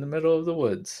statue in the middle of the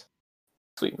woods.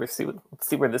 Sweet. Let's see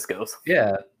where this goes.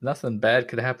 Yeah, nothing bad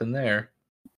could happen there.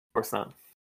 Of course not.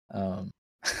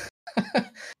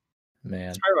 Man,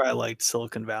 That's probably why I liked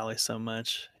Silicon Valley so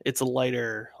much. It's a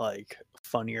lighter, like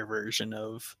funnier version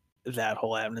of that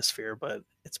whole atmosphere, but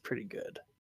it's pretty good.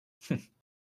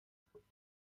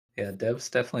 Yeah, Devs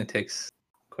definitely takes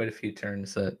quite a few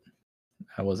turns that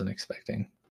I wasn't expecting.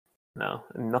 No,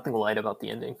 nothing light about the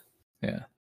ending. Yeah,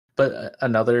 but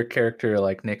another character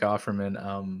like Nick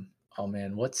Offerman. Oh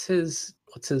man, what's his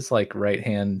like right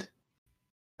hand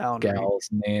gal's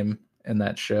name in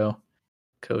that show?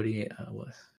 Cody. What?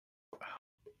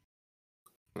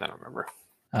 I don't remember.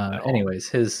 Anyways,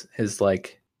 his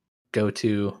like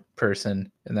go-to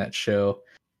person in that show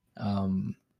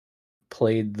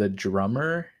played the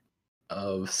drummer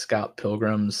of Scott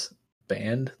Pilgrim's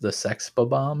band, the Sex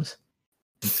Bombs,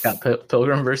 in Scott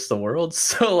Pilgrim vs. the World.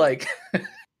 So like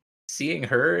seeing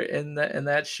her in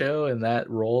that show in that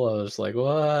role, I was like,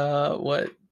 what?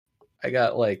 I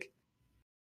got like,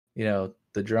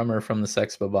 the drummer from the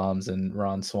Sex Bombs and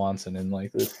Ron Swanson in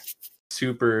like this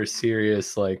super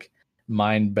serious like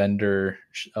mind bender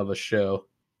of a show.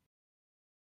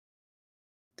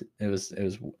 It was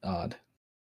odd.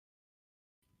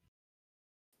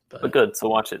 But good, so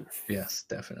watch it. Yes,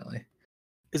 definitely.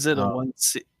 Is it a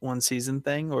one season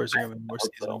thing, or is there more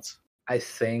seasons? I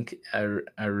think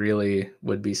I really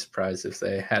would be surprised if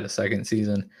they had a second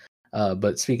season.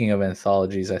 But speaking of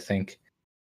anthologies, I think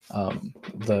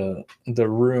the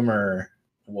rumor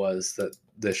was that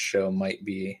this show might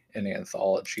be an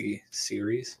anthology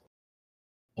series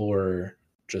or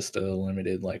just a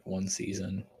limited like one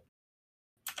season.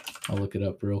 I'll look it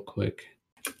up real quick.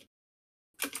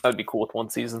 That'd be cool with one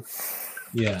season.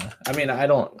 Yeah, I mean,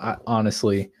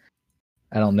 honestly,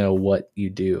 I don't know what you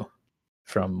do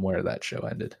from where that show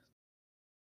ended.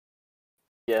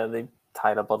 Yeah, they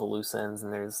tied up all the loose ends,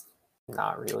 and there's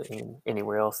not really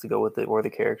anywhere else to go with it or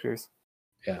the characters.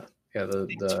 Yeah.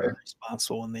 It's very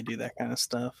responsible when they do that kind of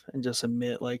stuff and just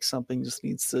admit like something just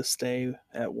needs to stay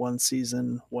at one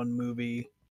season, one movie.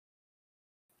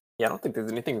 Yeah, I don't think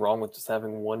there's anything wrong with just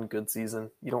having one good season.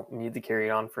 You don't need to carry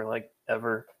it on for like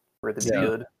ever for it to be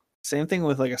good. Same thing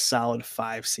with like a solid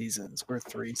 5 seasons or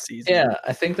 3 seasons. Yeah,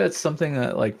 I think that's something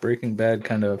that like Breaking Bad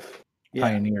kind of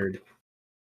pioneered.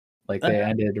 Like they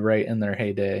ended right in their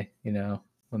heyday,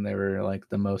 when they were like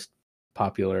the most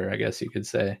popular, I guess you could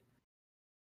say.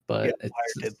 But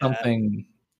it's something.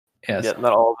 Yes. Yeah,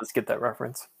 not all of us get that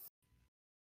reference.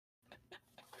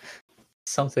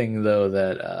 Something though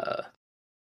that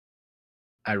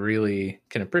I really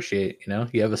can appreciate.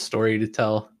 You have a story to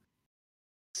tell,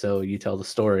 so you tell the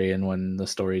story, and when the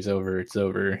story's over, it's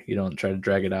over. You don't try to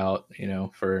drag it out,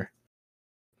 for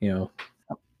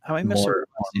how many more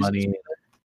money.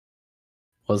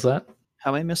 Was that?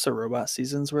 How many Mr. Robot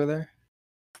seasons were there?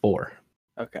 4.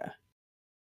 Okay. I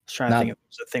was trying to think if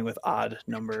there's a thing with odd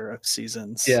number of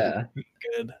seasons. Yeah.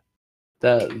 Good.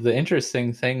 The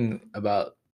interesting thing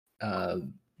about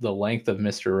the length of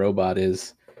Mr. Robot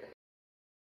is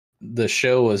the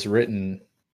show was written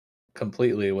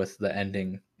completely with the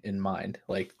ending in mind.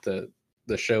 Like the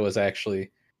show was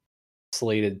actually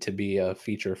slated to be a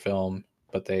feature film,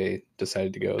 but they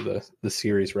decided to go the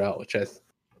series route, which I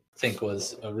think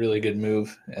was a really good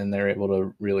move, and they're able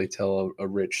to really tell a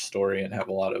rich story and have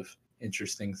a lot of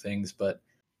interesting things. But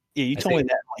yeah, you told me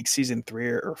that like season 3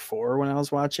 or 4 when I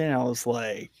was watching. I was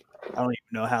like, I don't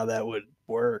even know how that would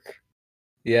work.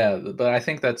 Yeah, but I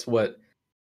think that's what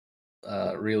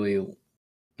really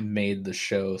made the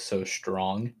show so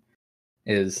strong,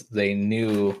 is they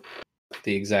knew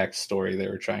the exact story they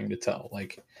were trying to tell.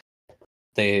 Like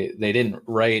they didn't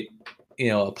write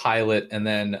a pilot and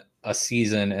then a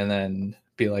season and then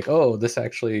be like, oh, this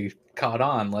actually caught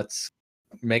on, let's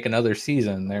make another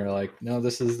season. They're like, no,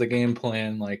 this is the game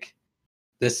plan, like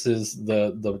this is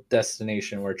the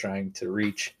destination we're trying to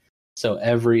reach. So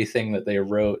everything that they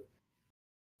wrote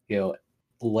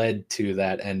led to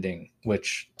that ending,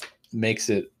 which makes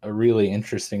it a really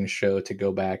interesting show to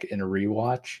go back and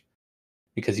rewatch,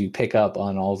 because you pick up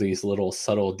on all these little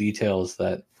subtle details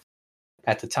that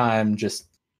at the time just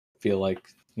feel like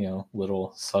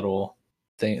little subtle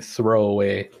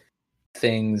throwaway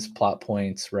things, plot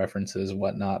points, references,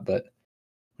 whatnot. But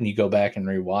when you go back and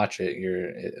rewatch it,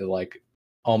 it like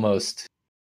almost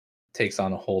takes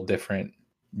on a whole different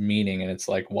meaning, and it's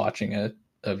like watching a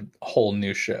whole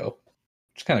new show,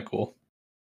 which is kind of cool.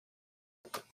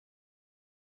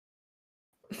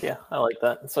 Yeah, I like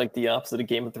that. It's like the opposite of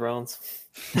Game of Thrones.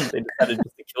 They decided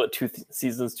just to kill it 2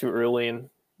 seasons too early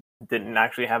and didn't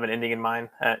actually have an ending in mind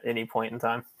at any point in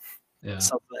time. Yeah.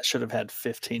 Something that should have had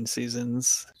 15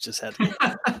 seasons just had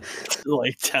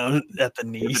like down at the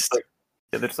knees.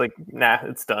 They're just like, nah,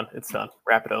 it's done. It's done.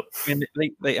 Wrap it up. And I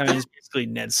mean, it's basically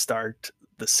Ned Stark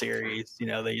the series. You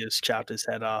know, they just chopped his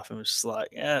head off and was just like,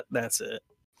 yeah, that's it.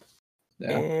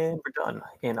 Yeah. And we're done.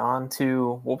 And on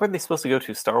to, what were they supposed to go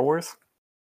to? Star Wars?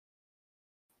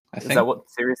 Is that what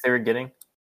series they were getting?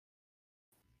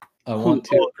 I want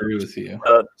to agree with you.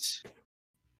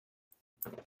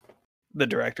 The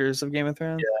directors of Game of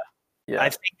Thrones. Yeah.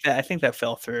 I think that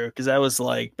fell through because I was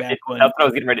like back when. That's what I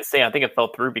was getting ready to say. I think it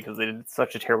fell through because they did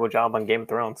such a terrible job on Game of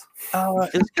Thrones. It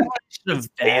was kind of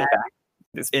bad.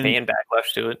 This fan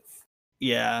backlash to it.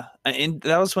 Yeah, and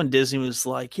that was when Disney was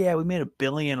like, "Yeah, we made $1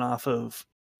 billion off of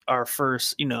our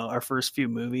first few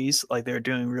movies. Like they were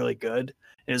doing really good."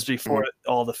 It was before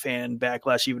all the fan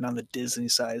backlash, even on the Disney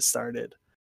side, started.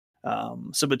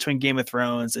 So between Game of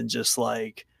Thrones and just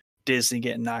like Disney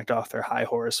getting knocked off their high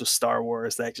horse with Star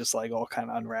Wars, that just like all kind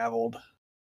of unraveled.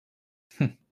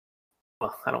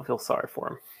 Well, I don't feel sorry for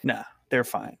them. Nah, they're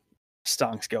fine.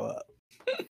 Stonks go up.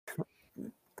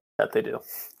 That they do.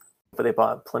 But they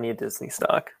bought plenty of Disney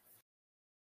stock.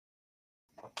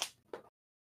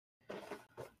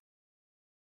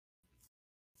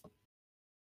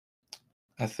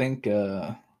 I think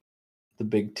the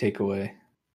big takeaway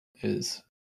is,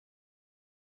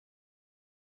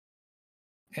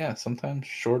 sometimes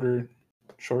shorter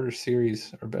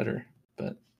series are better,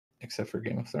 but except for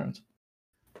Game of Thrones.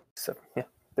 So yeah,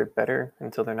 they're better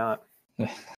until they're not.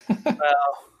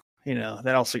 Well,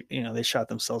 that also, they shot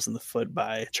themselves in the foot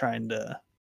by trying to,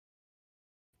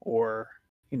 or,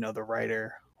 the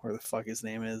writer, or the fuck his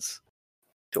name is.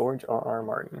 George R.R.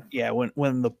 Martin. Yeah,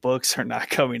 when the books are not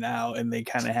coming out and they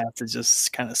kind of have to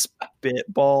just kind of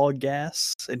spitball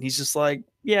guess, and he's just like,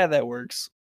 yeah, that works.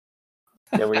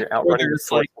 Yeah, where you're outrunning the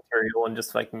source material and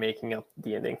just like making up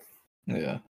the ending.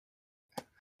 Yeah.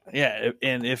 Yeah,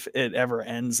 and if it ever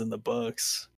ends in the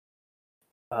books.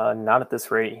 Not at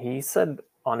this rate. He said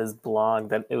on his blog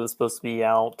that it was supposed to be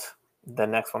out, the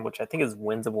next one, which I think is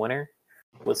Winds of Winter,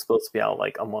 was supposed to be out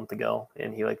like a month ago,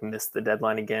 and he like missed the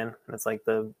deadline again. And it's like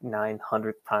the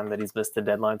 900th time that he's missed the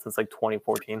deadline since like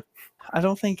 2014. I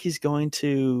don't think he's going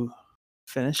to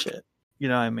finish it. You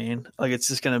know what I mean? Like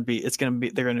they're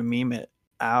going to meme it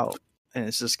out, and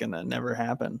it's just going to never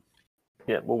happen.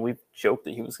 Yeah, well, we joked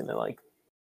that he was going to like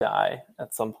die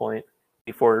at some point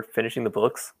before finishing the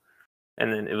books.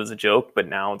 And then it was a joke, but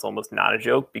now it's almost not a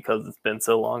joke because it's been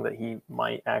so long that he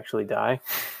might actually die.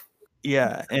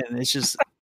 Yeah, and it's just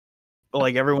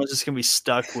like everyone's just gonna be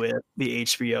stuck with the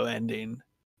HBO ending.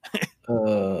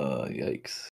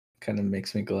 Yikes! Kind of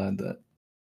makes me glad that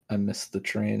I missed the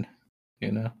train.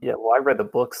 Yeah, well, I read the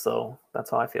books, so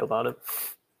that's how I feel about it.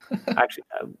 Actually,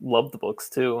 I love the books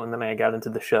too, and then I got into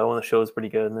the show, and the show was pretty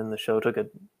good, and then the show took a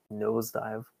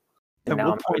nosedive. And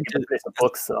now I'm going to finish the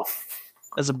books, so.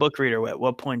 As a book reader, at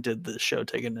what point did the show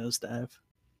take a nosedive?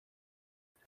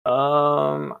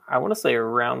 I want to say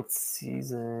around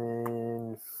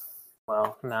season.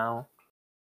 Well, no,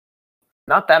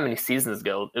 not that many seasons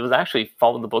ago. It was actually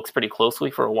following the books pretty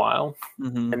closely for a while,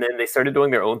 and then they started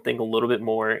doing their own thing a little bit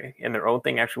more. And their own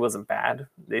thing actually wasn't bad.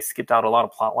 They skipped out a lot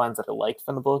of plot lines that I liked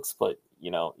from the books, but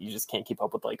you just can't keep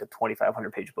up with like a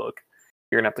 2,500 page book.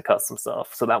 You're gonna have to cut some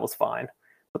stuff, so that was fine.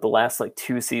 But the last like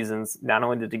 2 seasons, not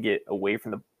only did it get away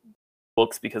from the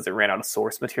books because it ran out of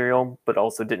source material, but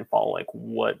also didn't follow like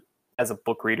what, as a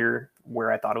book reader,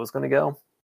 where I thought it was going to go.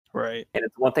 Right. And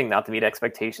it's one thing not to meet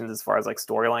expectations as far as like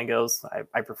storyline goes.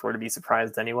 I prefer to be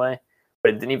surprised anyway,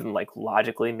 but it didn't even like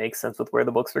logically make sense with where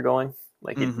the books are going.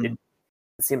 Like it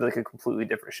seemed like a completely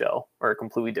different show or a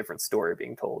completely different story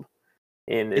being told.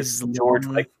 And if George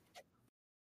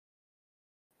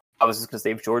I was just going to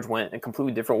say, if George went a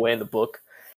completely different way in the book,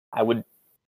 I would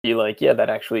be like, yeah, that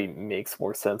actually makes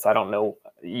more sense. I don't know.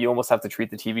 You almost have to treat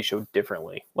the TV show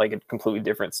differently, like a completely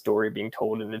different story being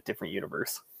told in a different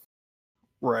universe.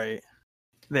 Right.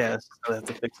 Yeah, so they have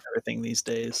to fix everything these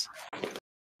days.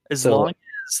 As long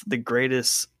as the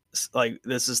greatest, like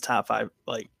this is top 5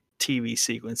 like TV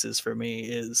sequences for me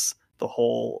is the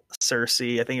whole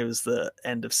Cersei. I think it was the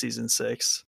end of season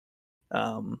 6,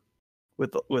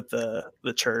 with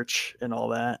the church and all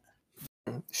that.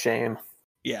 Shame.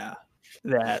 Yeah,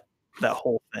 that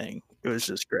whole thing. It was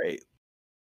just great.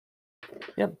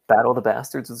 Yeah, Battle of the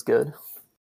Bastards is good.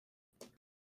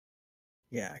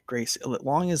 Yeah, Grace. As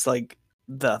long as like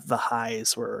the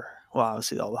highs were, well,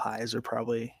 obviously all the highs are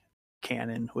probably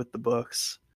canon with the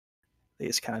books. They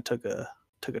just kind of took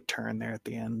a turn there at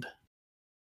the end.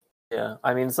 Yeah,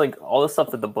 I mean, it's like all the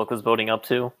stuff that the book was building up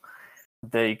to,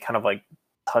 they kind of like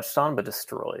touched on but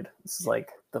destroyed. This is like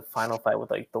the final fight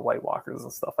with like the White Walkers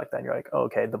and stuff like that. And you're like, oh,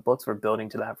 okay, the books were building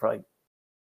to that for like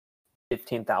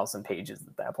 15,000 pages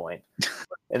at that point,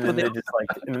 and then and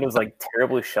then it was like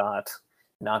terribly shot,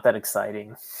 not that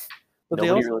exciting. But they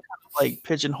also really like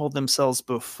pigeonholed themselves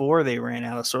before they ran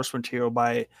out of source material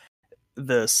by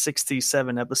the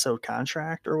 67 episode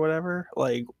contract or whatever.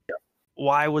 Like,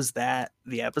 why was that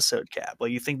the episode cap?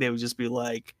 Like, you think they would just be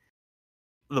like,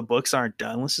 the books aren't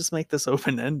done, let's just make this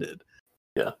open ended?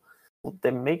 Yeah. Well,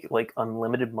 they make like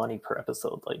unlimited money per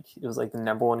episode. Like, it was like the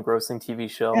 #1 grossing TV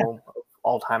show of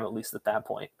all time, at least at that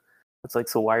point. It's like,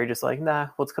 so why are you just like, nah,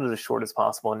 let's cut it as short as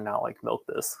possible and not like milk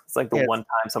this? It's like the one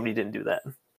time somebody didn't do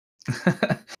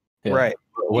that. Right.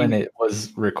 When it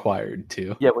was required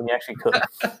to. Yeah, when you actually could.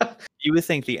 You would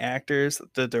think the actors,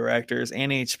 the directors,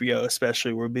 and HBO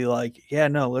especially would be like, yeah,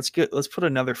 no, let's put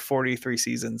another 43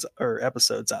 seasons or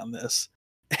episodes on this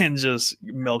and just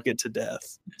milk it to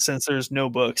death, since there's no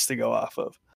books to go off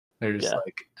of. They're just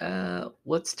like,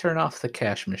 let's turn off the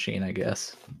cash machine, I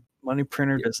guess. Money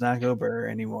printer does not go burr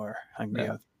anymore.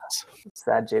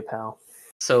 Sad J-Pal.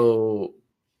 So,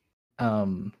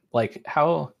 like,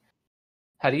 how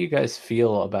do you guys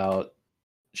feel about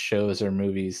shows or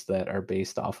movies that are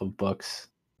based off of books?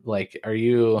 Like, are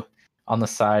you on the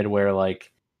side where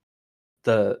like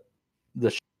the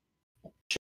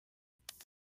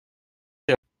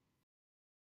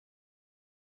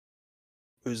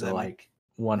who's that, like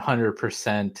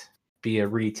 100% be a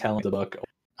retelling of the book?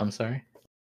 I'm sorry,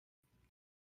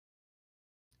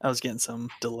 I was getting some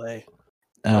delay.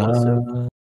 Wow,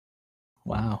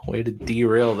 way to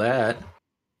derail that.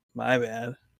 My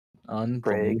bad.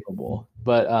 Unbelievable.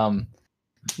 But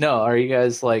no, are you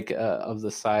guys like of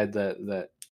the side that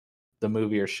the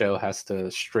movie or show has to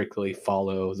strictly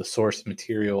follow the source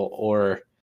material, or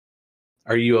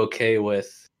are you okay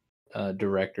with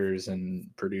directors and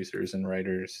producers and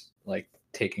writers like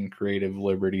taking creative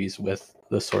liberties with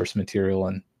the source material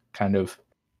and kind of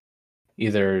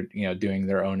either, you know, doing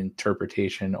their own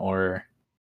interpretation or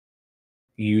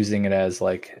using it as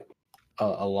like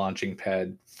a launching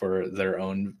pad for their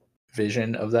own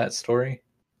vision of that story?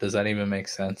 Does that even make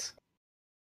sense?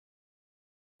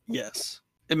 Yes,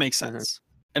 it makes sense.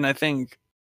 And I think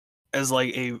as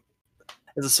a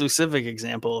specific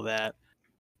example of that,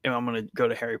 and I'm going to go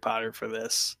to Harry Potter for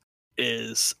this,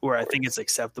 is where I think it's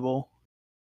acceptable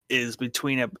is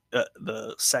between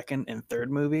the second and third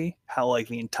movie, how like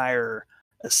the entire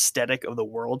aesthetic of the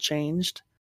world changed.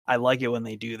 I like it when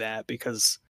they do that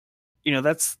because, you know,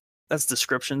 that's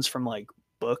descriptions from like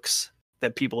books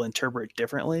that people interpret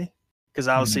differently. Because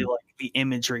obviously, like the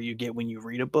imagery you get when you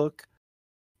read a book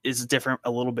is different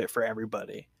a little bit for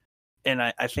everybody. And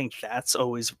I think that's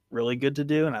always really good to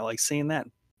do. And I like seeing that.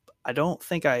 I don't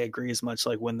think I agree as much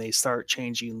like when they start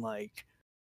changing like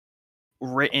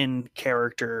written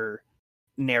character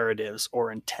narratives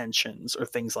or intentions or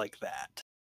things like that.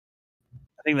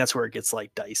 I think that's where it gets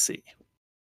like dicey.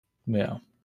 Yeah.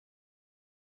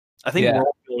 I think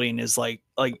world building is like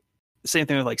same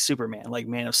thing with like Superman, like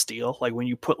Man of Steel. Like when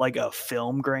you put like a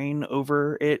film grain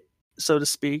over it, so to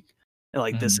speak, and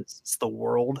like this is the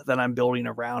world that I'm building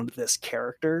around this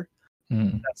character.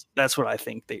 That's what I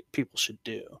think people should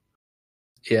do.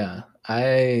 Yeah,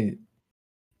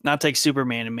 not take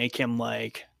Superman and make him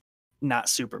like not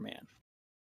Superman.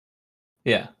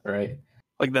 Yeah, right.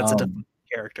 Like that's a different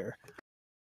character.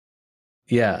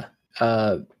 Yeah.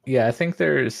 I think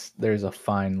there's a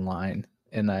fine line,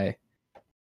 and I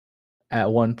at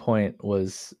one point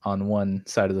was on one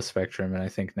side of the spectrum, and I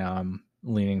think now I'm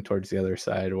leaning towards the other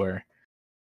side where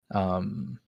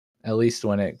at least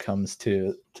when it comes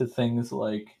to things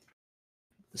like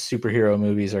superhero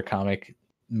movies or comic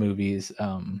movies,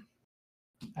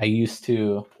 I used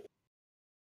to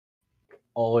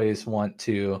always want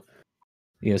to,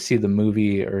 you know, see the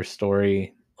movie or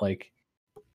story like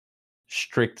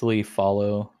strictly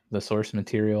follow the source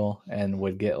material, and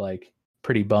would get like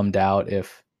pretty bummed out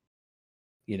if,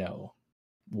 you know,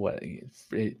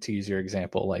 to use your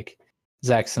example, like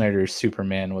Zack Snyder's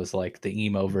Superman was like the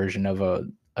emo version of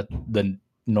the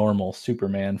normal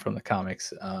Superman from the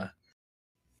comics,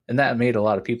 and that made a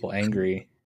lot of people angry.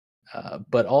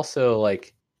 But also,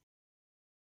 like,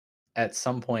 at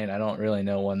some point, I don't really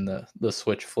know when the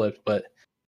switch flipped, but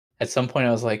at some point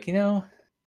I was like, you know,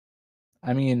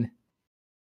 I mean,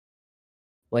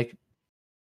 like,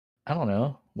 I don't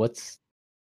know, what's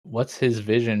his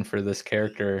vision for this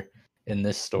character in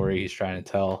this story he's trying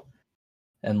to tell?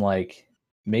 And like,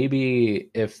 maybe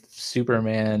if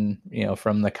Superman, you know,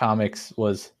 from the comics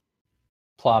was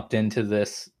plopped into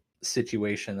this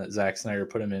situation that Zack Snyder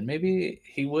put him in, maybe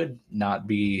he would not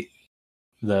be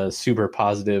the super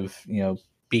positive, you know,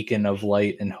 beacon of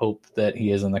light and hope that he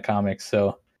is in the comics.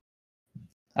 So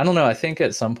I don't know. I think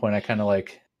at some point I kind of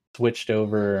like switched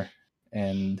over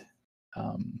and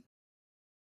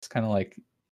it's kind of like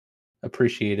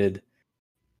appreciated,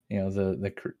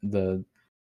 the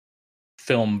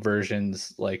film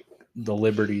versions, like the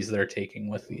liberties they're taking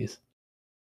with these.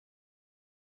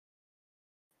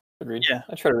 Agreed. Yeah,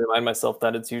 I try to remind myself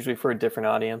that it's usually for a different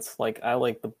audience. Like I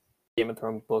like the Game of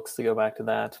Thrones books, to go back to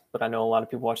that, but I know a lot of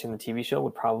people watching the TV show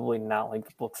would probably not like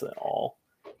the books at all.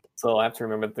 So I have to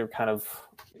remember that they're kind of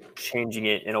changing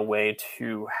it in a way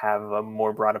to have a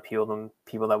more broad appeal than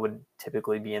people that would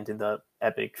typically be into the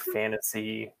epic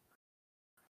fantasy,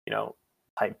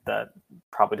 type that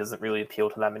probably doesn't really appeal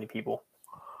to that many people.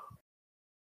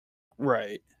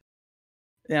 Right.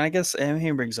 And I guess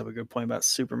he brings up a good point about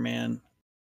Superman.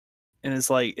 And it's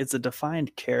like, it's a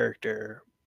defined character,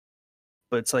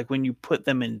 but it's like when you put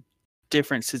them in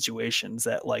different situations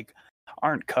that like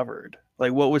aren't covered.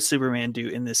 Like, what would Superman do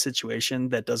in this situation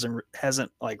that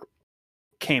hasn't like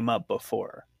came up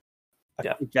before?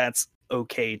 Yeah. I think that's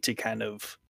okay to kind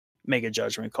of make a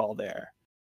judgment call there,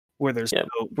 where there's no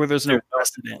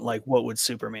precedent. Like, what would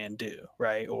Superman do,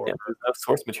 right? Or there's no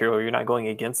source material. You're not going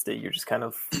against it. You're just kind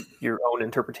of your own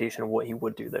interpretation of what he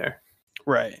would do there,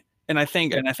 right? And I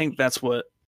think that's what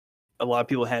a lot of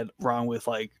people had wrong with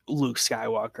like Luke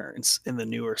Skywalker in the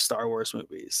newer Star Wars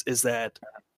movies, is that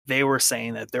they were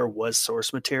saying that there was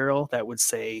source material that would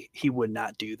say he would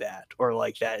not do that, or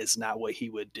like that is not what he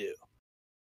would do.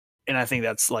 And I think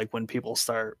that's like when people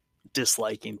start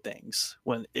disliking things,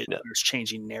 when there's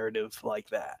changing narrative like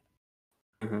that,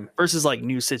 versus like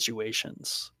new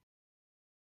situations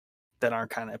that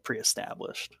aren't kind of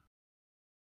pre-established.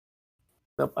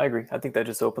 Nope, I agree. I think that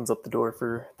just opens up the door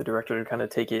for the director to kind of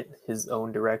take it his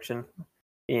own direction.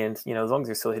 And, as long as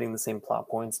you're still hitting the same plot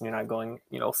points and you're not going,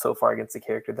 so far against the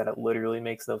character that it literally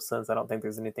makes no sense, I don't think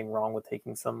there's anything wrong with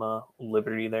taking some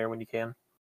liberty there when you can.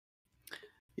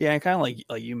 Yeah, and kind of like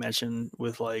you mentioned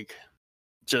with like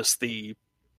just the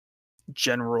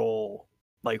general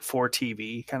like for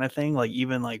TV kind of thing, like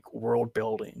even like world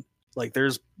building. Like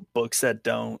there's books that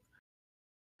don't,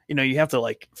 you have to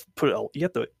like you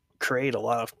have to create a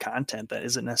lot of content that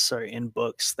isn't necessarily in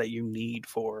books that you need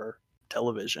for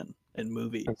television and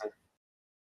movies.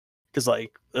 Because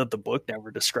like the book never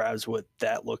describes what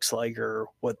that looks like or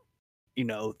what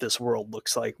this world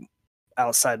looks like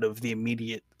outside of the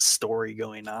immediate story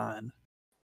going on.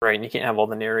 Right, and you can't have all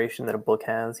the narration that a book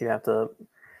has. You have to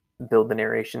build the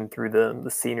narration through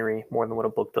the scenery more than what a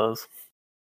book does.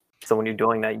 So when you're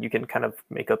doing that, you can kind of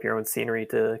make up your own scenery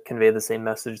to convey the same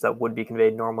message that would be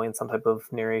conveyed normally in some type of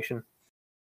narration.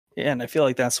 Yeah, and I feel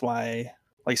like that's why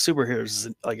like superheroes is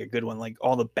like a good one. Like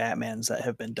all the Batmans that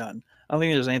have been done, I don't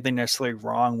think there's anything necessarily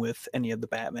wrong with any of the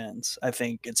Batmans. I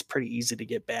think it's pretty easy to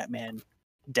get Batman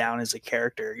down as a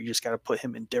character. You just got to put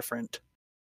him in different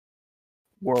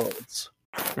worlds.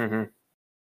 No,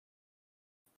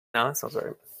 that sounds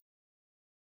right.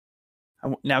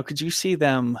 Now, could you see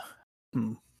them?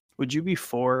 Would you be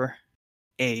for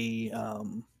a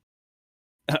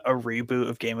reboot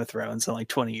of Game of Thrones in like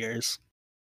 20 years?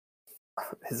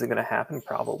 Is it going to happen?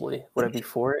 Probably. Would I be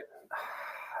for it?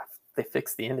 They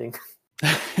fixed the ending.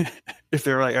 If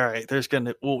they're like, all right, there's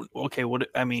gonna, okay, what?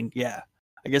 I mean, yeah,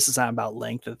 I guess it's not about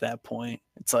length at that point.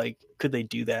 It's like, could they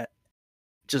do that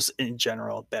just in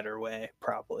general a better way?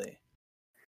 Probably.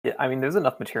 Yeah, I mean, there's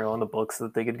enough material in the books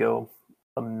that they could go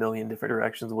a million different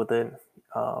directions with it.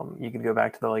 You could go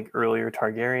back to the like earlier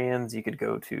Targaryens. You could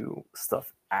go to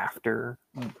stuff after,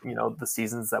 the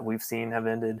seasons that we've seen have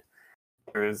ended.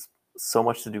 There's so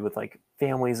much to do with like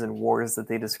families and wars that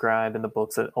they describe in the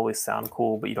books that always sound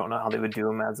cool, but you don't know how they would do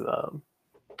them as a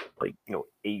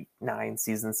 8-9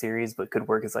 season series, but could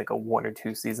work as like a 1 or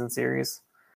 2 season series.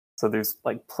 So there's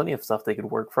like plenty of stuff they could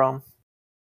work from.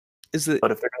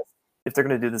 But if they're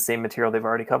gonna do the same material they've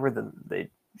already covered, then they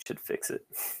should fix it.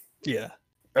 Yeah.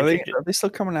 Are they still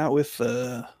coming out with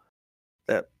the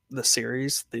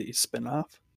series, the spinoff?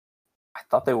 I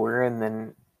thought they were, and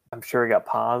then I'm sure it got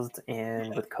paused,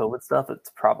 and with COVID stuff, it's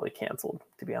probably canceled,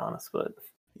 to be honest. But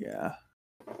yeah,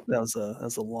 that's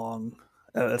a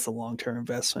long-term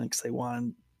investment because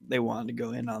they wanted to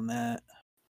go in on that.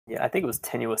 Yeah, I think it was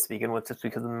tenuous to begin with, just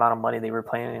because of the amount of money they were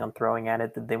planning on throwing at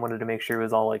it. That they wanted to make sure it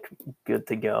was all like good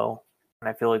to go. And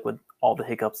I feel like with all the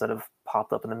hiccups that have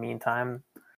popped up in the meantime,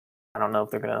 I don't know if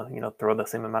they're gonna throw the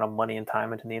same amount of money and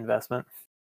time into the investment.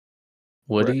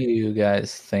 What do you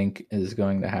guys think is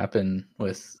going to happen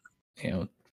with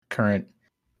current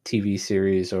TV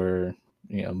series or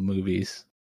movies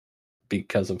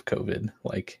because of COVID?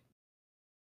 Like,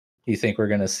 you think we're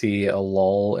going to see a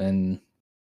lull in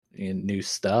new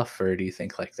stuff, or do you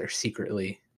think like they're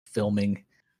secretly filming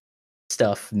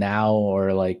stuff now,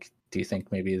 or like do you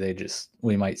think maybe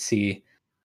we might see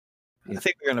I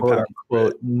think they're going quote to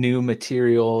unquote new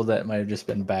material that might have just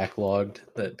been backlogged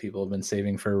that people have been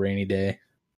saving for a rainy day?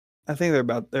 I think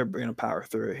they're going to power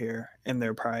through it here, and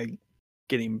they're probably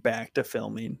getting back to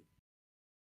filming.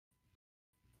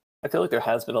 I feel like there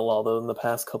has been a lull though in the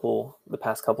past couple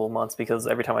of months, because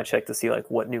every time I check to see like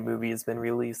what new movie has been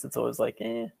released, it's always like,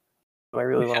 do I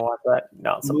really want to watch that?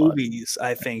 Not so movies, much.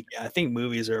 I think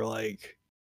movies are like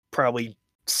probably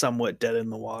somewhat dead in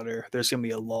the water. There's gonna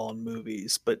be a lull in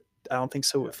movies, but I don't think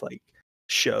so with like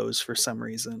shows for some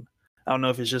reason. I don't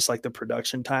know if it's just like the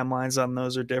production timelines on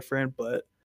those are different, but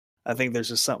I think there's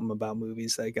just something about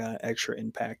movies that got extra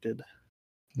impacted.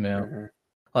 Yeah. Well,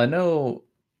 I know.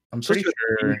 I'm pretty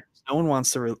sure no one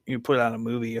wants to put out a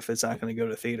movie if it's not going to go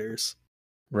to theaters.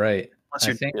 Right.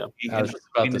 I think I was just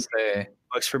about to say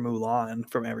bucks for Mulan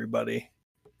from everybody.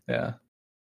 Yeah.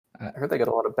 I heard they got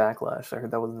a lot of backlash. I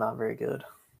heard that was not very good.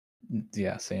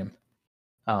 Yeah, same.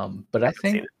 But I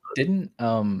think didn't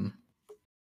our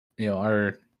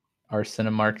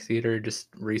Cinemark theater just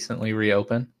recently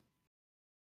reopen?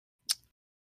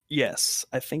 Yes,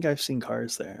 I think I've seen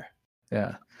Cars there.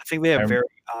 Yeah. I think they have very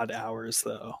odd hours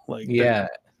though. Like yeah.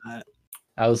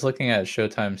 I was looking at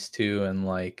Showtimes too, and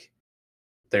like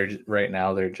they're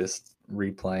just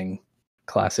replaying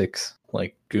classics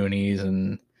like Goonies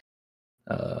and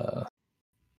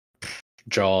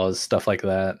Jaws, stuff like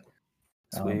that.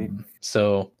 Sweet.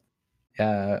 So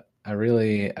yeah,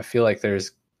 I feel like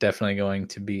there's definitely going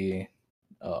to be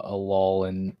a lull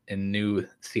in new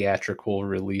theatrical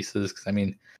releases, because I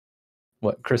mean,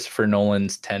 what Christopher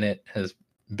Nolan's Tenet has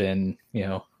been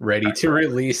ready to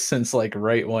release since like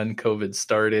right when COVID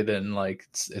started, and like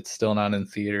it's still not in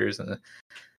theaters. And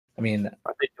I mean,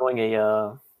 are they doing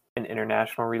an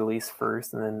international release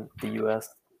first and then the US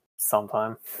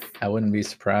sometime? I wouldn't be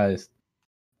surprised.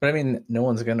 But I mean, no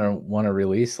one's gonna want to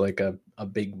release like a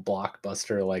big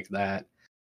blockbuster like that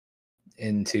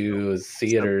into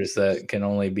theaters that can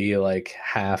only be like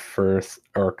half or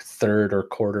third or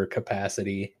quarter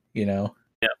capacity, Yeah.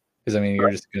 Because I mean,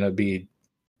 you're just gonna be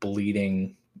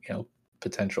bleeding,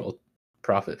 potential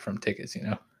profit from tickets,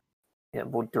 Yeah,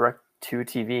 well, direct to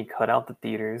TV, cut out the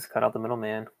theaters, cut out the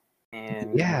middleman,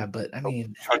 and yeah, but I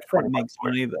mean, that makes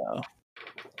money though.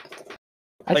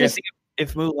 I think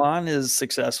if Mulan is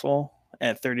successful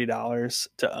at $30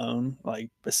 to own, like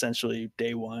essentially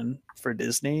day one for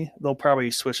Disney, they'll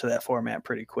probably switch to that format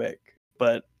pretty quick.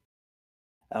 But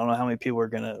I don't know how many people are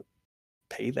gonna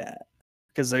pay that,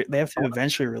 because they have to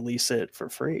eventually release it for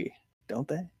free, don't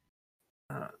they?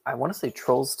 I want to say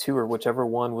Trolls 2 or whichever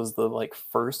one was the like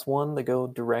first one to go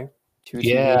direct to TV.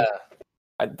 Yeah,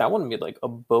 that one made like a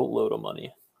boatload of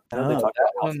money. I know they talked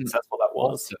about how successful that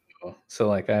was. Also, so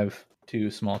like I have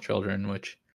 2 small children,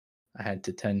 which I had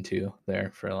to tend to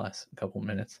there for the last couple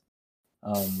minutes.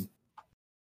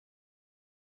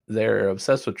 They're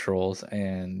obsessed with Trolls,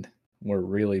 and we're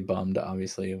really bummed,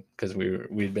 obviously, because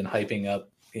we'd been hyping up,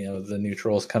 the new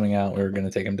Trolls coming out. We were going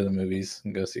to take them to the movies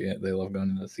and go see it. They love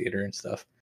going to the theater and stuff.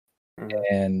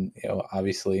 Mm-hmm. And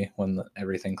obviously, when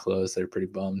everything closed, they're pretty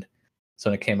bummed. So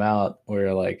when it came out, we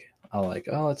were like, oh,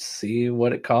 let's see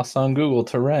what it costs on Google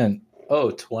to rent. Oh,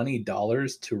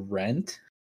 $20 to rent?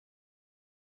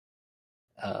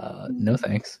 No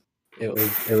thanks. It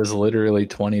was literally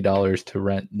 $20 to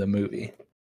rent the movie.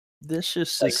 This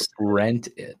just like rent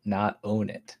it, not own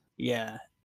it. Yeah,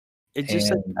 it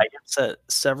just I set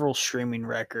several streaming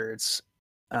records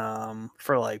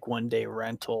for like 1 day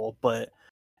rental, but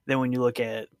then when you look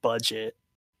at budget,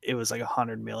 it was like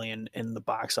 100 million, and the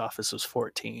box office was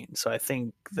 14. So I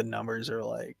think the numbers are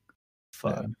like,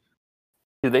 fuck. Yeah.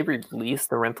 Did they release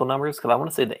the rental numbers? Because I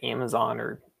want to say the Amazon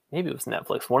or maybe it was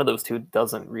Netflix, one of those two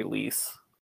doesn't release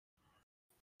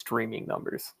streaming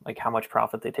numbers, like how much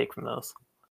profit they take from those.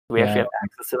 Do we actually have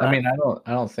access to that? I mean,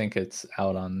 I don't think it's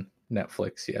out on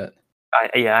Netflix yet.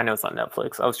 I know it's on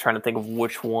Netflix. I was trying to think of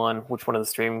which one of the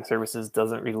streaming services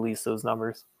doesn't release those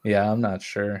numbers. Yeah, I'm not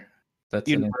sure. That's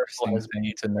Universal an interesting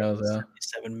thing to know, though.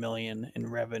 7 million in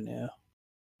revenue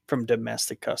from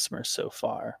domestic customers so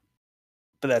far,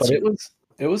 but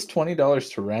it was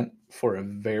 $20 to rent for a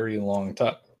very long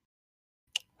time,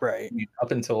 right?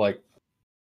 Up until like,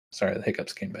 sorry, the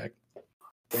hiccups came back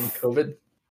during COVID.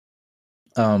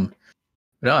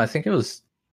 No, I think it was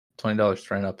 $20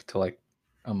 to rent up to like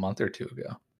a month or two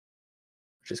ago,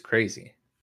 which is crazy.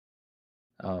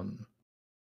 I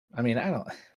mean,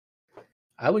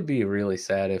 I would be really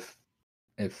sad if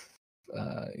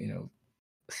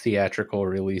theatrical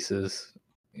releases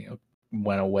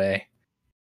went away.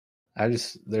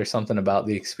 there's something about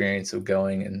the experience of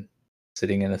going and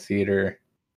sitting in a theater in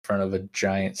front of a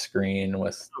giant screen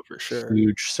with for sure.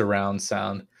 huge surround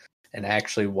sound and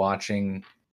actually watching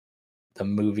the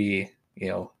movie,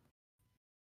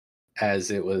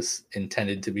 as it was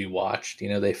intended to be watched.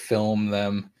 They film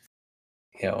them,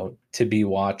 to be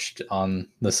watched on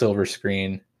the silver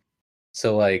screen.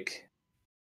 So like,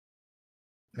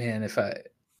 man, if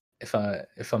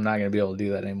I'm not gonna be able to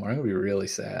do that anymore, I'm gonna be really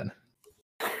sad.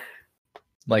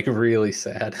 Like really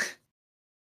sad.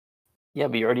 Yeah,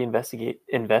 but you already invested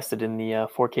in the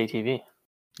 4K TV.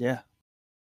 Yeah.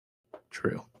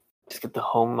 True. Just get the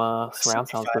home surround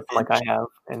sound system like I have,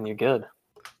 and you're good.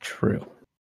 True.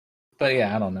 But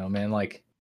yeah, I don't know, man. Like,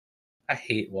 I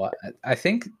hate what I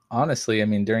think. Honestly, I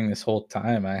mean, during this whole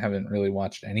time, I haven't really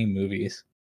watched any movies.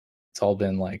 It's all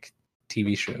been like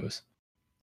TV shows.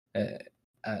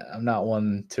 I'm not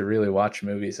one to really watch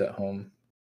movies at home.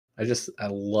 I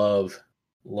love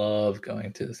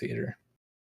going to the theater.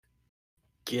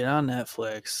 Get on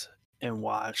Netflix and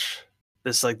watch.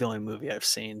 This is like the only movie I've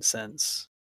seen since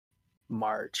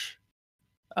March.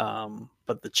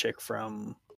 But the chick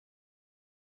from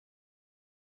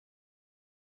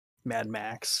Mad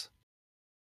Max,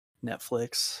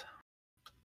 Netflix.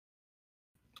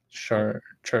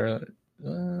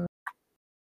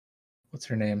 What's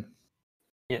her name?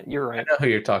 Yeah, you're right. I know who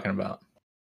you're talking about.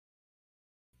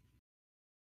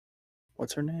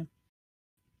 What's her name?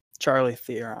 Charlize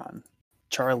Theron.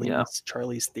 Yeah.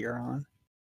 Charlize Theron.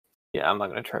 Yeah, I'm not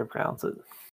gonna try to pronounce it.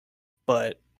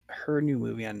 But her new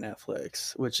movie on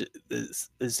Netflix, which is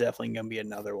definitely gonna be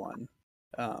another one,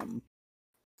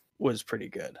 was pretty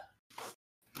good.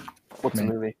 What's the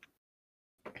movie?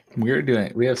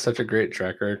 We have such a great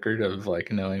track record of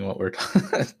like knowing what we're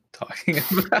talking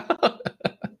about.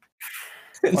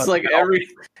 It's like every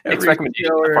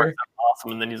recommendation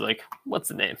awesome, and then he's like, "What's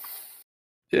the name?"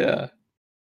 Yeah.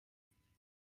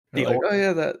 Like, oh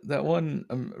yeah, that one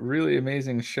really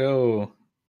amazing show,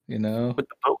 with the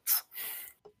boats.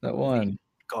 That one.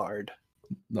 Guard.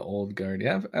 The Old Guard.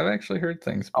 Yeah, I've actually heard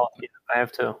things. Oh, yeah, I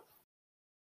have too.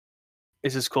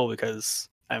 It's just cool because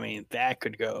I mean that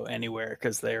could go anywhere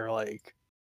because they're like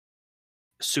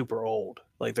super old.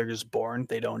 Like they're just born,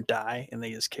 they don't die, and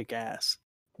they just kick ass.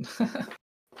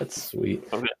 That's sweet.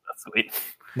 Okay, that's sweet.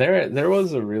 There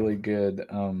was a really good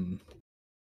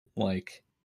like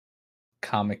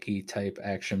comic-y type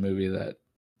action movie that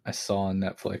I saw on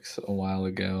Netflix a while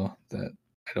ago that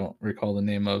I don't recall the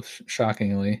name of,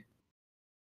 shockingly,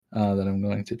 that I'm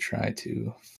going to try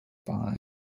to find.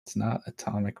 It's not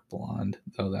Atomic Blonde,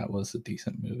 though that was a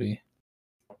decent movie.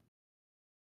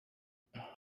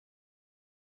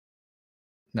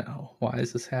 No, why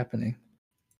is this happening?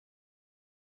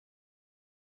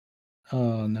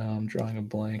 Oh no, I'm drawing a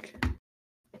blank.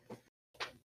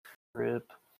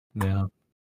 RIP. Yeah.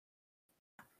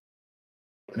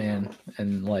 Man,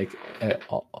 and like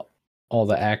all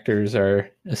the actors are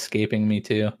escaping me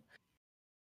too.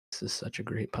 This is such a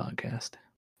great podcast.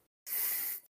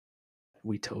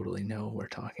 We totally know what we're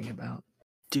talking about.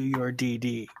 Do your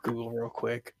DD. Google real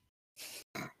quick.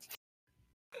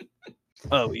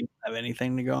 Oh, you have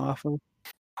anything to go off of?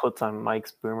 Puts on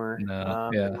Mike's boomer.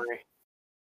 No,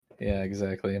 yeah,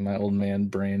 exactly. My old man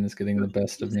brain is getting the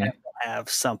best of me. Have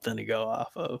something to go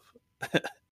off of.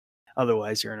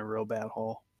 Otherwise, you're in a real bad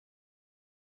hole.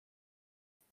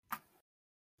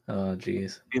 Oh,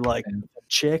 geez. Be like a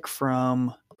chick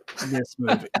from this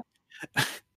movie.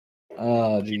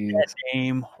 Oh, geez. That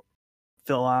name,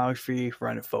 filmography,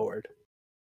 run it forward.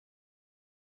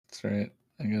 That's right.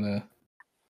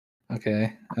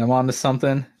 Okay, I'm on to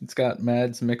something. It's got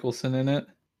Mads Mikkelsen in it.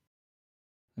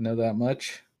 I know that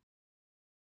much.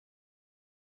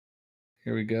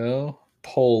 Here we go.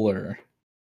 Polar.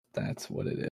 That's what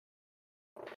it is.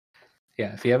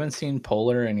 Yeah, if you haven't seen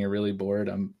Polar and you're really bored,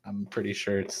 I'm pretty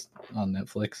sure it's on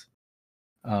Netflix.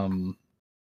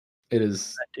 It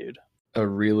is a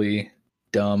really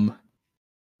dumb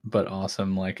but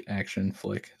awesome like action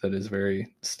flick that is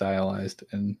very stylized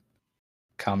and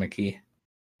comic-y.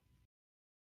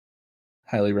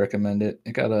 Highly recommend it.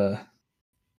 It got a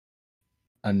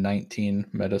 19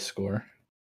 Metascore.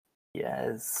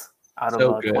 Yes. Out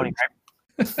of 20.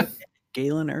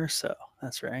 Galen Erso.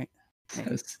 That's right.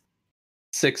 It's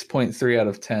 6.3 out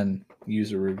of 10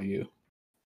 user review.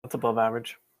 That's above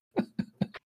average.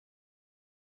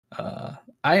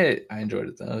 I enjoyed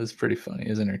it though. It was pretty funny. It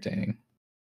was entertaining.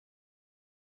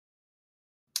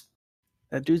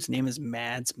 That dude's name is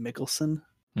Mads Mikkelsen.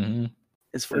 Mm-hmm.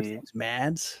 His first name's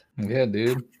Mads. Yeah,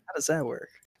 dude. How does that work?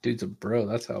 Dude's a bro.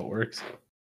 That's how it works.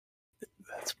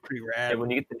 That's pretty rad. Yeah, when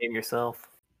you get to name yourself.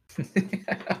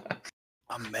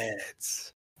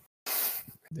 meds.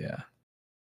 Yeah.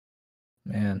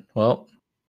 Man, well,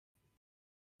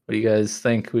 what do you guys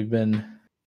think? We've been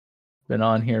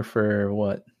on here for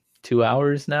what, 2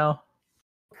 hours now?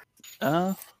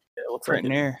 Yeah, it looks right like it.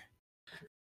 near.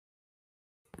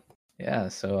 Yeah,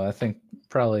 so I think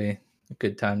probably a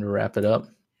good time to wrap it up.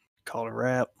 Call it a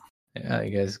wrap. Yeah,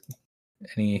 you guys,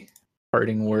 any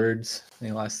parting words?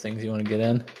 Any last things you want to get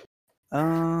in?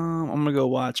 I'm gonna go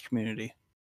watch Community.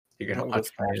 You're gonna I'm gonna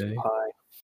watch smash the Community?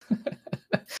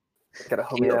 pie. Got a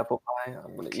homemade apple pie.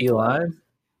 I'm gonna Key eat that. lime?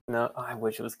 No, I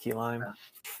wish it was key lime.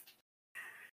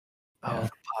 Oh,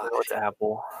 No, it's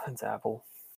apple. It's apple.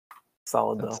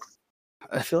 Solid though. that's-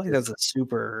 I feel like that's a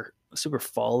super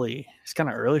folly. It's kind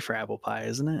of early for apple pie,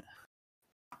 isn't it?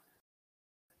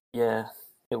 Yeah,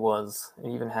 it was. It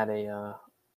even had a.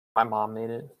 My mom made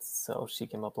it, so she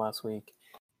came up last week,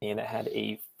 and it had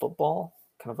a football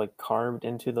kind of like carved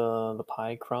into the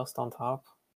pie crust on top.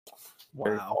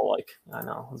 Very Wow. fall-like. I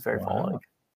know, it was very Wow. fall-like.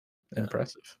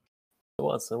 Impressive. It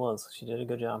was. She did a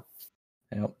good job.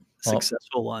 Yep. Well,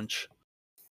 Successful lunch.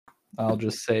 I'll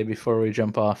just say before we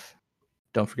jump off,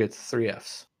 don't forget the 3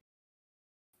 Fs.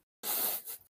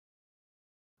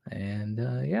 And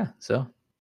yeah, so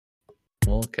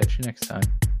we'll catch you next time.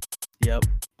 Yep.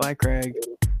 Bye, Craig.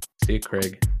 See you,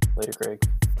 Craig. Later,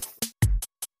 Craig.